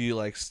then she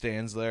like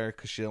stands there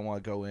because she didn't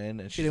want to go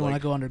in, and She she's didn't want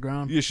like, to go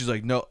underground. yeah, she's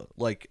like, no,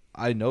 like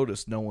I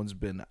noticed no one's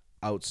been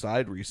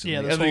outside recently, Yeah,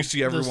 and this then you whole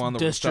see everyone on the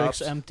this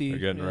district's rooftops. empty. They're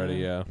getting ready,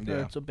 yeah. Or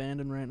Yeah. it's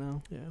abandoned right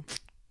now. Yeah,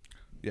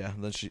 Yeah,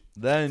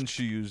 then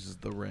she uses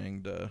the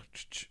ring to.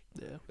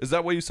 yeah, Is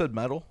that what you said?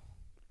 Metal?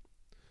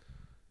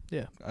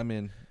 yeah. I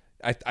mean,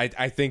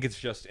 I think it's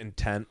just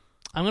intent.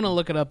 I'm gonna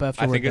look it up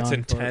after. I we're think it's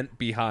done, but- intent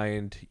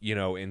behind,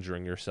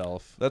 injuring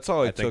yourself. that's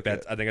how I think took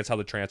it. I think that's how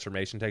the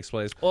transformation takes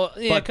place. Well,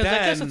 yeah, But because I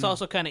guess then- it's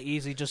also kind of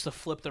easy just to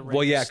flip the ring.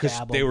 Well, and yeah, because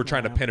stab they him, were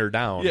trying to yeah. pin her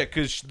down. Yeah,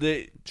 because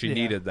She Yeah.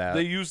 needed that.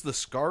 they used the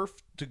scarf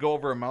to go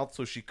over her mouth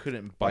so she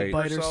couldn't bite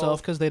bite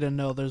herself because they didn't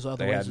know there's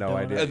other They ways had of no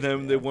doing idea. it. And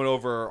then they went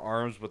over her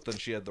arms, but then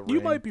she had the ring.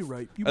 You might be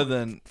right. And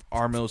then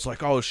Armin was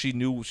like, "Oh, she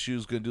knew she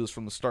was going to do this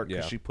from the start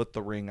because Yeah. she put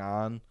the ring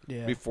on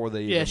Yeah. before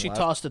they Yeah, even she left."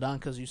 tossed it on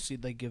because you see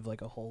they give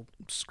like a whole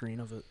screen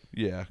of it.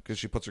 Yeah, because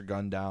she puts her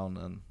gun down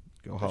and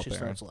go help She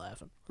Aaron. starts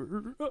laughing.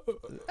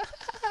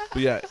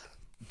 But yeah,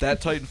 that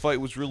Titan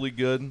fight was really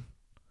good.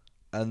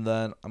 And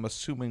then I'm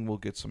assuming we'll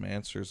get some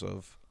answers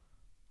of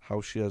how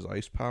she has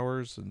ice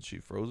powers and she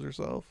froze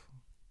herself.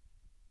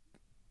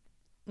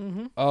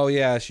 Mm-hmm. Oh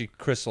yeah, she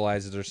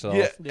crystallizes herself.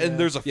 Yeah, Yeah. and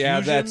there's a Yeah,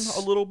 fusion that's-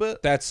 a little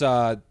bit. That's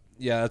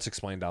that's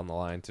explained down the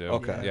line too.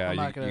 Okay. Yeah, I'm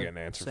you not gonna get an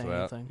answer say for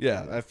that. anything.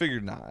 Yeah, I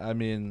figured not. I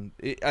mean,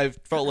 I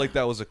felt like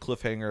that was a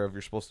cliffhanger of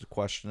you're supposed to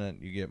question it.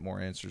 You get more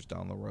answers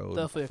down the road.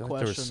 Definitely I a feel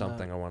question. like there was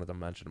something that- I wanted to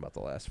mention about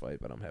the last fight,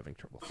 but I'm having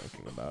trouble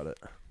thinking about it.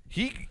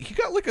 He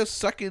got like a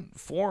second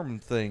form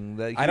thing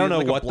that he I don't know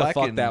like a what the fuck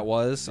blackened- that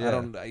was.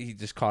 Yeah. He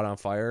just caught on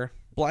fire.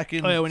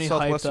 Blackened Oh, yeah, when he hyped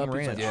Southwestern up,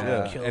 he's Ranch. like, "I'm yeah.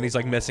 gonna kill And he's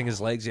like him." missing his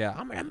legs. Yeah,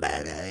 I'm gonna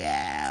murder you.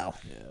 Yeah.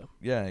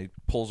 Yeah, he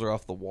pulls her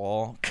off the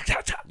wall.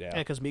 Yeah,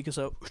 because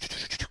Mikasa.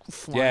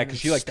 Yeah, because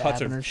she like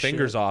cuts her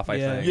fingers off. I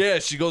think. Yeah,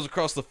 she goes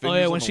across the fingers. Oh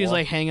yeah, on when the she's wall.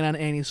 like hanging on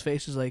Annie's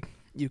face, she's like,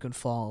 "You can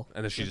fall,"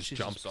 And then she And just she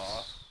jumps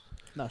off.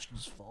 No, she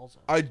just falls.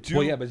 Off. I do.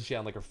 Well, yeah, but she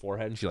on like her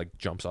forehead and she like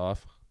jumps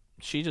off.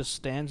 She just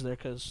stands there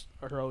because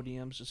her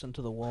ODM's just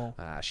into the wall.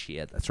 Ah,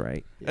 shit, that's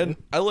right. And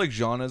I like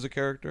Jean as a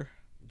character,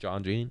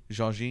 John Jean.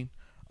 Jean.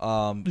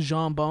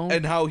 Jean Bone.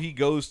 And how he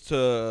goes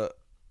to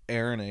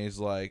Aaron and he's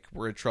like,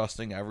 "We're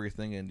trusting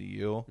everything into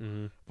you."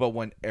 Mm-hmm. But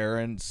when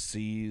Aaron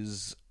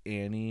sees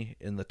Annie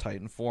in the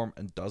Titan form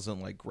and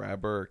doesn't like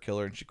grab her or kill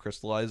her, and she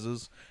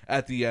crystallizes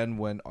at the end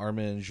when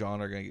Armin and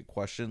Jean are gonna get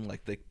questioned.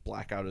 Like they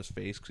black out his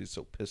face because he's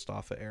so pissed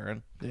off at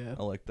Eren. Yeah.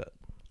 I like that.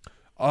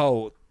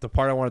 Oh, the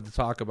part I wanted to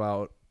talk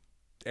about,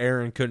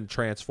 Eren couldn't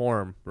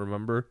transform,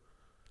 remember?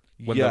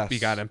 When he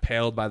got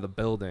impaled by the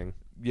building.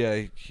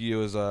 Yeah, he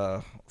was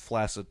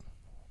flaccid.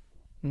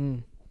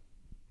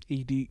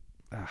 ED.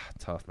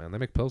 Tough, man. They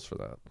make pills for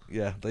that.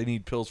 Yeah, they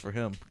need pills for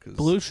him.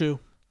 Blue Chew.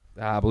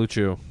 Blue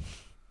Chew.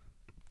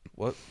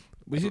 What?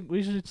 We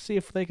should see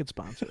if they could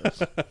sponsor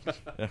us.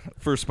 Yeah,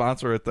 first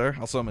sponsor right there.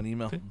 I'll send them an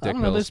email. I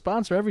don't know. They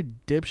sponsor every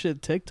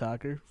dipshit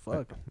TikToker.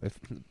 Fuck. They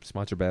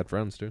sponsor bad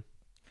friends, too.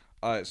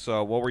 All right,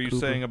 so what were you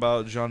saying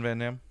about Jean Van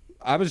Damme?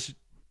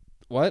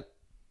 What?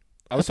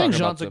 I think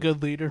Jean's a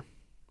good leader.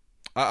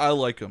 I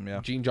like him,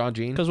 yeah. Jean.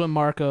 Because when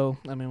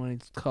he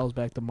calls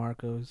back to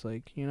Marco, he's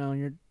like,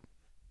 you're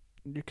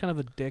kind of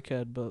a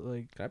dickhead, but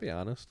like... Can I be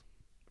honest?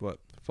 What?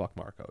 Fuck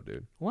Marco,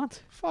 dude.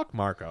 What? Fuck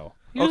Marco.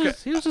 He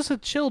was just a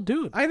chill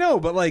dude. I know,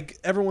 but like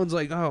everyone's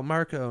like, "Oh,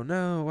 Marco,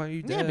 no, why are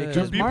you dead?"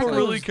 because Do people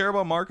really care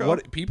about Marco?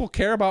 What people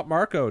care about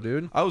Marco,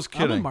 dude? I was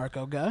kidding. I'm a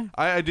Marco guy.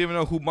 I didn't even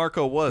know who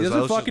Marco was. He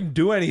doesn't fucking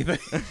do anything.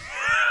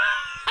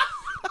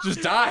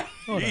 Just die.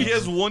 He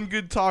has one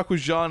good talk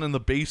with Jean in the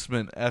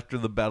basement after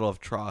the Battle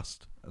of Trost,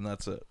 and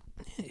that's it.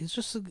 Yeah,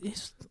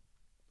 he's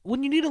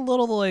when you need a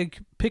little like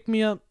pick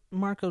me up,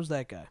 Marco's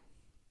that guy.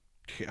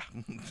 Yeah.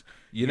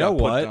 You know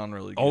what?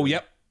 Really oh,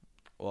 yep.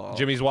 Well,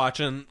 Jimmy's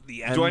watching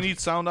the end. Do I need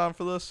sound on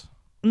for this?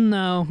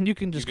 No, you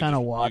can just kind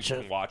of watch you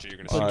it. can watch it. You're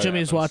gonna But see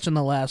Jimmy's watching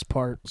the last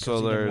part. So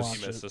you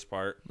missed this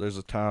part. There's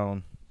a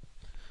town.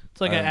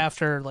 It's like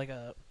after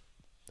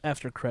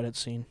credit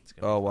scene.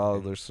 Oh wow,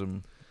 there's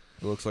some.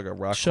 It looks like a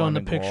rock. Showing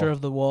the picture wall.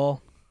 of the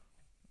wall.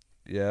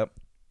 Yep.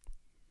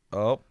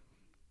 Oh.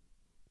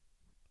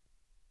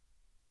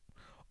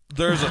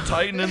 There's a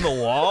Titan in the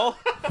wall?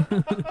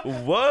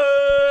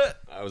 What?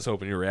 I was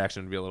hoping your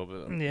reaction would be a little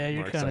bit. Yeah,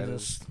 you're more kind of excited.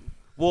 just.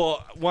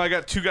 Well, when I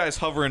got two guys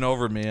hovering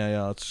over me,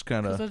 it's just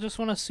kind Because I of. just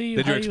want to see.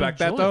 Did you expect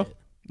that, though?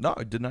 No,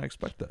 I did not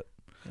expect that.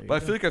 But I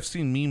feel like I've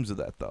seen memes of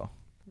that though.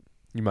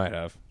 You might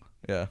have.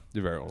 Yeah.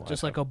 You very well.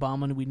 Just like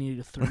Obama, we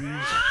needed threes.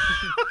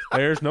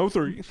 There's no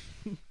three.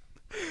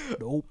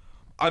 Nope.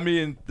 I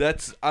mean,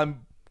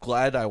 I'm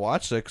glad I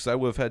watched it because I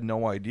would have had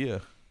no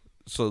idea.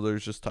 So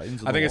there's just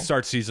Titans. I think it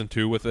starts season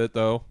 2 with it,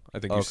 though. I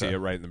think you see Okay. it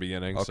right in the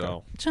beginning. Okay.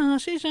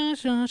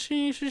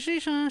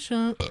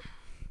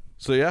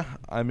 So yeah,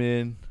 I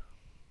mean,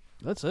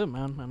 That's it,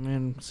 man. I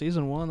mean,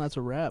 season 1, that's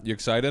a wrap. you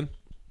excited?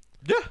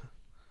 yeah,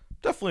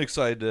 definitely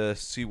excited to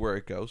see where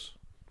it goes.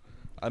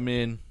 I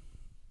mean,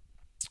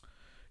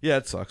 yeah,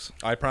 it sucks.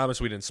 I promise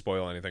we didn't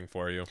spoil anything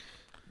for you.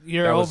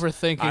 You're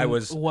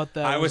overthinking what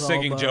that I was all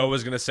thinking about. Joe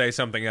was going to say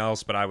something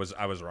else, but I was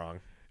wrong.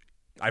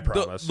 I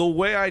promise. The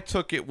way I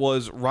took it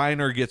was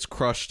Reiner gets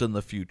crushed in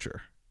the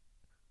future.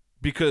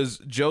 Because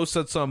Joe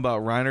said something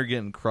about Reiner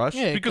getting crushed.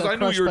 Yeah, because got I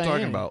knew what you were crushed by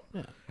talking Annie. about.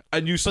 Yeah.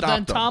 And you But stopped then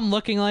him. Tom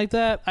looking like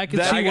that, I can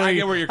see I where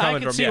get where you're coming I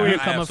can from. see Yeah, where you're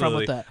coming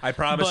absolutely. from with that. I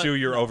promise But you,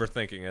 you're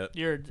overthinking it.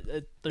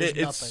 There's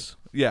nothing. It's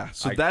yeah.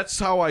 So that's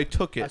how I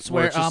took it. I swear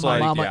where it's just on my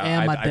like, mama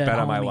and my I dead bet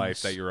on my homies.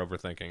 life that you're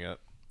overthinking it.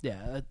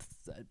 Yeah,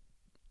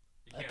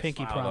 I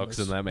pinky Looks, promise.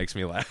 and that makes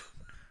me laugh.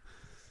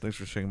 Thanks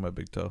for shaking my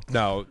big toe.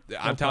 No,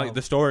 I'm telling you, problem.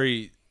 the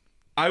story.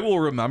 I will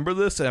remember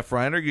this. And if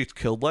Reiner gets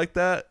killed like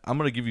that, I'm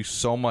gonna give you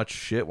so much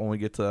shit when we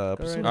get to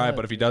episode. right All right,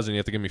 but if he doesn't, you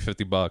have to give me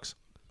 $50.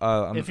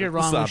 If you're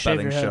wrong, it's we not a shave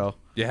betting your head. show.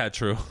 Yeah,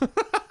 true.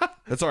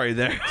 It's already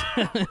there.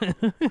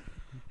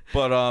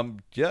 But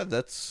yeah,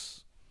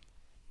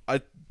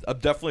 I'm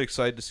definitely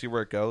excited to see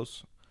where it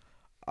goes.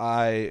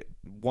 I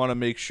want to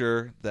make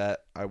sure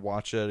that I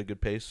watch it at a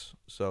good pace,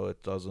 so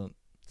it doesn't.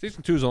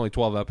 Season 2 is only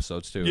 12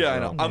 episodes too. Yeah, I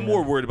so- know. I'm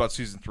more worried about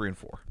season 3 and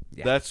 4.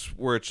 Yeah. That's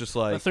where it's just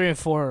like. The 3 and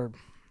 4 are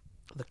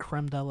the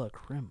creme de la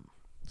creme.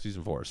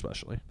 Season 4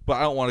 especially. But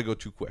I don't want to go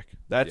too quick.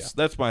 That's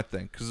my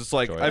thing because it's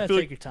like Enjoy it. I Yeah, feel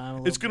take like your time a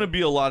it's little going to bit.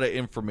 be a lot of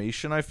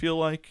information. I feel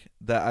like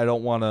that I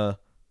don't want to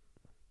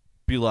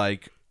be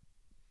like.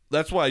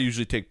 That's why I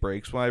usually take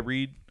breaks when I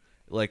read.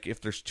 Like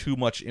if there's too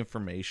much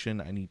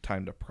information, I need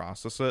time to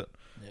process it.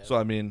 Yeah. So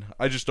I mean,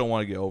 I just don't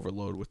want to get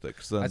overloaded with it.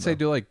 Cause then I'd say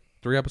do like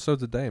 3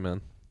 episodes a day,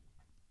 man.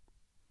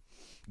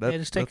 that, Yeah,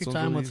 just take that your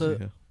sounds time really with easy,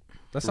 it. yeah.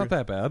 That's not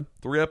that bad.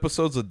 3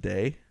 episodes a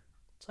day.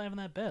 It's not even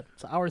that bad.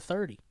 It's an hour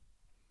 30.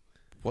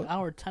 What? An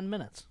hour 10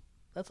 minutes.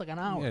 That's like an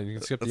hour. Yeah, you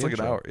can skip That's the like an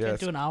intro. hour. Yeah. Can't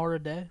do an hour a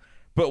day.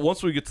 But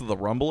once we get to the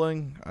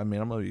rumbling, I mean,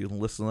 I'm gonna be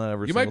listening to that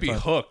every. You single might be time.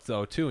 hooked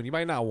though too, and you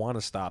might not want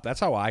to stop. That's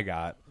how I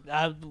got.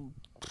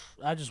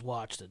 I just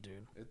watched it,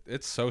 dude.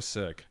 It's so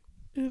sick.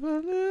 If I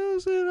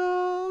lose it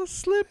all,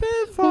 slip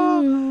and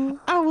fall,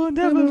 I will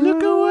never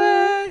look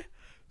away.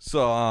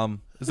 So,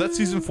 is that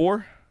season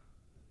 4?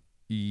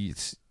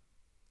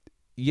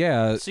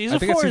 Yeah, Season I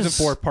think 4 it's is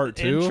season 4 part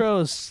 2.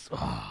 Intros.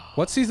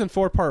 What's season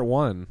 4 part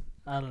 1?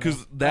 I don't know.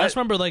 'Cause I that- just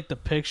remember like the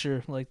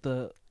picture, like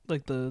the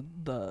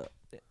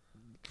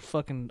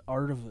fucking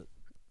art of it.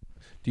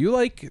 Do you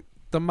like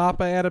the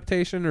Mappa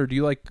adaptation, or do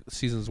you like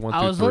seasons 1 I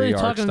through was 3 literally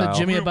art talking style? to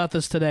Jimmy about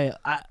this today.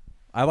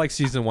 I like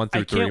season 1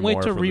 through 3 I can't wait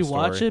more to for the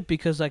rewatch story. it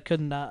because I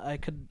could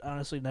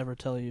honestly never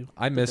tell you.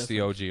 I miss the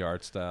difference. OG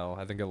art style.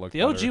 I think it looked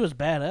The OG better. was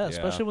badass, Yeah.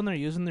 especially when they're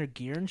using their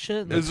gear and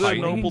shit. and Is the there a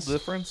notable Titans.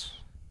 difference?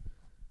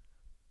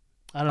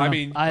 I don't know. I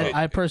mean,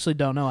 I personally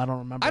don't know. I don't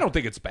remember. I don't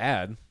think it's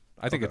bad.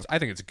 I think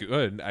Okay. it's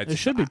good. It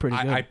should be pretty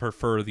good. I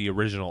prefer the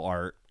original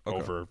art Okay.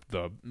 over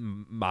the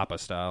MAPPA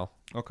style.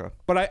 Okay.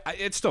 But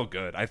it's still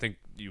good. I think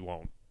you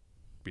won't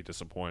be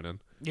disappointed.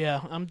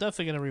 Yeah, I'm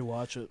definitely gonna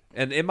rewatch it.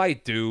 And it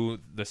might do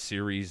the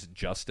series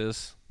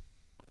justice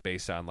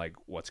based on like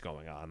what's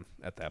going on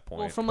at that point.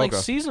 Well, from like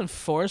Okay. season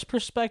 4's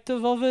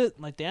perspective of it,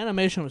 like the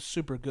animation was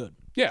super good.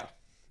 yeah,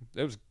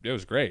 it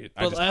was great.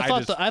 But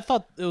I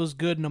thought it was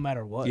good no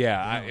matter what.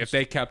 if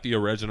they kept the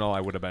original,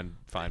 I would have been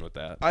fine with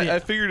that. I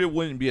figured it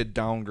wouldn't be a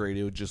downgrade.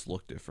 It would just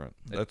look different.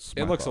 That's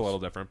It my looks a thoughts. little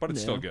different, but it's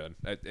Yeah. still good.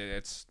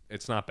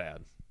 It's not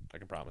bad. I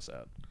can promise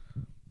that.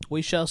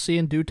 We shall see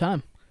in due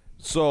time.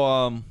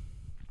 So,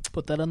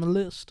 Put that on the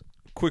list.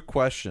 quick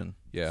question.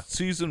 Yeah.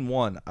 Season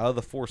 1 out of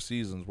the 4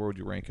 seasons, where would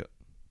you rank it?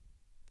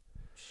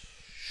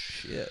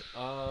 Shit.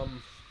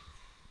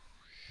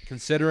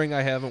 Considering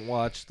I haven't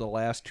watched the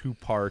last 2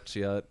 parts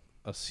yet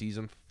of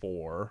season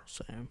 4,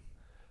 Same.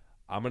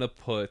 I'm gonna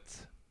put.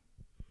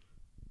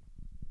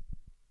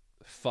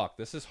 Fuck,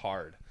 this is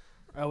hard.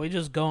 Are we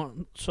just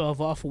going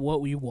off of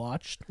what we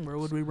watched? Where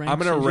would we rank? I'm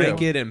gonna season rank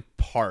one? it in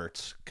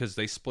parts because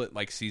they split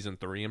like season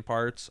 3 in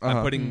parts. Uh-huh.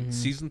 I'm putting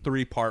season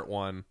 3 part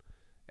 1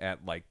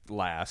 at like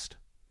last.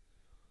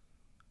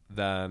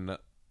 Then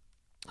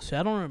See,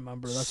 I don't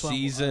remember. That's why I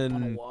season.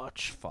 want to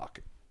watch. Fuck,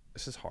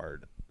 this is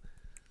hard.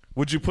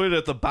 Would you put it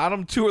at the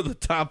bottom 2 or the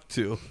top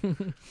 2?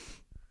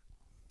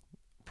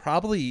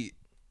 Probably.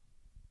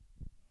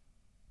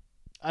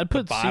 I'd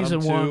put bottom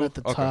season 1 two? at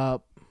the Okay.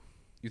 top.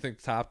 You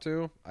think top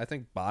 2? I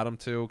think bottom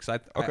 2 because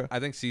Okay. I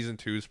think season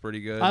 2 is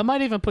pretty good. I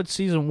might even put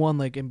season 1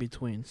 like in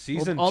between.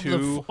 Season of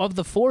 2 of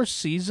the 4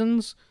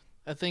 seasons,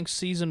 I think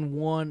season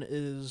 1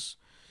 is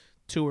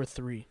 2 or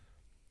 3.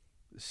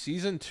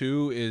 Season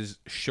 2 is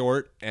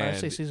short I and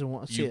say season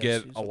 1. you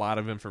get a lot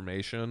of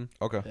information.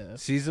 Okay. Yeah.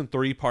 Season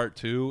 3 part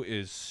 2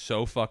 is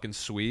so fucking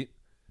sweet.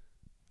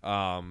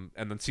 And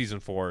then season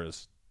 4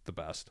 is the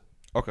best.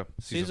 Okay.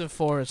 Season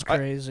 4 is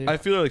crazy. I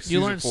feel like you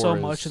season learn 4 so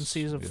is- much in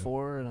season yeah.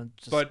 4, and I'm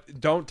just. But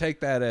don't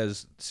take that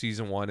as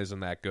season 1 isn't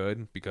that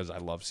good because I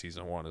love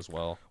season 1 as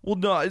well. Well,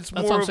 no, it's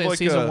that's more what I'm of saying. like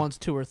Season a, 1's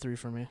 2 or 3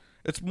 for me.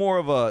 It's more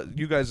of a,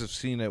 you guys have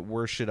seen it,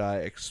 where should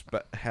I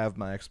have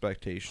my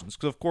expectations?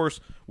 Because, of course,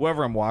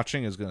 whoever I'm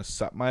watching is going to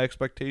set my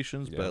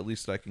expectations, but Yeah. at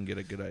least I can get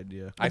a good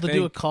idea. I To do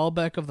a think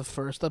callback of the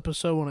first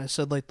episode when I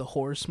said like the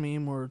horse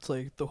meme where it's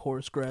like the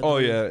horse graduate. Oh,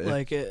 yeah,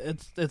 like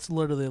it's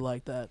literally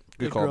like that.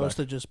 Good It grows callback.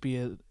 to just be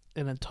an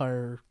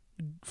entire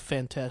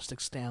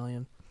fantastic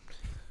stallion.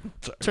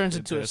 Turns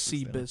into a Fantastic sea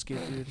stallion.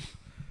 biscuit, dude.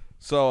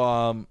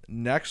 So,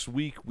 next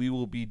week we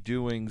will be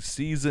doing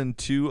season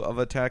 2 of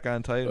Attack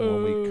on Titan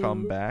when we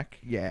come back.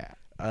 Yeah.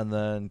 And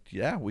then,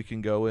 yeah, we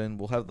can go in.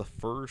 We'll have the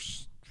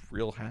first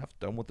real half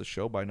done with the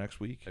show by next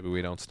week. maybe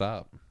we don't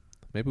stop.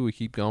 Maybe we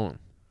keep going.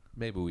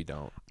 Maybe we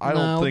don't. I Nah,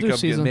 don't we'll think do I'm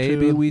season getting...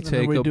 Maybe 2, we and then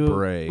take a do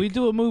break. We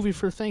do a movie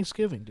for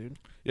Thanksgiving, dude.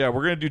 Yeah,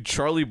 we're going to do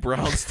Charlie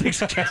Brown's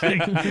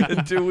Thanksgiving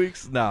in 2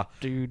 weeks. Nah.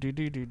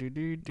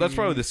 That's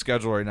probably the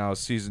schedule right now is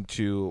season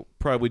 2.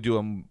 Probably do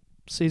them.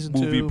 season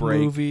movie 2 break.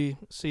 movie,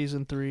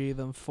 season 3,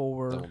 then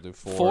 4. Then we'll do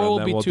 4. 4 and will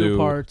then be we'll 2 do-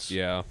 parts.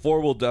 Yeah.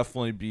 4 will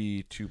definitely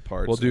be 2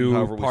 parts. We'll and do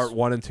however we part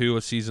 1 and 2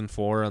 of season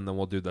 4, and then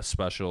we'll do the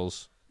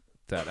specials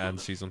that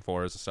end season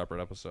 4 as a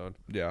separate episode.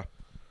 Yeah.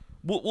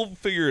 We'll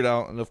figure it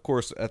out, and of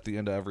course, at the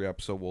end of every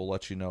episode, we'll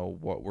let you know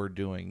what we're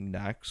doing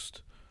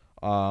next.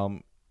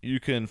 You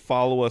can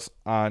follow us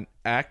on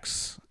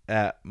X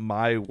at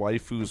My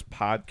Waifu's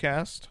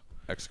Podcast.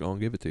 X gonna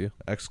give it to you.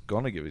 X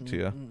gonna give it to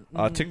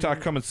you. TikTok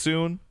coming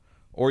soon,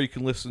 or you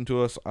can listen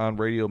to us on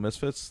Radio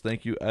Misfits.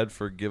 Thank you, Ed,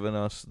 for giving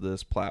us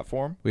this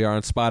platform. We are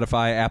on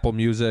Spotify, Apple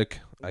Music,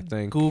 I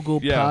think.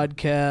 Google Yeah.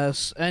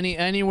 Podcasts,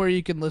 anywhere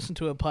you can listen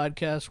to a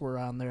podcast, we're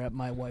on there at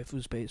My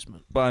Waifu's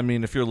Basement. But I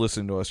mean, if you're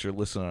listening to us, you're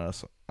listening to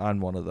us on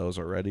one of those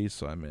already.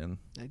 So I mean,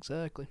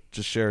 Exactly.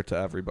 just share it to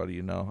everybody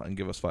you know and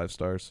give us 5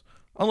 stars.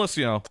 Unless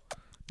you know,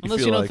 Unless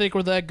feel you don't like- think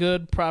we're that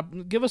good,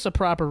 give us a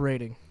proper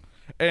rating.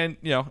 And,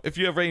 you know, if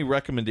you have any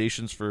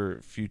recommendations for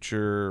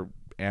future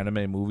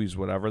anime movies,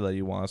 whatever, that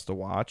you want us to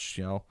watch,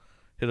 you know,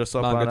 hit us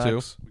up Manga on too.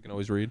 X. We can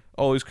always read.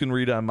 Always can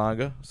read on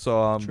manga.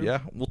 So, True. yeah,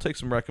 we'll take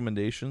some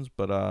recommendations.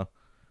 But,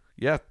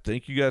 yeah,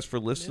 thank you guys for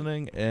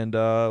listening, and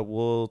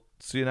we'll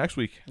see you next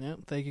week. Yeah,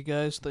 thank you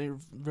guys. Thank you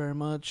very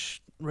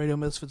much.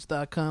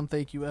 RadioMisfits.com.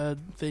 Thank you, Ed.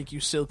 Thank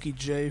you, Silky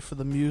J, for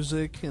the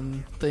music,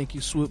 and thank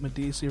you, Swoop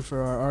Medici,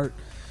 for our art.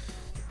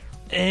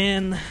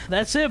 And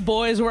that's it,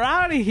 boys. We're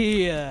out of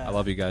here. I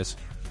love you guys.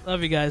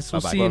 Love you guys.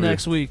 We'll Bye-bye. see you Love you.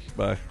 next week.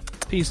 Bye.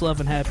 Peace, love,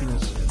 and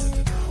happiness.